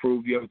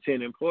 prove you have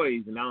 10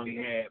 employees and I only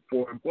had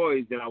 4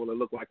 employees, then I would have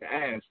looked like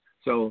an ass.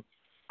 So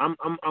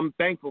I'm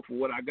thankful for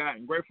what I got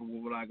and grateful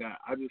for what I got.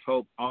 I just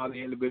hope all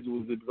the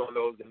individuals that was on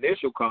those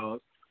initial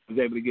calls was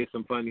able to get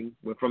some funding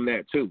from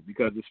that too,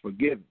 because it's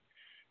forgiving.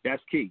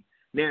 That's key.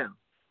 Now,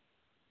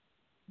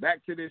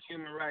 back to this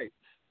human rights.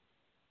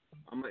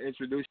 I'm going to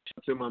introduce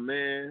you to my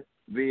man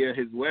via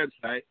his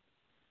website.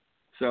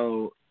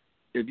 So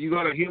if you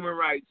go to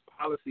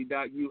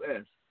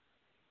humanrightspolicy.us,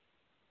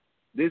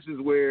 this is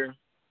where,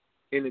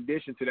 in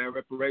addition to that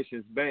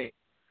reparations bank,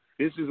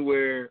 this is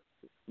where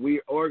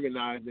we're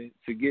organizing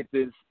to get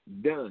this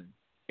done.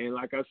 And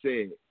like I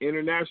said,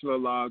 international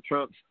law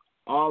trumps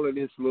all of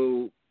this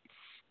little,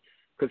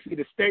 because see,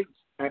 the states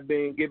have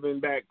been given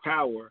back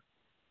power.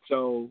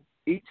 So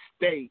each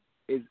state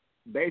is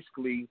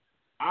basically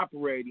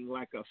operating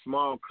like a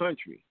small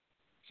country.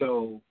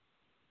 So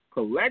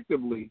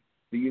collectively,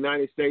 the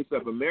United States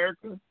of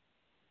America,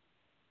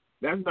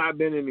 that's not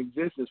been in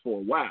existence for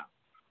a while.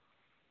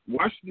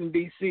 Washington,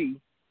 D.C.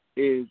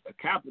 is a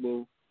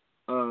capital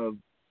of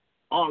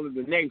all of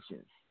the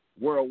nations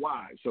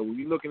worldwide. So when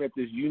you're looking at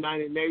this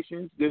United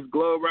Nations, this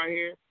globe right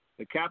here,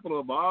 the capital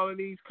of all of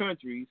these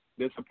countries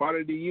that's a part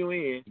of the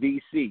UN,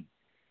 D.C.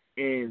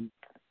 And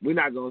we're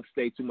not going to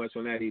stay too much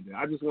on that either.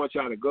 I just want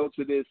y'all to go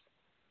to this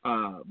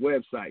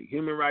website,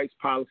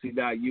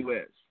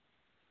 humanrightspolicy.us.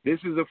 This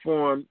is a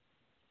form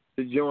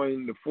to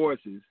join the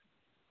forces,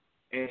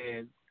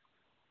 and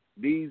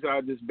these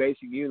are just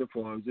basic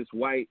uniforms, just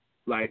white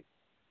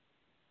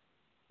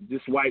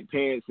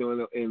pants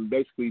and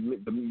basically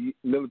the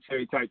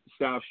military type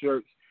style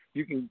shirts.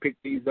 You can pick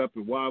these up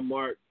at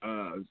Walmart,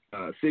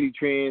 City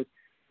Trends,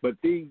 but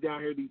these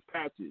down here, these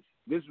patches,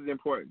 this is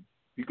important.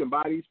 You can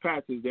buy these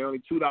patches. They're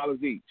only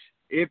 $2 each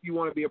if you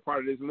want to be a part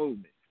of this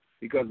movement,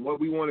 because what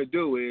we want to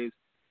do is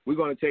we're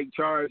going to take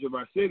charge of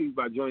our cities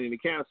by joining the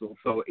council.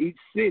 So each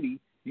city,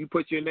 you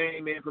put your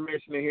name and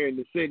information in here in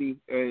the city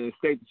and the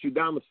state that you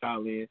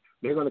domicile in,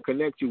 they're going to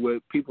connect you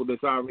with people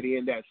that's already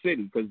in that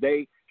city, because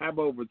they have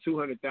over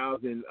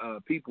 200,000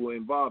 people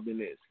involved in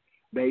this.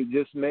 They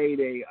just made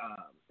a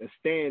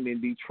stand in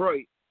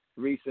Detroit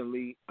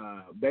recently,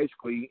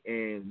 basically,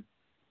 and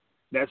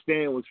that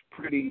stand was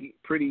pretty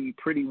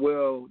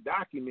well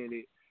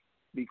documented,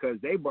 because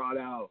they brought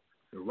out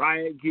the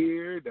riot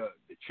gear, the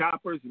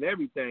choppers, and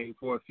everything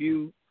for a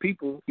few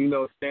people,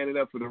 standing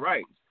up for the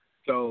rights.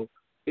 So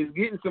it's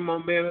getting some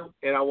momentum,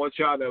 and I want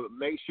y'all to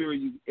make sure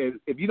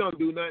if you don't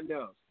do nothing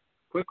else,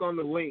 click on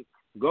the link,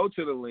 go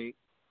to the link,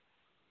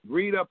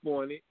 read up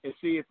on it, and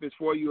see if it's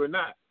for you or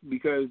not.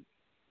 Because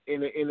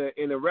in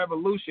a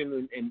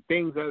revolution and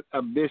things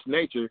of this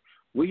nature,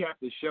 we have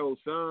to show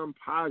some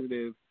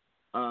positive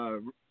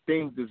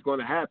things that's going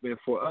to happen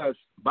for us,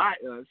 by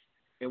us,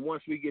 and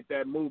once we get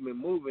that movement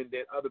moving,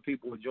 then other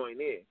people will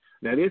join in.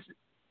 Now,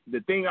 the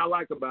thing I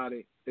like about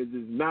it is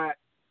it's not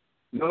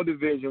no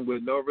division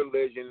with no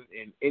religion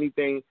and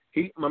anything.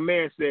 My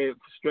man said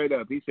straight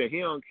up, he said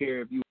he don't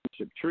care if you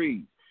worship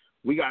trees.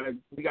 We gotta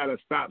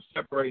stop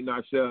separating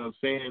ourselves,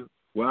 saying,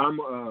 well,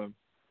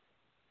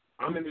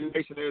 I'm in the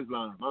Nation of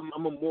Islam.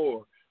 I'm a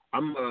Moor.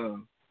 I'm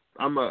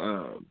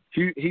a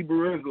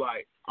Hebrew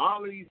Israelite.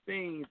 All of these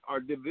things are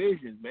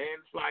divisions, man.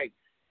 It's like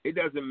it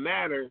doesn't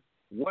matter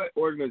what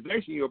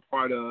organization you're a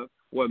part of.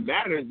 What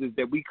matters is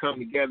that we come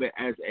together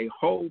as a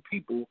whole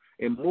people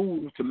and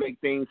move to make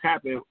things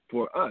happen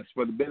for us,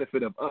 for the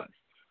benefit of us.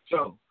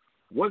 So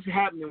what's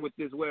happening with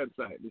this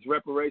website, this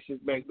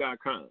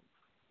reparationsbank.com?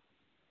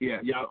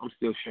 Yeah, y'all, I'm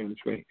still sharing the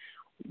screen.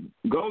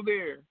 Go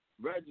there,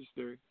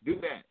 register, do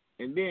that.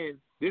 And then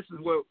this is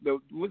what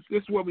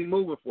we're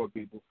moving for,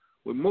 people.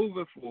 We're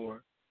moving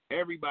for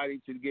everybody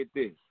to get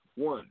this.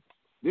 One,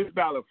 this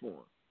ballot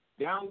form.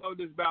 Download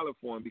this ballot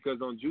form,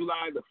 because on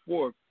July the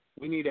 4th,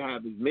 we need to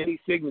have as many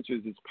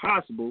signatures as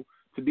possible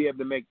to be able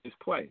to make this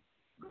play.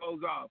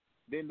 Goes off.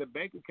 Then the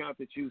bank account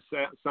that you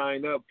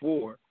signed up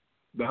for,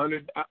 the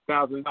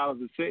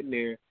 $100,000 is sitting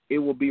there, it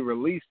will be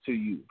released to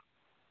you.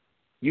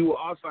 You will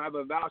also have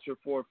a voucher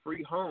for a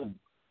free home.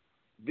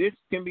 This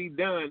can be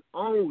done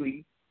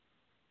only,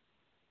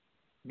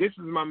 this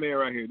is my man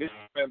right here, this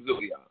is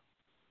Ramzul, y'all.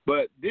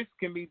 But this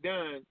can be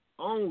done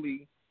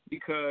only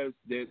because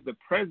the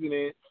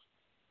president's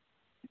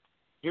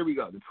here we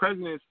go. The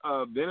presidents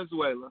of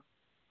Venezuela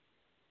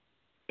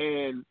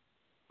and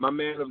my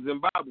man of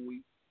Zimbabwe,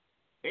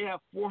 they have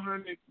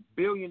 $400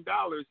 billion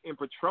in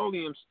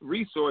petroleum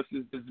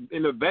resources that's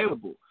been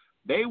available.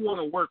 They want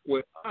to work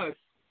with us,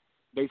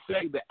 they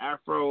say the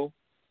Afro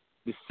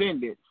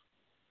descendants,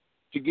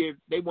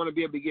 they want to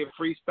be able to give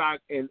free stock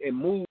and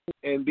move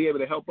and be able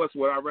to help us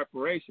with our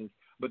reparations.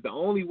 But the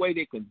only way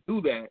they can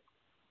do that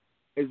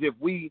is if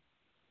we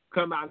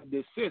come out of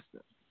this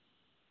system.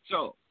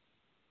 So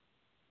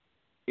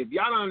if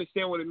y'all don't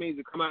understand what it means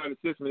to come out of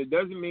the system, it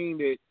doesn't mean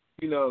that,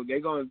 they're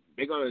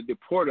gonna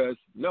deport us.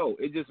 No,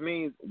 it just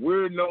means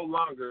we're no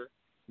longer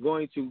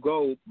going to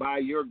go by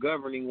your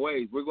governing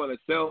ways. We're going to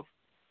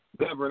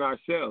self-govern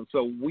ourselves.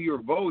 So we are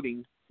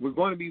voting. We're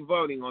going to be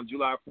voting on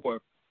July 4th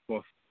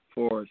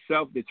for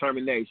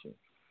self-determination.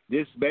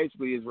 This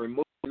basically is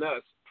removing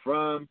us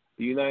from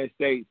the United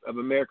States of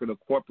America, the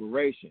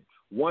corporation.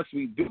 Once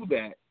we do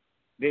that,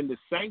 then the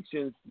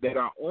sanctions that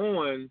are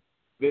on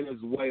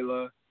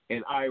Venezuela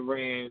and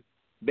Iran,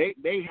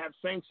 they have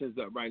sanctions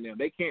up right now.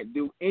 They can't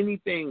do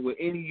anything with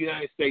any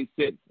United States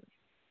citizens.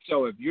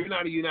 So if you're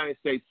not a United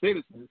States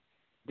citizen,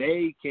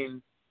 they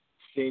can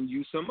send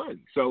you some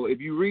money. So if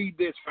you read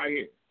this right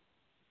here,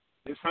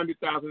 this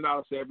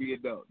 $100,000 to every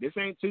adult. This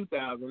ain't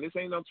 $2,000. This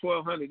ain't no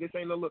 $1,200. This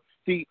ain't no little.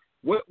 See,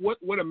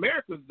 what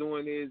America's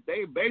doing is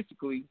they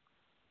basically,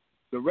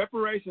 the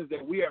reparations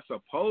that we are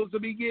supposed to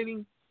be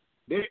getting,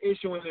 they're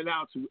issuing it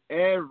out to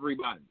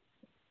everybody,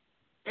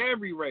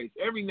 every race,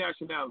 every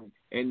nationality,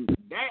 and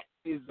that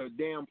is a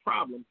damn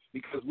problem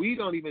because we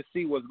don't even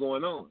see what's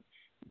going on.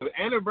 The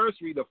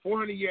anniversary, the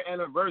 400-year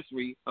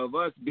anniversary of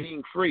us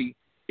being free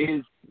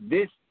is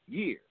this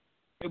year.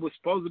 It was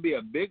supposed to be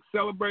a big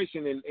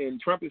celebration,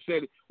 and Trump has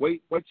said,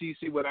 wait till you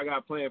see what I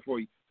got planned for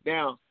you.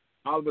 Now,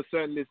 all of a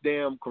sudden, this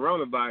damn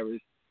coronavirus,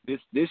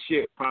 this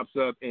shit pops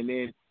up, and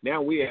then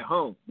now we're at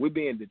home. We're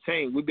being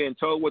detained. We're being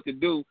told what to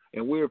do,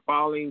 and we're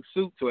following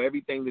suit to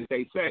everything that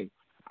they say.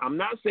 I'm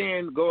not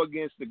saying go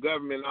against the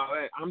government and all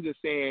that. I'm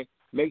just saying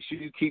make sure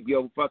you keep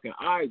your fucking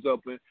eyes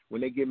open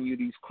when they're giving you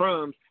these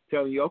crumbs,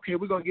 telling you, okay,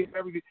 we're going to give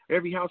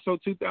every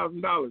household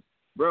 $2,000.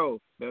 Bro,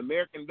 the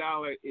American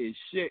dollar is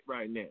shit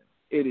right now.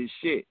 It is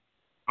shit.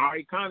 Our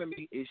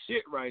economy is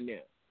shit right now.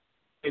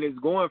 And it's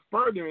going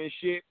further in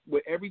shit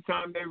with every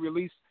time they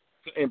release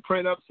and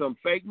print up some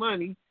fake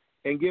money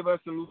and give us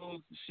some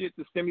little shit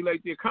to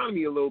stimulate the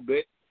economy a little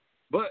bit.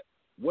 But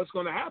what's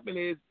going to happen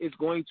is it's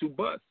going to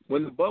bust.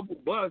 When the bubble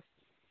busts,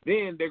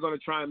 then they're going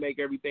to try and make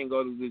everything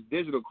go to this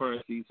digital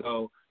currency.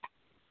 So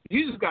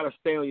you just got to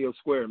stay on your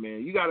square,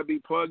 man. You got to be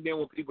plugged in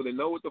with people that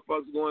know what the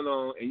fuck's going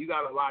on, and you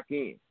got to lock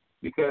in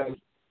because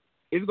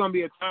it's going to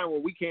be a time where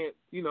we can't,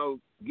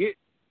 get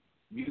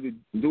you to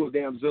do a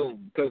damn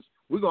Zoom because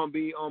we're going to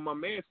be on my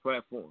man's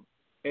platform.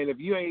 And if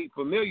you ain't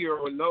familiar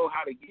or know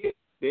how to get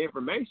the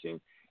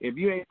information, if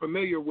you ain't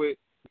familiar with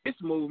this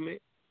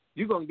movement,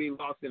 you're going to be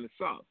lost in the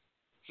sauce.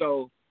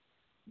 So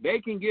they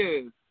can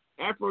give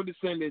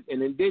Afro-descendants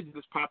and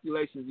indigenous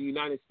populations in the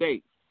United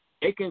States,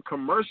 they can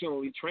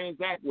commercially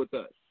transact with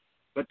us.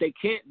 But they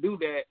can't do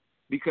that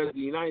because the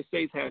United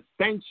States has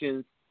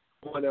sanctions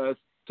on us.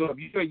 So if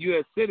you're a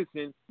U.S.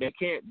 citizen, they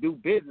can't do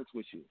business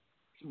with you.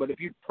 But if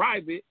you're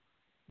private,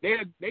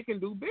 they can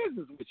do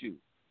business with you.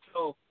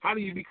 So how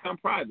do you become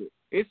private?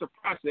 It's a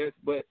process,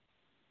 but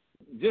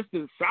just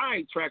to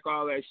sidetrack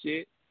all that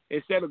shit,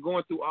 instead of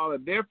going through all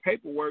of their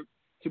paperwork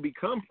to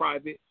become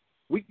private,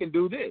 we can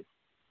do this.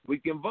 We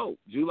can vote.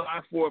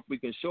 July 4th, we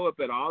can show up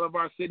at all of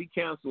our city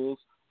councils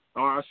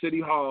or our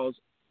city halls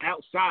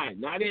outside,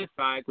 not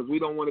inside, because we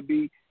don't want to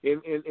be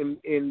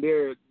in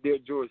their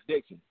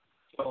jurisdiction.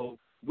 So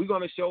we're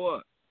going to show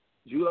up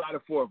July the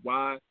 4th.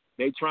 Why?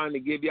 They trying to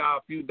give y'all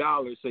a few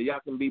dollars so y'all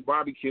can be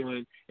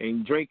barbecuing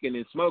and drinking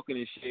and smoking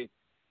and shit.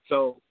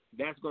 So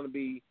that's going to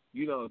be,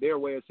 their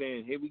way of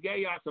saying, hey, we gave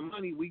y'all some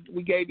money.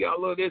 We gave y'all a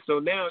little of this. So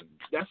now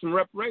that's some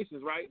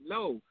reparations, right?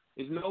 No,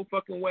 there's no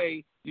fucking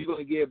way you're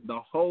going to give the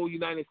whole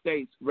United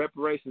States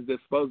reparations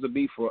that's supposed to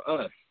be for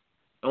us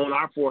on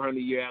our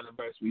 400-year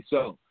anniversary.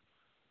 So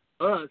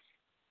us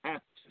have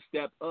to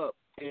step up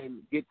and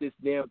get this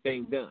damn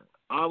thing done.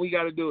 All we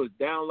got to do is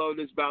download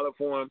this ballot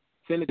form,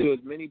 send it to as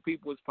many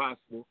people as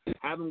possible,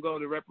 have them go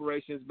to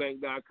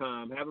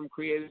reparationsbank.com, have them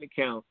create an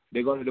account.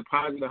 They're going to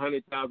deposit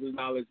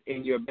 $100,000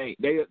 in your bank.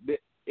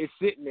 It's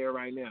sitting there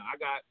right now.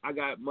 I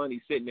got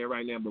money sitting there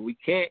right now, but we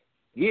can't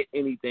get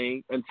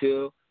anything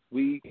until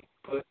we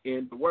put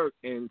in the work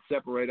and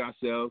separate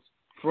ourselves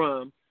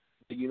from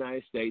the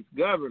United States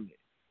government.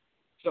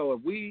 So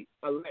if we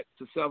elect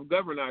to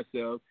self-govern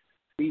ourselves,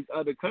 these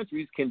other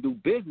countries can do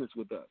business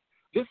with us,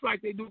 just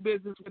like they do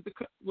business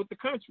with the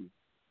country.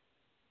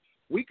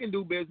 We can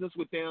do business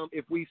with them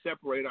if we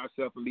separate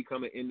ourselves and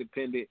become an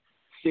independent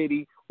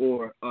city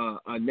or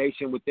a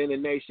nation within a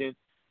nation.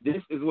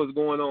 This is what's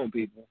going on,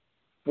 people.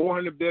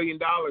 $400 billion,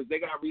 they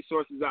got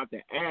resources out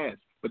their ass,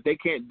 but they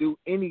can't do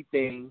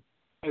anything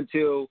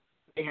until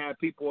they have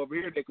people over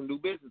here they can do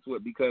business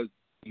with because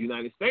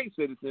United States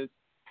citizens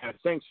have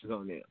sanctions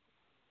on them.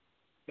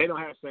 They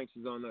don't have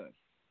sanctions on us.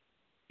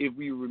 If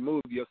we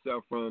remove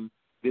yourself from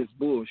this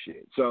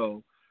bullshit.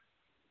 So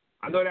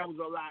I know that was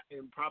a lot,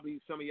 and probably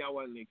some of y'all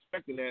wasn't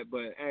expecting that,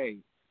 but hey,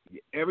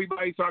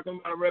 everybody's talking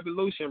about a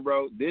revolution,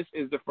 bro. This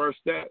is the first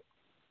step.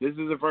 This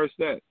is the first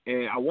step.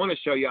 And I want to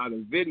show y'all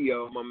the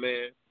video, my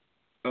man,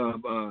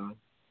 of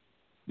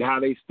how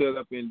they stood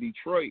up in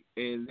Detroit,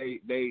 and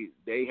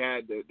they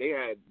had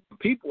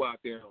people out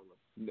there on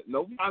them.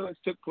 No violence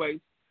took place.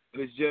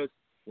 It's just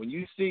when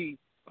you see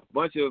a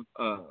bunch of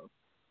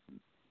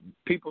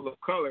people of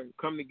color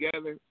come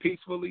together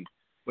peacefully,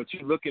 but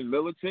you looking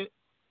militant,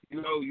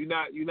 you know, you're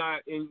not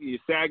in your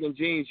sagging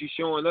jeans, you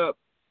showing up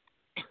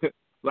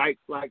like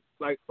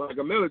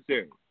a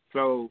military.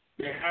 So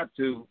they have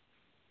to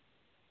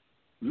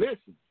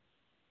listen.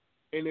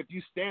 And if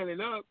you standing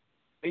up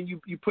and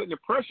you putting the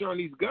pressure on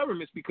these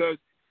governments because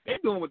they're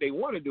doing what they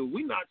want to do.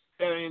 We're not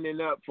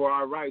standing up for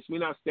our rights. We're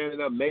not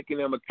standing up making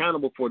them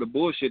accountable for the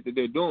bullshit that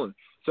they're doing.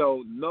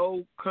 So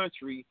no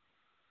country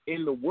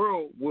in the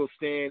world will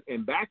stand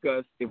and back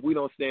us if we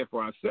don't stand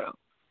for ourselves.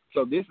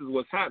 So this is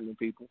what's happening,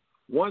 people.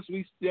 Once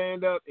we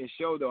stand up and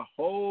show the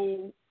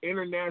whole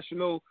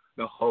international,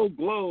 the whole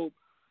globe,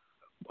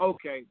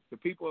 okay, the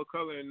people of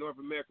color in North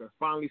America are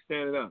finally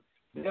standing up.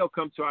 They'll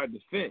come to our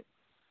defense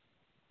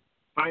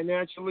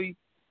financially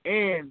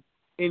and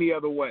any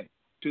other way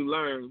to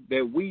learn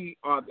that we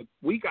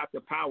got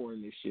the power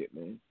in this shit,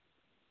 man.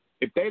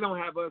 If they don't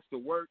have us to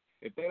work,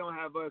 if they don't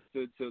have us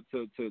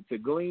to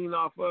glean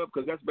off of,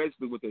 because that's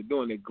basically what they're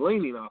doing, they're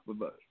gleaning off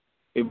of us.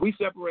 If we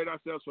separate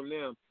ourselves from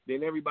them,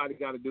 then everybody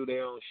got to do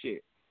their own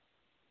shit.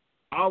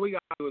 All we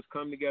got to do is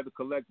come together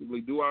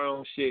collectively, do our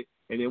own shit,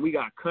 and then we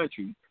got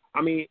countries.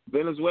 I mean,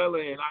 Venezuela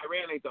and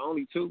Iran ain't the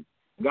only two.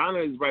 Ghana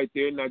is right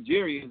there.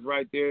 Nigeria is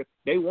right there.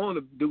 They want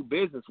to do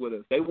business with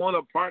us. They want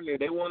to partner.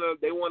 They want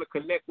to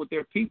connect with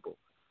their people.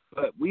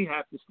 But we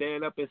have to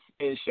stand up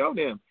and show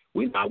them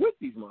we're not with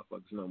these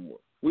motherfuckers no more.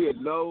 We are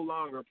no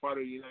longer part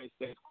of the United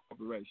States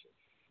Corporation.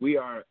 We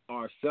are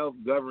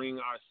self-governing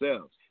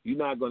ourselves. You're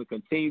not going to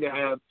continue to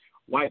have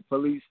white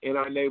police in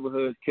our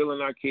neighborhoods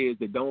killing our kids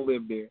that don't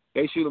live there.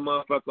 They shoot a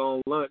motherfucker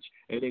on lunch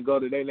and then go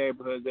to their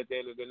neighborhoods at the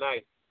end of the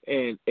night.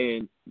 And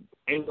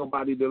ain't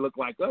nobody that look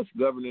like us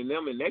governing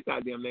them in their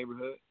goddamn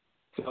neighborhood.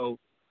 So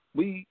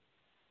this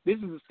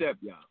is a step,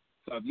 y'all.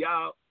 So if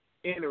y'all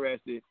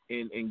interested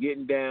in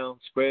getting down,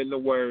 spreading the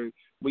word,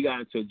 we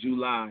got until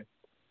July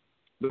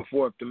the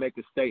 4th to make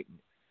a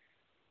statement.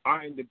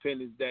 Our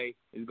Independence Day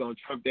is going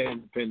to trump their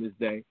Independence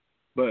Day,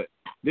 but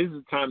this is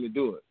the time to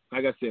do it.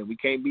 Like I said, we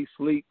can't be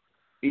asleep,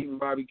 eating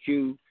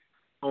barbecue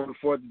on the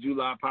 4th of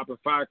July, popping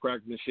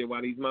firecrackers and shit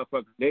while these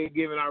motherfuckers, they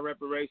giving our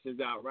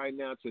reparations out right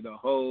now to the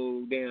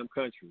whole damn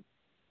country.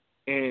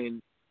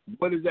 And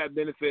what is that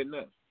benefiting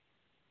us?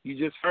 You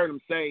just heard them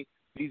say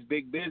these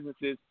big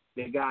businesses,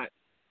 they got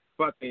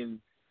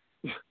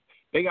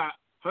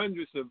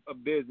hundreds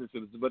of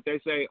businesses, but they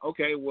say,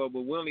 okay, well,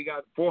 but we only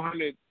got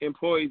 400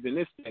 employees in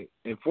this state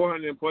and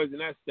 400 employees in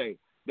that state.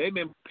 They've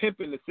been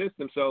pimping the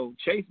system. So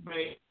Chase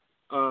Bank,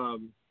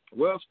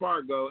 Wells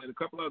Fargo, and a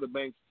couple other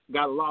banks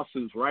got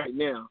lawsuits right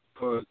now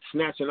for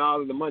snatching all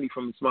of the money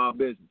from the small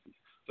businesses.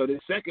 So the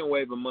second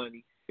wave of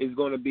money is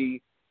going to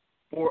be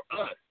for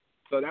us.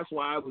 So that's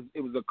why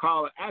it was a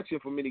call to action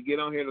for me to get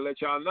on here to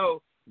let y'all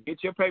know,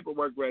 get your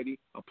paperwork ready,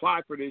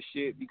 apply for this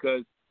shit,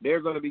 because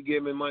they're going to be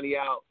giving money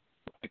out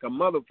like a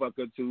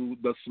motherfucker to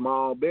the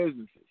small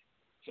businesses.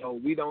 So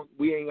we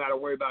ain't got to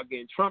worry about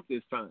getting Trump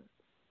this time.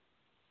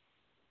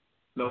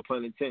 No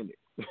pun intended.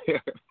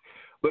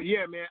 But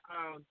yeah, man,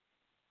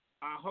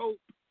 I hope,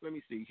 let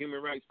me see,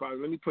 Human Rights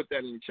Policy. Let me put that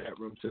in the chat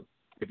room too,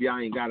 if y'all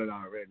ain't got it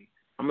already.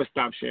 I'm going to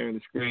stop sharing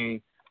the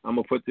screen. I'm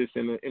going to put this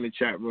in the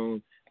chat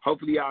room.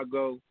 Hopefully y'all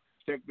go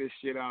check this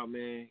shit out,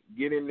 man.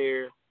 Get in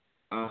there.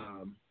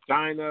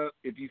 Sign up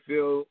if you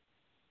feel,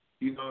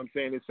 you know what I'm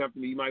saying, it's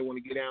something that you might want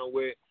to get down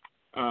with.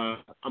 I'm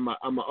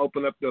going to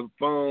open up the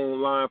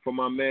phone line for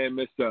my man,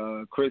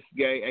 Mr. Chris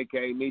Gay,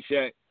 a.k.a.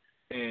 Meshach,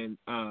 and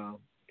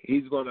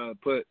he's going to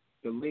put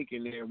the link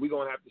in there. We're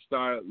going to have to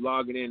start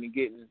logging in and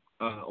getting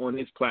on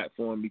his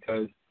platform,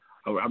 because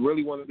I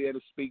really want to be able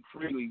to speak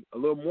freely, a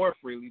little more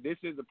freely. This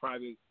is a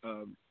private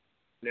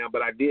now,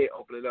 but I did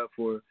open it up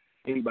for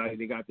anybody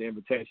that got the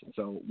invitation.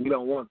 So we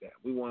don't want that.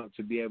 We want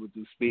to be able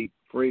to speak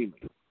freely.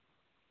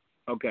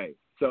 Okay.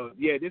 So,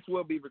 yeah, this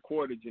will be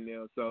recorded,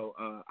 Janelle. So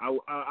I'm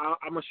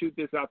going to shoot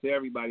this out to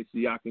everybody so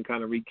y'all can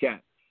kind of recap.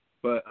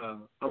 But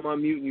I'm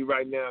unmuting you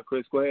right now,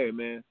 Chris. Go ahead,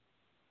 man.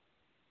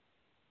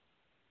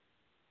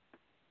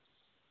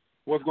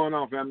 What's going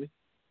on, family?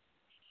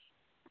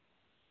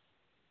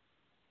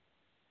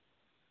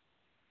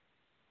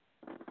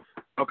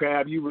 Okay,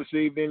 have you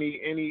received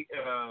any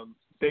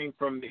thing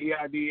from the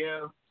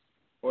EIDL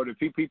or the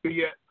PPP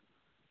yet?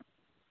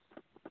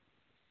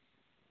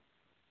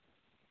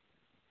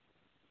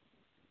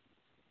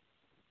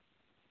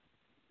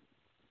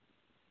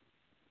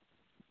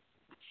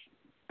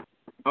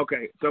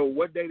 Okay, so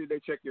what day did they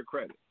check your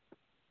credit?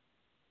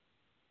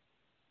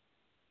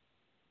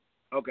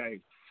 Okay,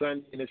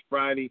 Sunday and it's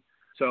Friday.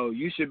 So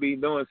you should be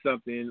doing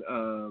something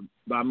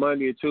by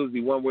Monday or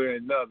Tuesday, one way or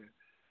another.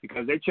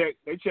 because they check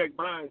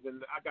mine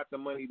and I got the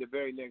money the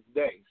very next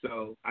day.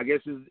 So I guess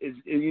it's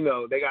you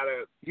know, they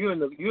gotta you're in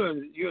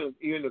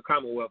the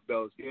Commonwealth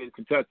though. You're in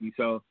Kentucky,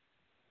 so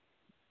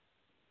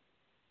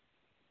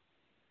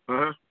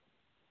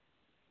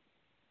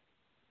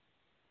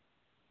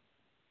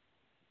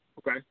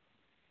okay.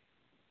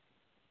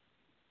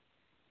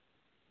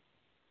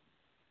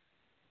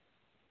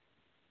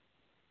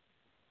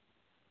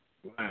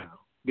 Wow.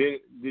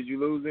 Did you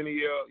lose any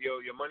of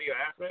your money or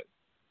assets?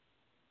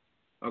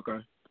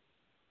 Okay.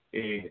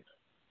 Yeah.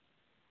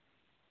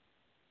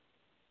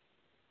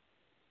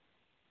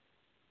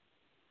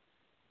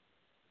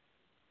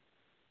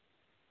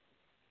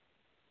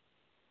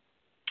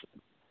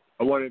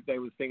 I wonder if they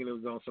was thinking it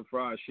was on some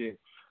fraud shit.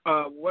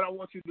 What I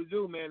want you to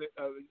do, man,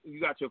 you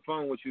got your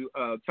phone with you.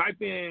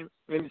 Type in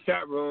the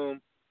chat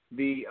room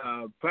the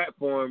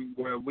platform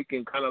where we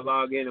can kind of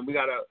log in, and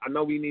I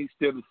know we need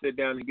still to sit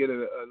down and get a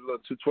little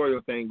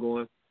tutorial thing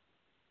going,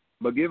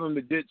 but give them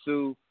the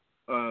Jitsu,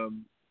 the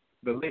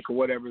link or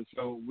whatever,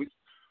 so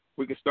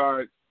we can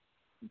start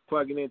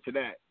plugging into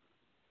that.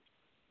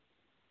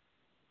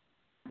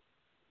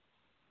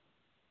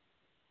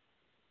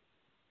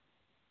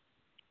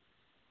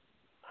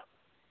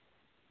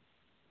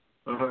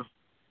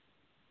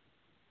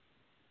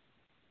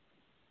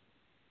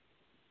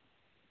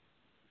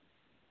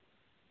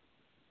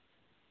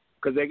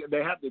 Because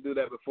they have to do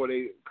that before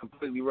they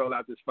completely roll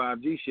out this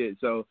 5G shit.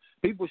 So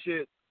people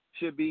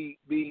should be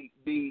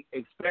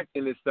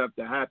expecting this stuff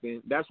to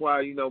happen. That's why,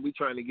 you know, we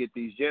trying to get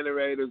these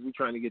generators. We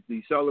trying to get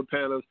these solar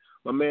panels.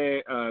 My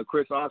man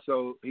Chris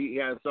also, he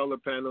has solar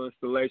panel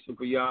installation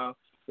for y'all.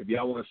 If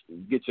y'all want to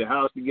get your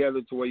house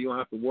together to where you don't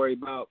have to worry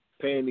about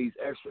paying these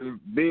extra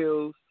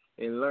bills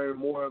and learn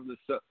more of the,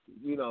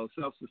 you know,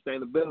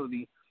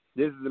 self-sustainability,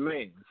 this is the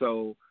man.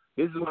 So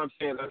this is what I'm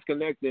saying. Us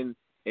connecting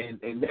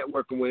and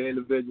networking with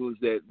individuals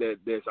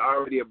that's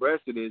already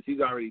abreast of this.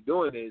 He's already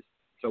doing this.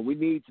 So we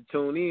need to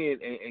tune in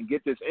and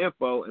get this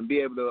info and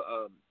be able to,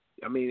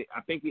 I mean, I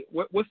think,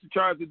 what's the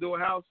charge to do a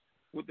house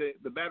with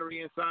the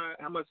battery inside?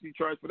 How much do you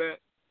charge for that?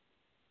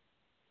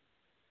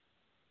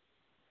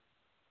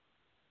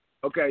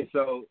 Okay,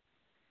 so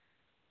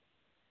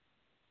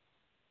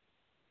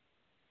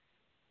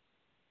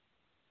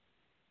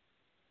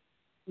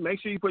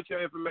make sure you put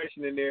your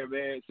information in there,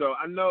 man. So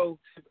I know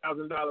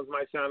 $2,000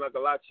 might sound like a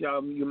lot to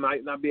y'all. You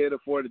might not be able to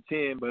afford a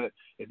 10, but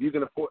if you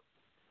can afford,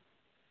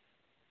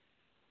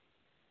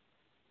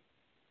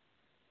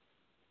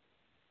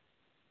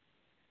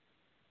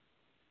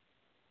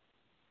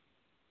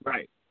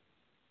 right.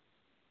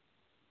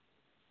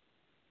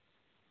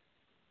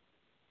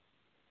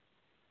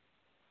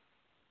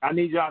 I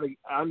need y'all to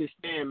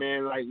understand,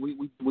 man. Like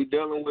we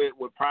dealing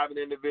with private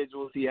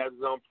individuals. He has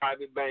his own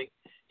private bank.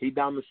 He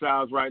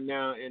domiciles right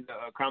now in the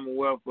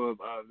Commonwealth of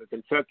the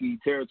Kentucky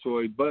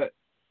territory, but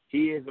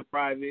he is a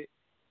private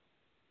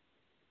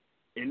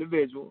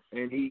individual,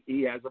 and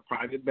he has a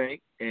private bank,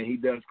 and he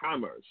does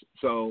commerce.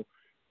 So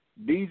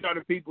these are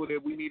the people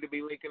that we need to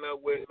be linking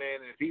up with,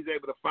 man. And if he's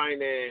able to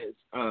finance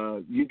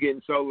you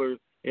getting solar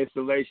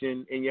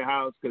installation in your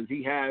house, because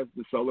he has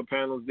the solar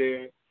panels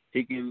there,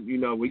 he can, you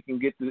know, we can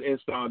get the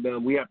install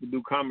done. We have to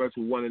do commerce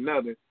with one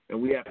another, and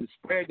we have to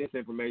spread this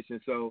information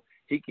so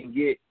he can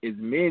get as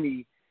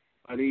many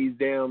of these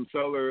damn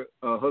solar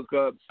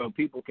hookups so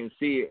people can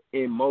see it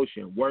in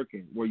motion,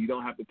 working, where you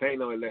don't have to pay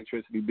no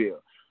electricity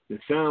bill. The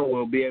sun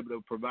will be able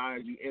to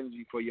provide you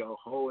energy for your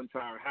whole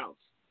entire house.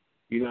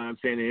 You know what I'm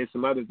saying? And there's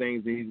some other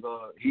things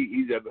that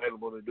he's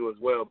available to do as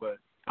well, but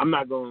I'm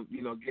not going to,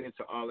 you know, get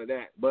into all of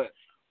that. But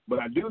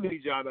I do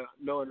need y'all to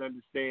know and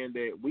understand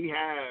that we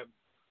have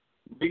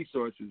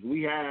resources.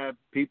 We have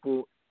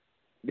people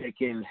that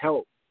can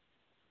help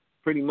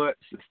pretty much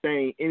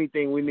sustain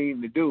anything we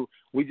need to do.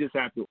 We just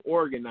have to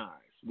organize.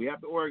 We have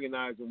to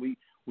organize, and we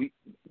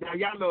now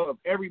y'all know of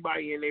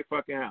everybody in their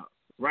fucking house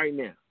right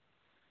now.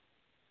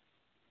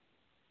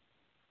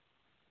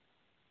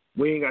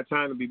 We ain't got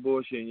time to be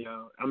bullshitting,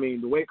 y'all. I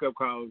mean, the wake-up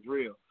call is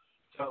real.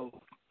 So,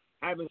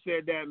 having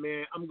said that,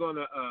 man, I'm going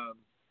to,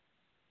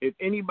 if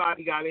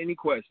anybody got any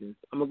questions,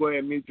 I'm going to go ahead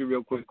and mute you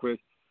real quick, Chris.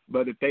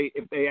 But if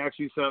they ask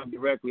you something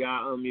directly,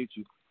 I'll unmute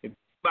you. If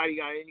anybody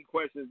got any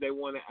questions they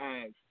want to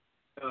ask,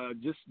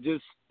 just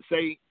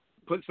say,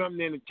 put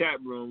something in the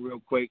chat room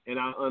real quick, and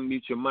I'll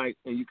unmute your mic,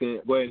 and you can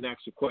go ahead and ask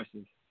your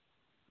questions.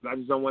 I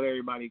just don't want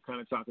everybody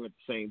kind of talking at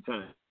the same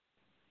time.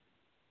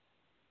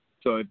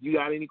 So if you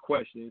got any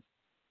questions,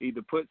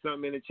 either put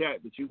something in the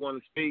chat that you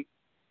want to speak,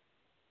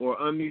 or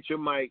unmute your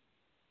mic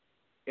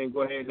and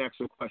go ahead and ask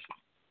your question.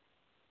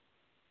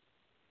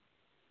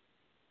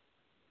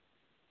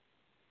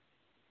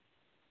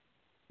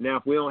 Now,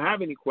 if we don't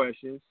have any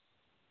questions,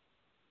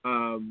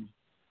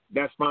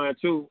 that's fine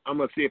too. I'm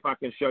going to see if I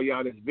can show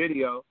y'all this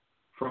video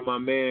from my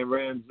man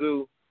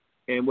Ramzu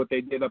and what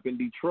they did up in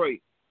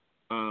Detroit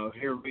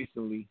here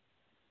recently.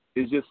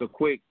 It's just a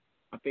quick,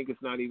 I think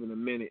it's not even a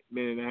minute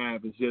and a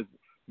half. It's just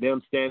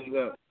them standing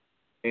up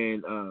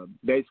and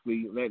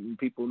basically letting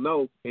people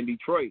know in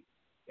Detroit,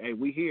 hey,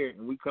 we here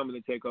and we coming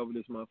to take over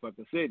this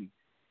motherfucking city.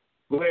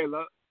 Go ahead,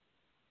 Luck.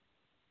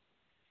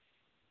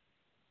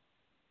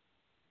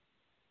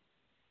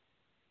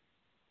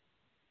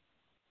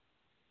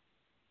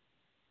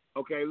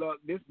 Okay, look,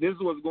 this is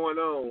what's going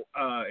on.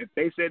 If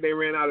they said they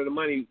ran out of the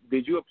money,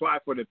 did you apply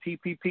for the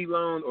PPP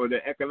loan or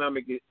the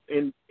economic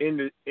in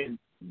the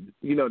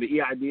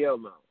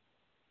EIDL loan?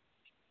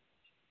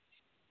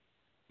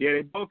 Yeah,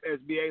 they both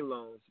SBA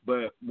loans,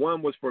 but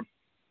one was for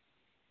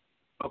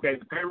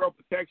the payroll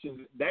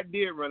protection. That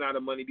did run out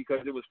of money because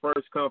it was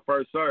first come,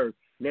 first served.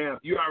 Now, if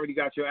you already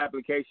got your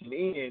application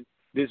in,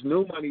 this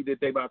new money that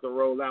they about to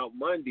roll out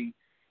Monday,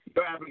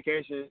 your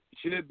application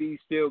should be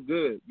still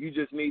good. You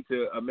just need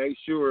to make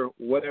sure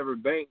whatever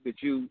bank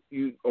that you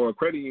or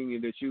credit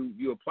union that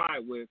you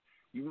applied with,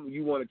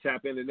 you want to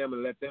tap into them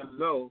and let them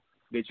know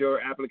that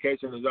your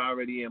application is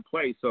already in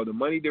place. So the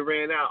money that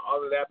ran out,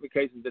 all of the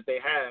applications that they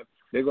have,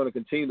 they're going to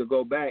continue to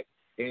go back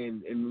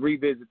and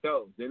revisit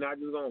those. They're not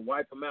just going to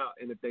wipe them out.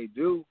 And if they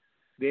do,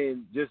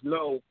 then just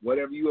know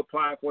whatever you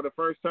applied for the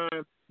first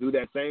time, do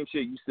that same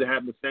shit. You still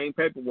have the same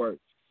paperwork.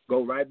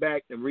 Go right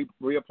back and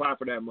reapply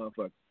for that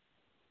motherfucker.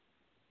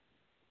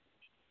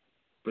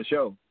 For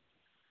sure.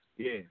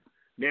 Yeah.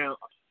 Now,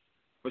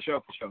 for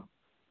sure.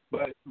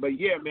 But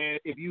yeah, man,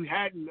 if you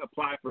hadn't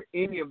applied for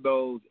any of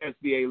those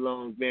SBA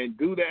loans, man,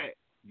 do that.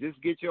 Just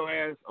get your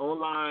ass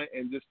online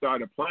and just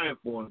start applying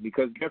for them.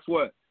 Because guess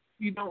what?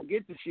 You don't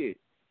get the shit.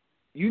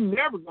 You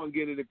never going to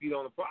get it if you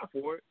don't apply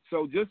for it.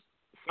 So just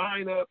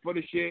sign up for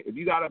the shit. If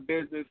you got a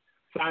business,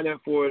 sign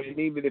up for it. And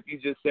even if you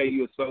just say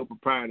you're a sole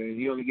proprietor and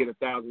you only get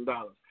 $1,000.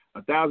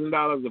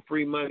 $1,000 of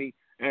free money.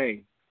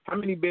 Hey, how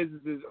many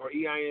businesses or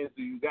EINs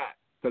do you got?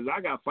 Because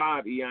I got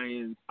 5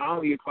 EINs. I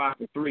only applied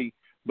for 3,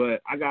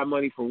 but I got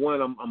money for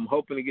 1. I'm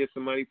hoping to get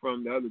some money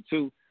from the other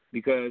 2,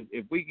 because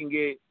if we can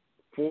get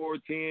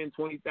 $4,000,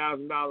 $10,000,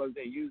 $20,000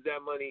 and use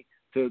that money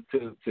to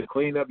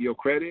clean up your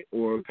credit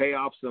or pay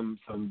off some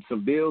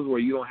bills where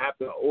you don't have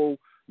to owe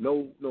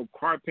no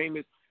car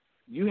payments,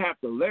 you have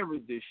to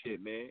leverage this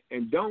shit, man.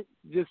 And don't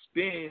just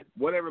spend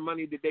whatever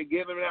money that they're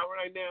giving out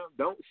right now.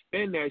 Don't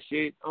spend that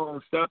shit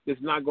on stuff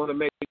that's not going to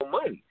make you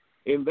money.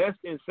 Invest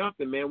in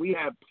something, man. We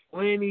have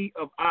plenty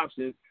of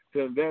options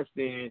to invest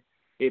in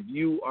if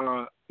you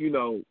are,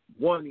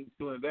 wanting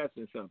to invest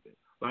in something.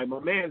 Like my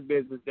man's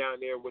business down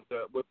there with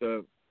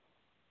the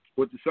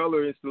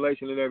solar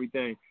installation and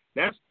everything.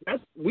 That's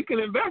we can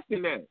invest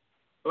in that.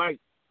 Like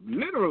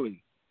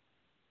literally.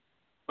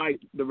 Like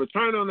the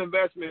return on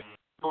investment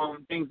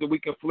on things that we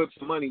can flip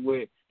some money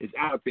with is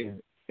out there.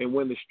 And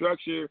when the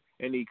structure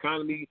and the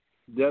economy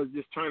does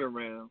this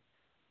turnaround,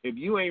 if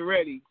you ain't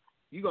ready,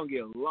 you're going to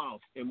get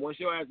lost. And once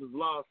your ass is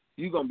lost,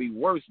 you're going to be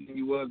worse than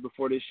you was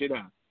before this shit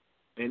happened.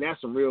 And that's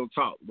some real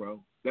talk,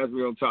 bro. That's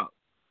real talk.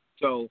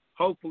 So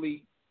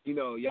hopefully,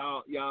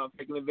 y'all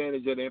taking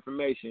advantage of the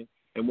information.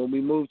 And when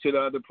we move to the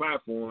other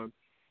platform,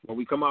 when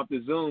we come off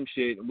the Zoom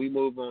shit and we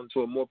move on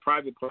to a more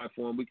private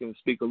platform, we can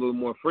speak a little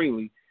more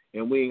freely.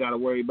 And we ain't got to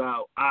worry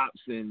about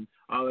ops and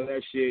all of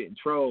that shit and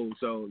trolls.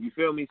 So you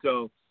feel me?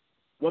 So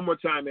one more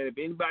time, man, if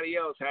anybody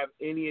else have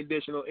any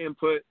additional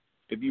input,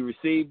 if you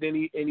received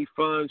any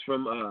funds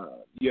from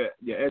your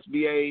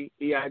SBA,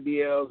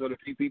 EIDLs, or the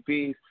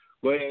PPPs,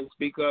 go ahead and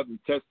speak up and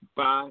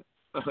testify.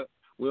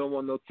 We don't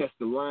want no test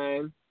of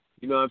line.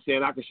 You know what I'm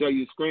saying? I can show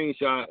you a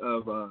screenshot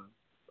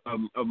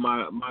of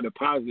my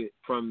deposit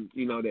from,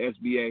 the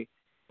SBA.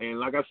 And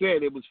like I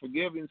said, it was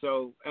forgiven.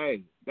 So,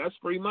 hey, that's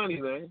free money,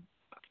 man.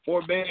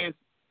 4 bands,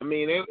 I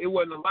mean, it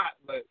wasn't a lot,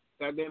 but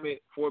goddamn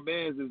it, 4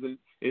 bands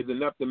is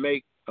enough to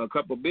make a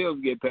couple bills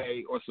get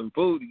paid or some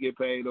food to get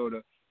paid or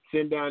to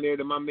send down there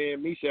to my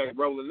man Meshach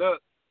rolling up,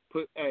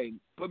 put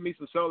me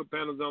some solar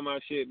panels on my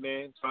shit,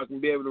 man, so I can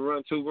be able to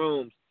run 2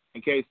 rooms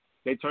in case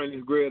they turn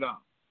this grid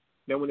off.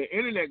 Now, when the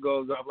internet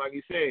goes off, like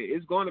you said,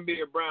 it's going to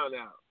be a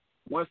brownout.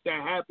 Once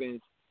that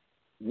happens,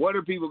 what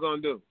are people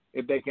going to do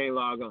if they can't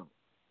log on?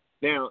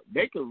 Now,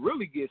 they could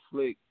really get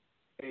slick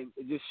and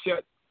just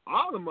shut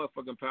all the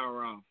motherfucking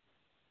power off.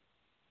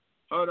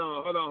 Hold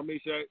on,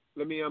 Meshach.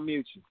 Let me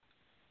unmute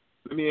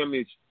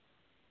you.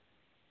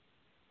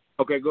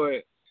 Okay, go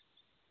ahead.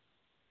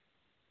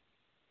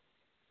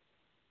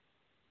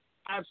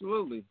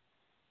 Absolutely.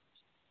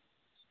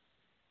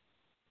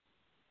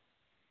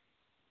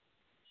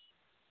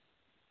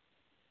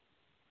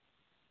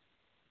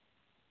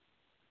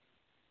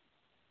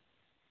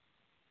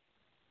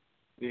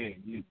 Yeah,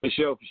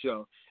 for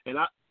sure. And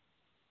I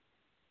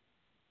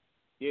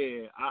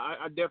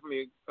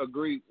definitely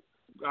agree.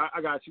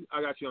 I got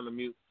you on the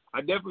mute.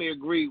 I definitely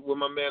agree with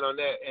my man on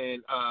that.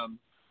 And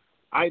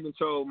I even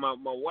told my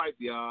wife,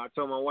 y'all. I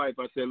told my wife,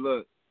 I said,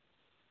 look,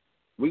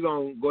 we're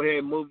going to go ahead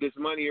and move this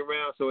money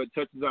around so it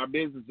touches our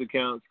business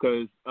accounts,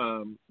 because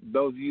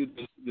those of you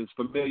that's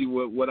familiar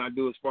with what I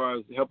do as far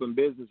as helping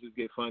businesses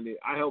get funded,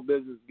 I help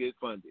businesses get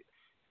funded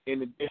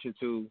in addition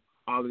to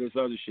all of this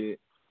other shit.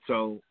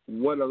 So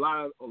what a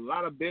lot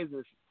of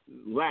business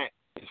lack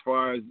as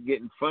far as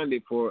getting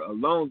funded for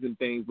loans and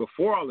things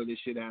before all of this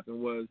shit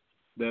happened was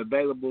the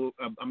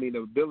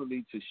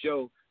ability to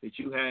show that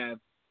you have,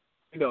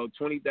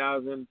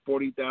 $20,000,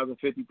 $40,000,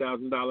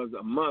 $50,000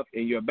 a month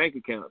in your bank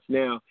accounts.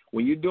 Now,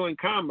 when you're doing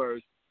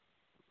commerce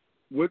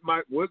with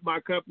my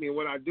company and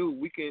what I do,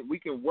 we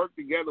can work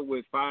together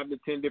with 5 to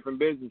 10 different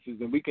businesses,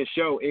 and we can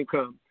show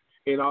income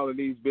in all of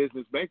these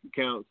business bank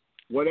accounts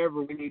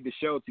whatever we need to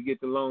show to get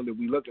the loan that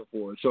we're looking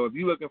for. So if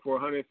you're looking for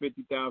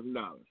 $150,000,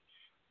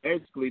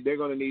 basically they're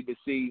going to need to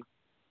see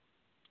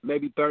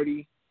maybe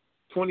 20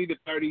 to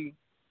 30,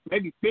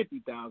 maybe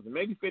 50,000,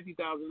 maybe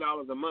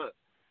 $50,000 a month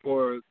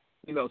for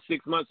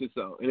 6 months or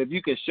so. And if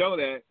you can show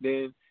that,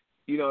 then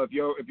if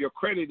your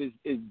credit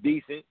is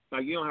decent,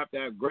 like you don't have to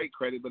have great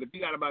credit, but if you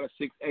got about a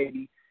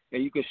 680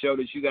 and you can show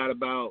that you got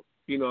about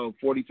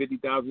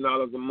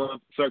 $40,000-$50,000 a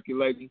month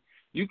circulating,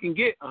 you can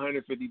get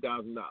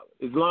 $150,000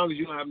 as long as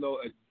you don't have no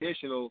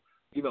additional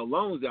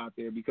loans out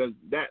there, because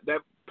that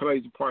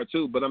plays a part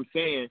too. But I'm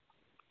saying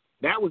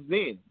that was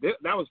then.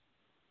 That was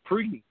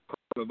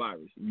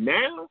pre-coronavirus.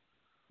 Now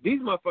these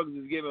motherfuckers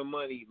is giving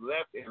money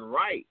left and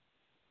right.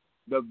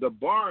 The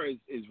bar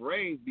is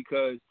raised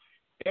because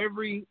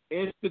every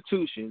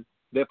institution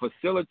that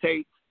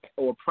facilitates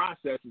or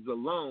processes a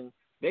loan,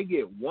 they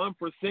get 1%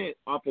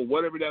 off of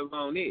whatever that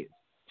loan is.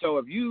 So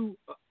if you,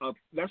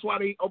 that's why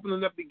they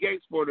opening up the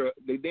gates for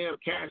the damn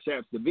Cash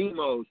Apps, the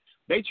Venmos.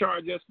 They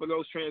charge us for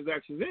those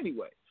transactions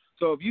anyway.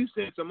 So if you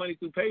send some money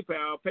through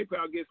PayPal,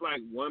 PayPal gets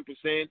like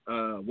 1%,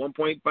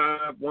 1.5,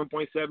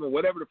 1.7,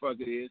 whatever the fuck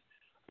it is.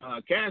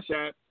 Cash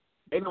App,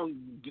 they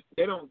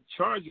don't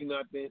charge you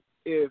nothing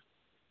if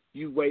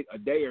you wait a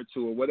day or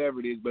two or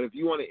whatever it is. But if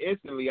you want it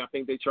instantly, I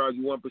think they charge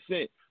you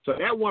 1%. So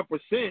that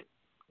 1%,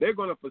 they're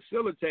going to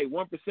facilitate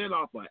 1%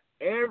 off of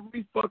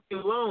every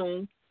fucking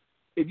loan.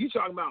 If you're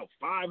talking about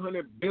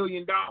 $500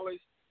 billion, 1%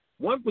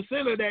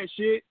 of that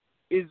shit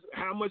is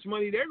how much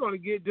money they're going to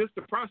get just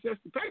to process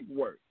the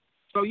paperwork.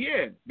 So,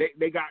 yeah,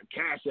 they got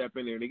Cash App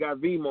in there. They got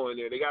Venmo in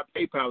there. They got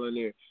PayPal in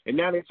there. And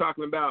now they're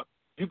talking about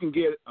we're going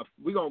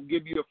to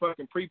give you the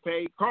fucking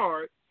prepaid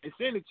card and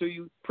send it to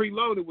you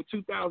preloaded with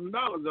 $2,000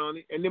 on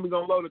it, and then we're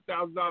going to load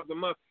 $1,000 a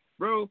month.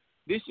 Bro,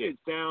 this shit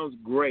sounds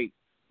great.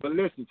 But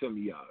listen to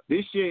me, y'all.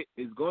 This shit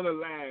is going to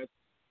last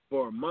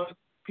for a month.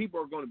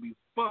 People are going to be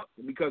fucked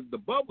because the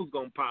bubble's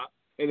going to pop.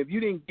 And if you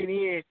didn't get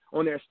in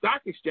on that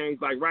stock exchange,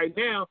 like right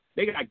now,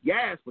 they got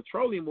gas,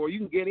 petroleum, or you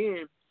can get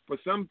in for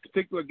some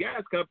particular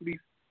gas companies.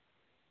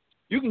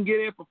 You can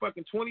get in for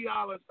fucking $20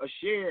 a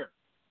share.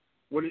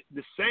 With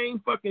the same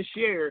fucking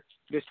share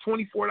that's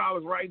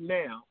 $24 right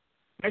now,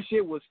 that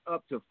shit was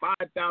up to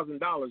 $5,000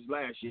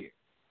 last year.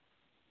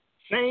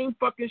 Same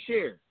fucking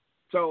share.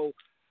 So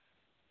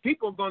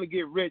people are going to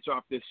get rich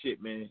off this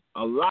shit, man.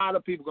 A lot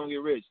of people are going to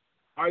get rich.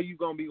 Are you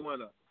going to be one of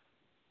them?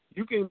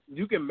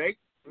 You can make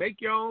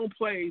your own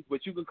plays,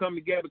 but you can come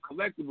together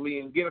collectively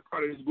and get a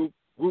part of this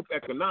group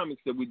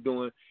economics that we're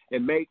doing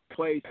and make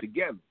plays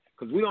together.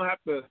 Because we don't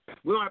have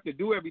to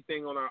do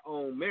everything on our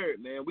own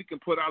merit, man. We can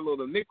put our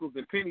little nickels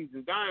and pennies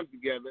and dimes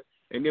together,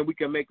 and then we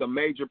can make a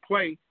major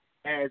play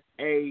as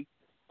a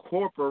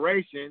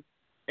corporation,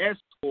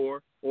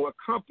 S-corp, or a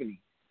company.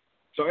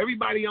 So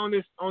everybody on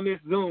this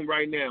Zoom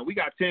right now, we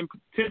got 10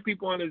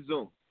 people on this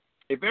Zoom.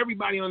 If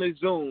everybody on this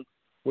Zoom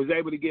was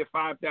able to get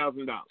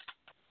 $5,000,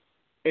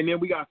 and then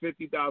we got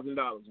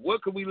 $50,000,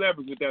 what could we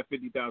leverage with that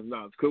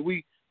 $50,000? Could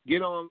we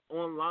get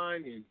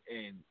online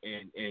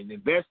and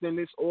invest in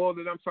this oil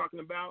that I'm talking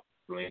about,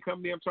 the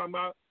company I'm talking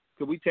about?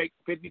 Could we take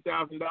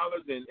 $50,000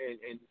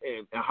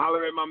 and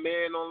holler at my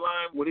man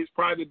online with his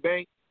private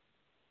bank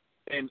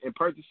and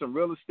purchase some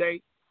real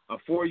estate, a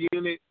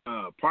 4-unit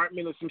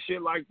apartment or some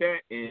shit like that,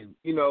 and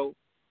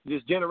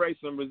just generate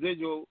some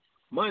residual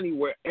money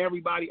where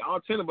all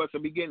 10 of us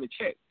will be getting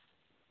a check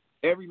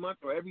every month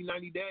or every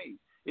 90 days?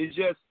 It's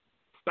just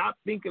stop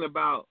thinking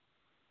about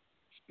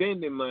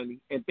spending money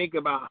and think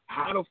about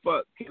how the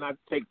fuck can I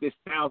take this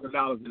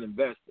 $1,000 and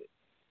invest it.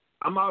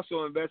 I'm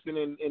also investing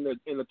in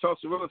the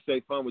Tulsa Real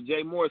Estate Fund with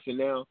Jay Morrison.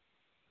 Now,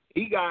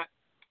 he got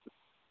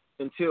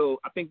until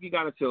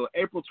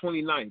April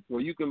 29th where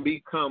you can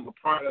become a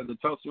part of the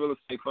Tulsa Real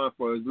Estate Fund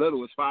for as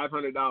little as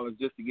 $500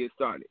 just to get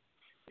started.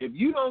 If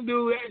you don't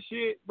do that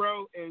shit,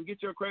 bro, and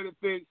get your credit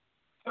fixed,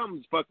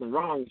 something's fucking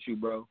wrong with you,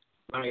 bro.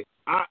 Like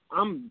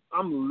I'm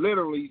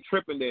literally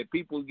tripping that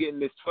people getting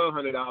this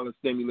 $1,200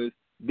 stimulus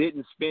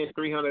didn't spend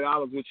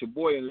 $300 with your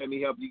boy and let me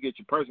help you get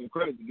your personal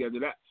credit together.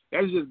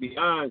 That's just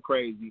beyond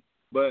crazy.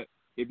 But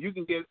if you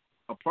can get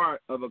a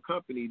part of a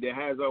company that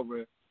has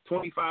over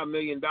 $25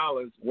 million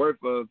worth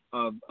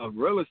of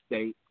real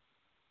estate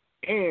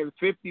and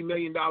 $50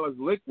 million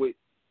liquid, which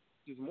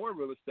is more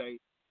real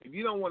estate, if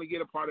you don't want to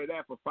get a part of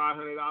that for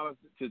 $500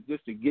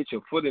 to get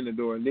your foot in the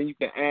door, and then you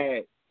can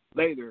add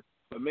later,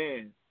 but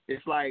man,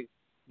 it's like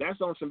that's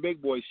on some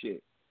big boy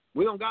shit.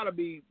 We don't got to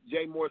be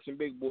Jay Morrison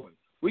big boy.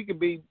 We could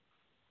be,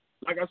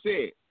 like I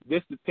said,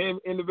 just the 10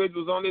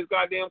 individuals on this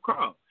goddamn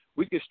call.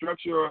 We could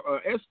structure a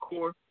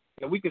S-corp,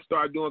 and we could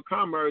start doing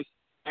commerce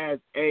as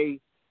a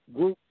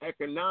group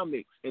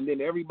economics, and then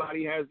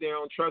everybody has their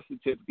own trust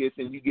certificates,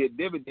 and you get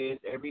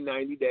dividends every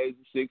 90 days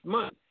and 6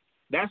 months.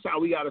 That's how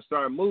we got to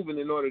start moving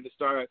in order to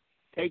start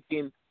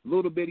taking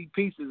little bitty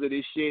pieces of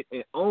this shit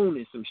and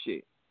owning some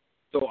shit.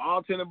 So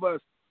all 10 of us,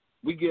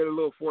 we get a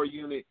little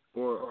 4-unit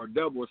or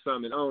double or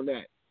something and own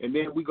that. And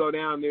then we go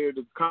down there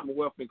to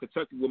Commonwealth in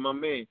Kentucky with my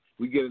man.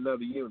 We get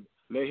another unit.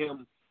 Let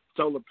him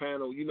solar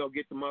panel,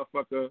 get the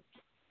motherfucker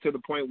to the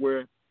point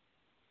where,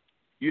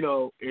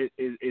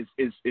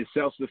 it's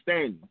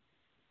self-sustaining.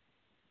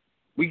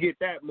 We get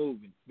that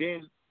moving.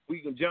 Then we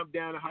can jump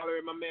down and holler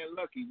at my man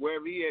Lucky,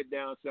 wherever he at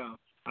down south.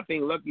 I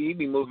think Lucky, he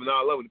be moving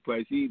all over the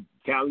place. He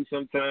Cali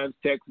sometimes,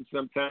 Texas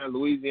sometimes,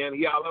 Louisiana.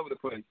 He all over the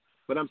place.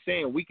 But I'm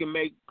saying we can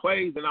make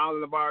plays in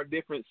all of our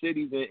different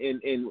cities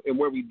and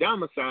where we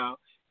domicile,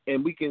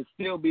 and we can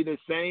still be the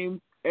same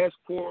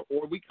S-Corp,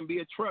 or we can be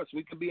a trust.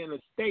 We can be an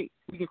estate.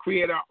 We can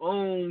create our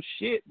own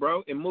shit,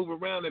 bro, and move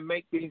around and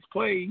make these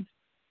plays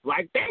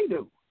like they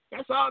do.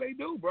 That's all they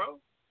do, bro.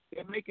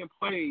 They're making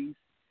plays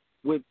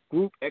with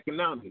group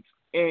economics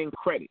and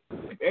credit.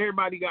 If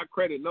everybody got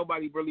credit,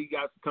 nobody really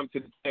got to come to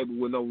the table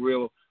with no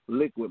real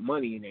liquid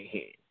money in their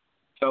hand.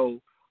 So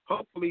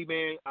hopefully,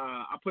 man,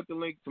 I put the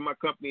link to my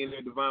company in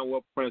there, Divine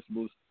Wealth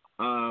Principles.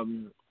 I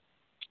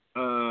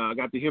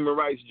got the Human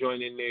Rights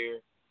joint in there.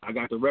 I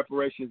got the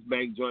Reparations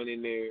Bank joint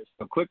in there.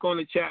 So click on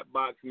the chat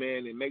box,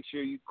 man, and make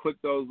sure you click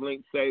those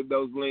links, save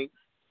those links.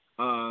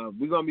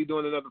 We're going to be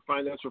doing another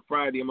Financial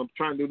Friday. I'm going to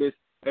try and do this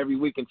every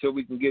week until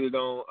we can get it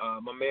on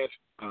my man's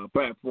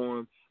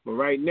platform. But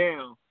right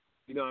now,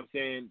 you know what I'm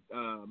saying,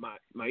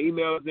 my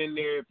email is in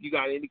there. If you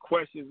got any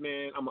questions,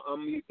 man, I'm going to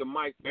unmute the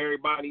mic for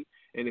everybody.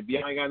 And if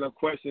y'all ain't got no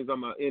questions,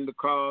 I'm going to end the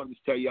call.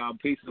 Just tell y'all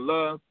peace and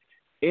love.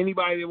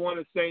 Anybody that want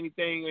to say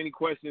anything, any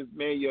questions,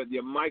 man,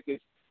 your mic is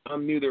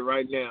unmuted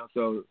right now.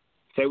 So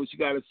say what you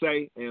got to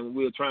say, and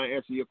we'll try and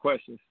answer your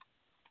questions.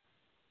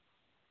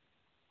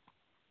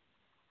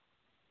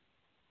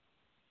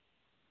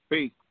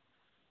 Peace.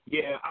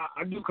 Yeah,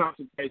 I do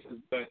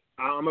consultations, but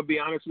I'm going to be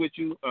honest with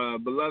you,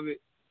 beloved.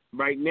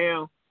 Right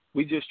now,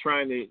 we just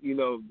trying to,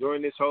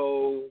 during this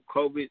whole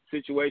COVID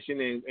situation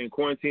and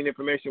quarantine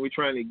information, we're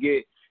trying to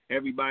get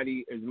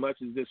everybody as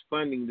much as this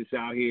funding that's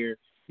out here,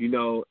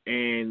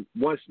 and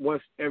once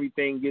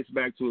everything gets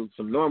back to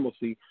some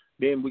normalcy,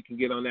 then we can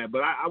get on that.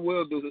 But I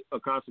will do a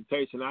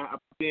consultation. I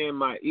put in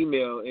my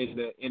email in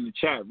the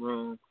chat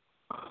room.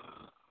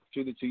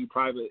 Shoot it to you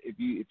private if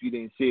you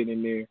didn't see it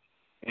in there,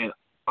 and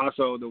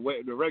also the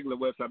regular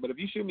website. But if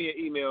you shoot me an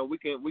email, we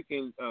can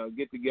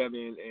get together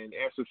and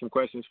answer some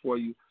questions for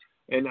you.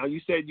 And now you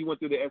said you went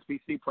through the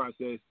SPC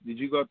process. Did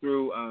you go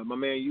through my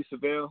man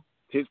Yusufel,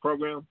 his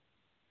program?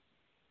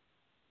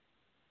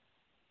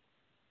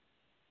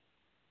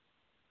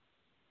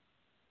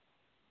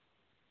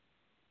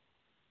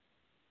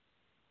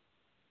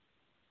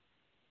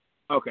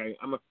 Okay,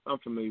 I'm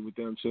familiar with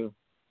them too.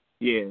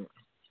 Yeah,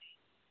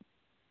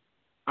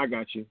 I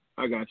got you.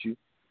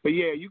 But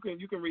yeah, you can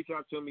reach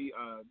out to me.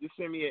 Just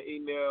send me an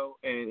email,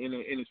 and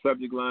in a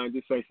subject line,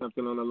 just say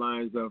something on the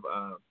lines of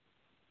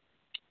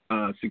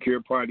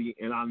secure party,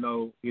 and I'll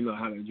know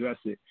how to address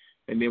it,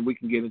 and then we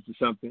can get into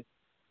something.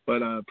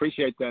 But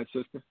appreciate that,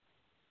 sister.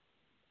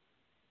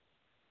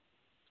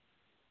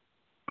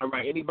 All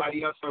right,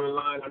 anybody else on the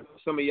line? I know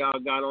some of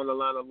y'all got on the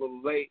line a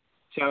little late.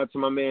 Shout out to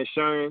my man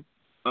Sharon.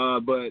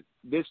 But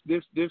this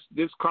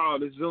call,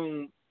 this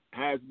Zoom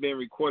has been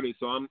recorded,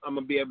 so I'm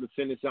gonna be able to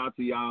send this out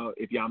to y'all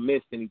if y'all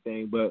missed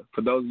anything. But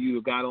for those of you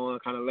who got on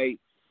kind of late,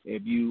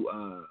 if you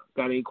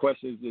got any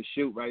questions, just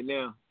shoot right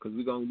now, because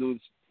we're gonna do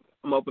this.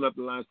 I'm gonna open up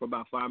the lines for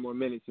about 5 more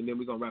minutes, and then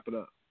we're gonna wrap it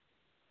up.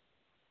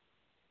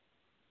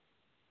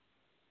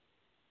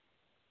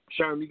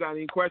 Sharon, you got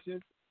any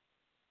questions?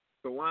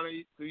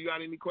 Tawana, do you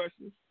got any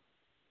questions?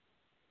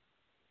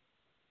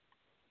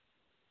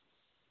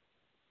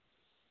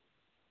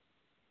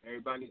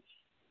 Everybody?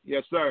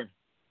 Yes, sir.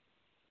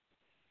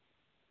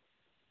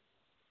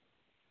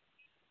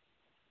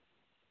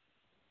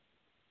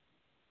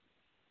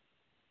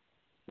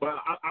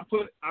 Well, I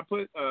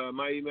put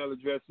my email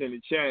address in the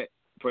chat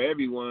for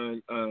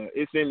everyone.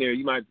 It's in there.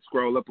 You might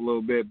scroll up a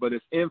little bit, but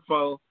it's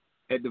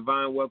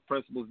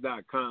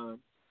info@divinewealthprinciples.com.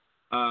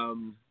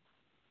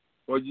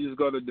 Or you just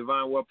go to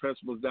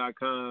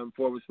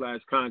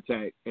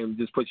divinewealthprinciples.com/contact and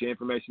just put your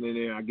information in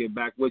there, and I'll get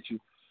back with you.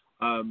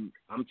 I'm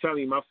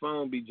telling you, my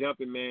phone be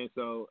jumping, man.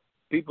 So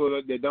people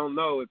that don't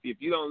know, if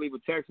you don't leave a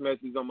text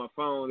message on my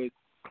phone,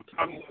 I'm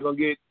probably not going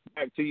to get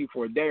back to you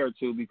for a day or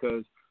two,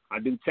 because I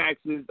do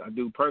taxes, I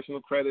do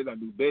personal credit, I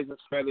do business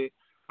credit,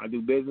 I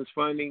do business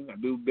funding, I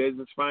do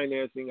business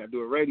financing, I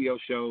do a radio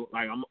show.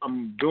 Like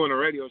I'm doing a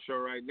radio show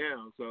right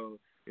now, so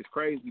it's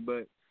crazy.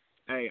 But,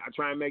 hey, I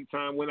try and make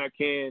time when I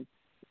can.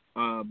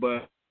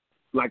 But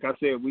like I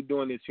said, we're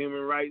doing this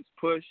human rights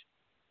push.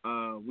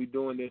 We're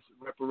doing this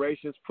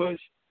reparations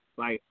push.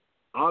 Like,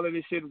 all of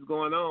this shit is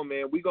going on,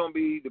 man. We're going to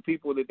be the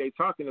people that they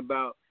talking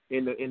about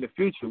in the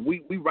future.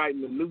 We writing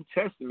the New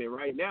Testament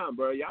right now,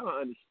 bro. Y'all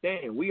don't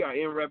understand. We are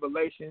in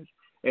Revelations,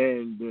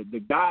 and the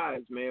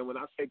guys, man, when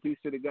I say peace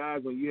to the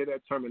guys, when you hear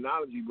that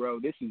terminology, bro,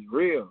 this is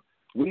real.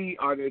 We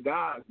are the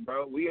guys,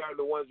 bro. We are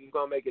the ones who's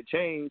going to make a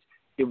change.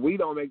 If we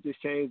don't make this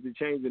change, the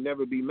change will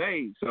never be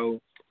made. So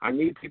I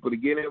need people to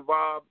get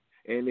involved,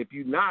 and if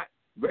you're not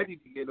ready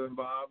to get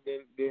involved,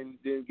 then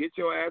get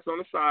your ass on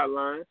the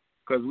sideline,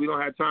 because we don't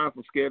have time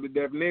for scared to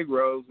death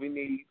Negroes. We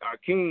need our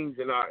kings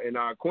and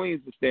our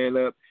queens to stand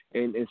up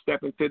and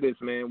step into this,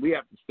 man. We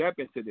have to step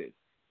into this,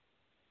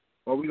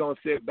 or we gonna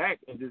sit back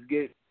and just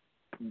get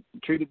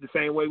treated the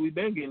same way we've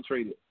been getting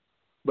treated.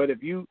 But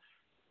if you,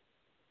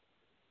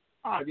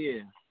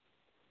 yeah.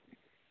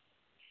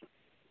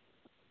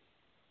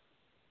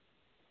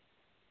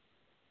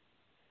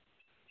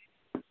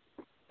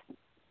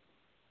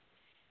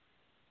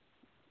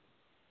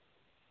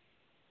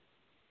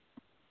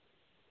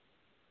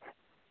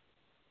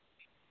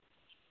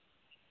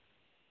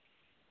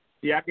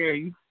 Yeah, I can hear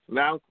you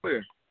loud and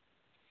clear.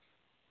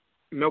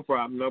 No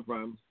problem, no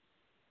problem.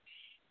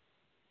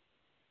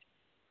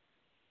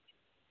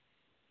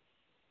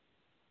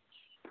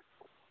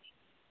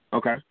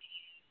 Okay.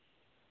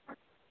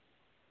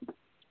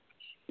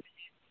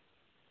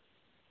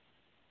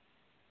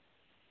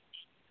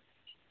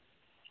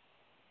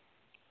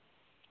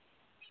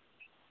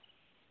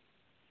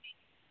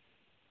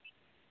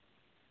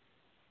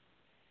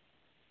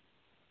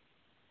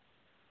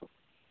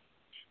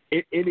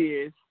 It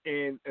is,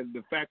 and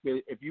the fact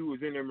that if you was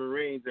in the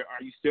Marines,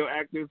 are you still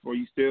active, or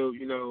you still,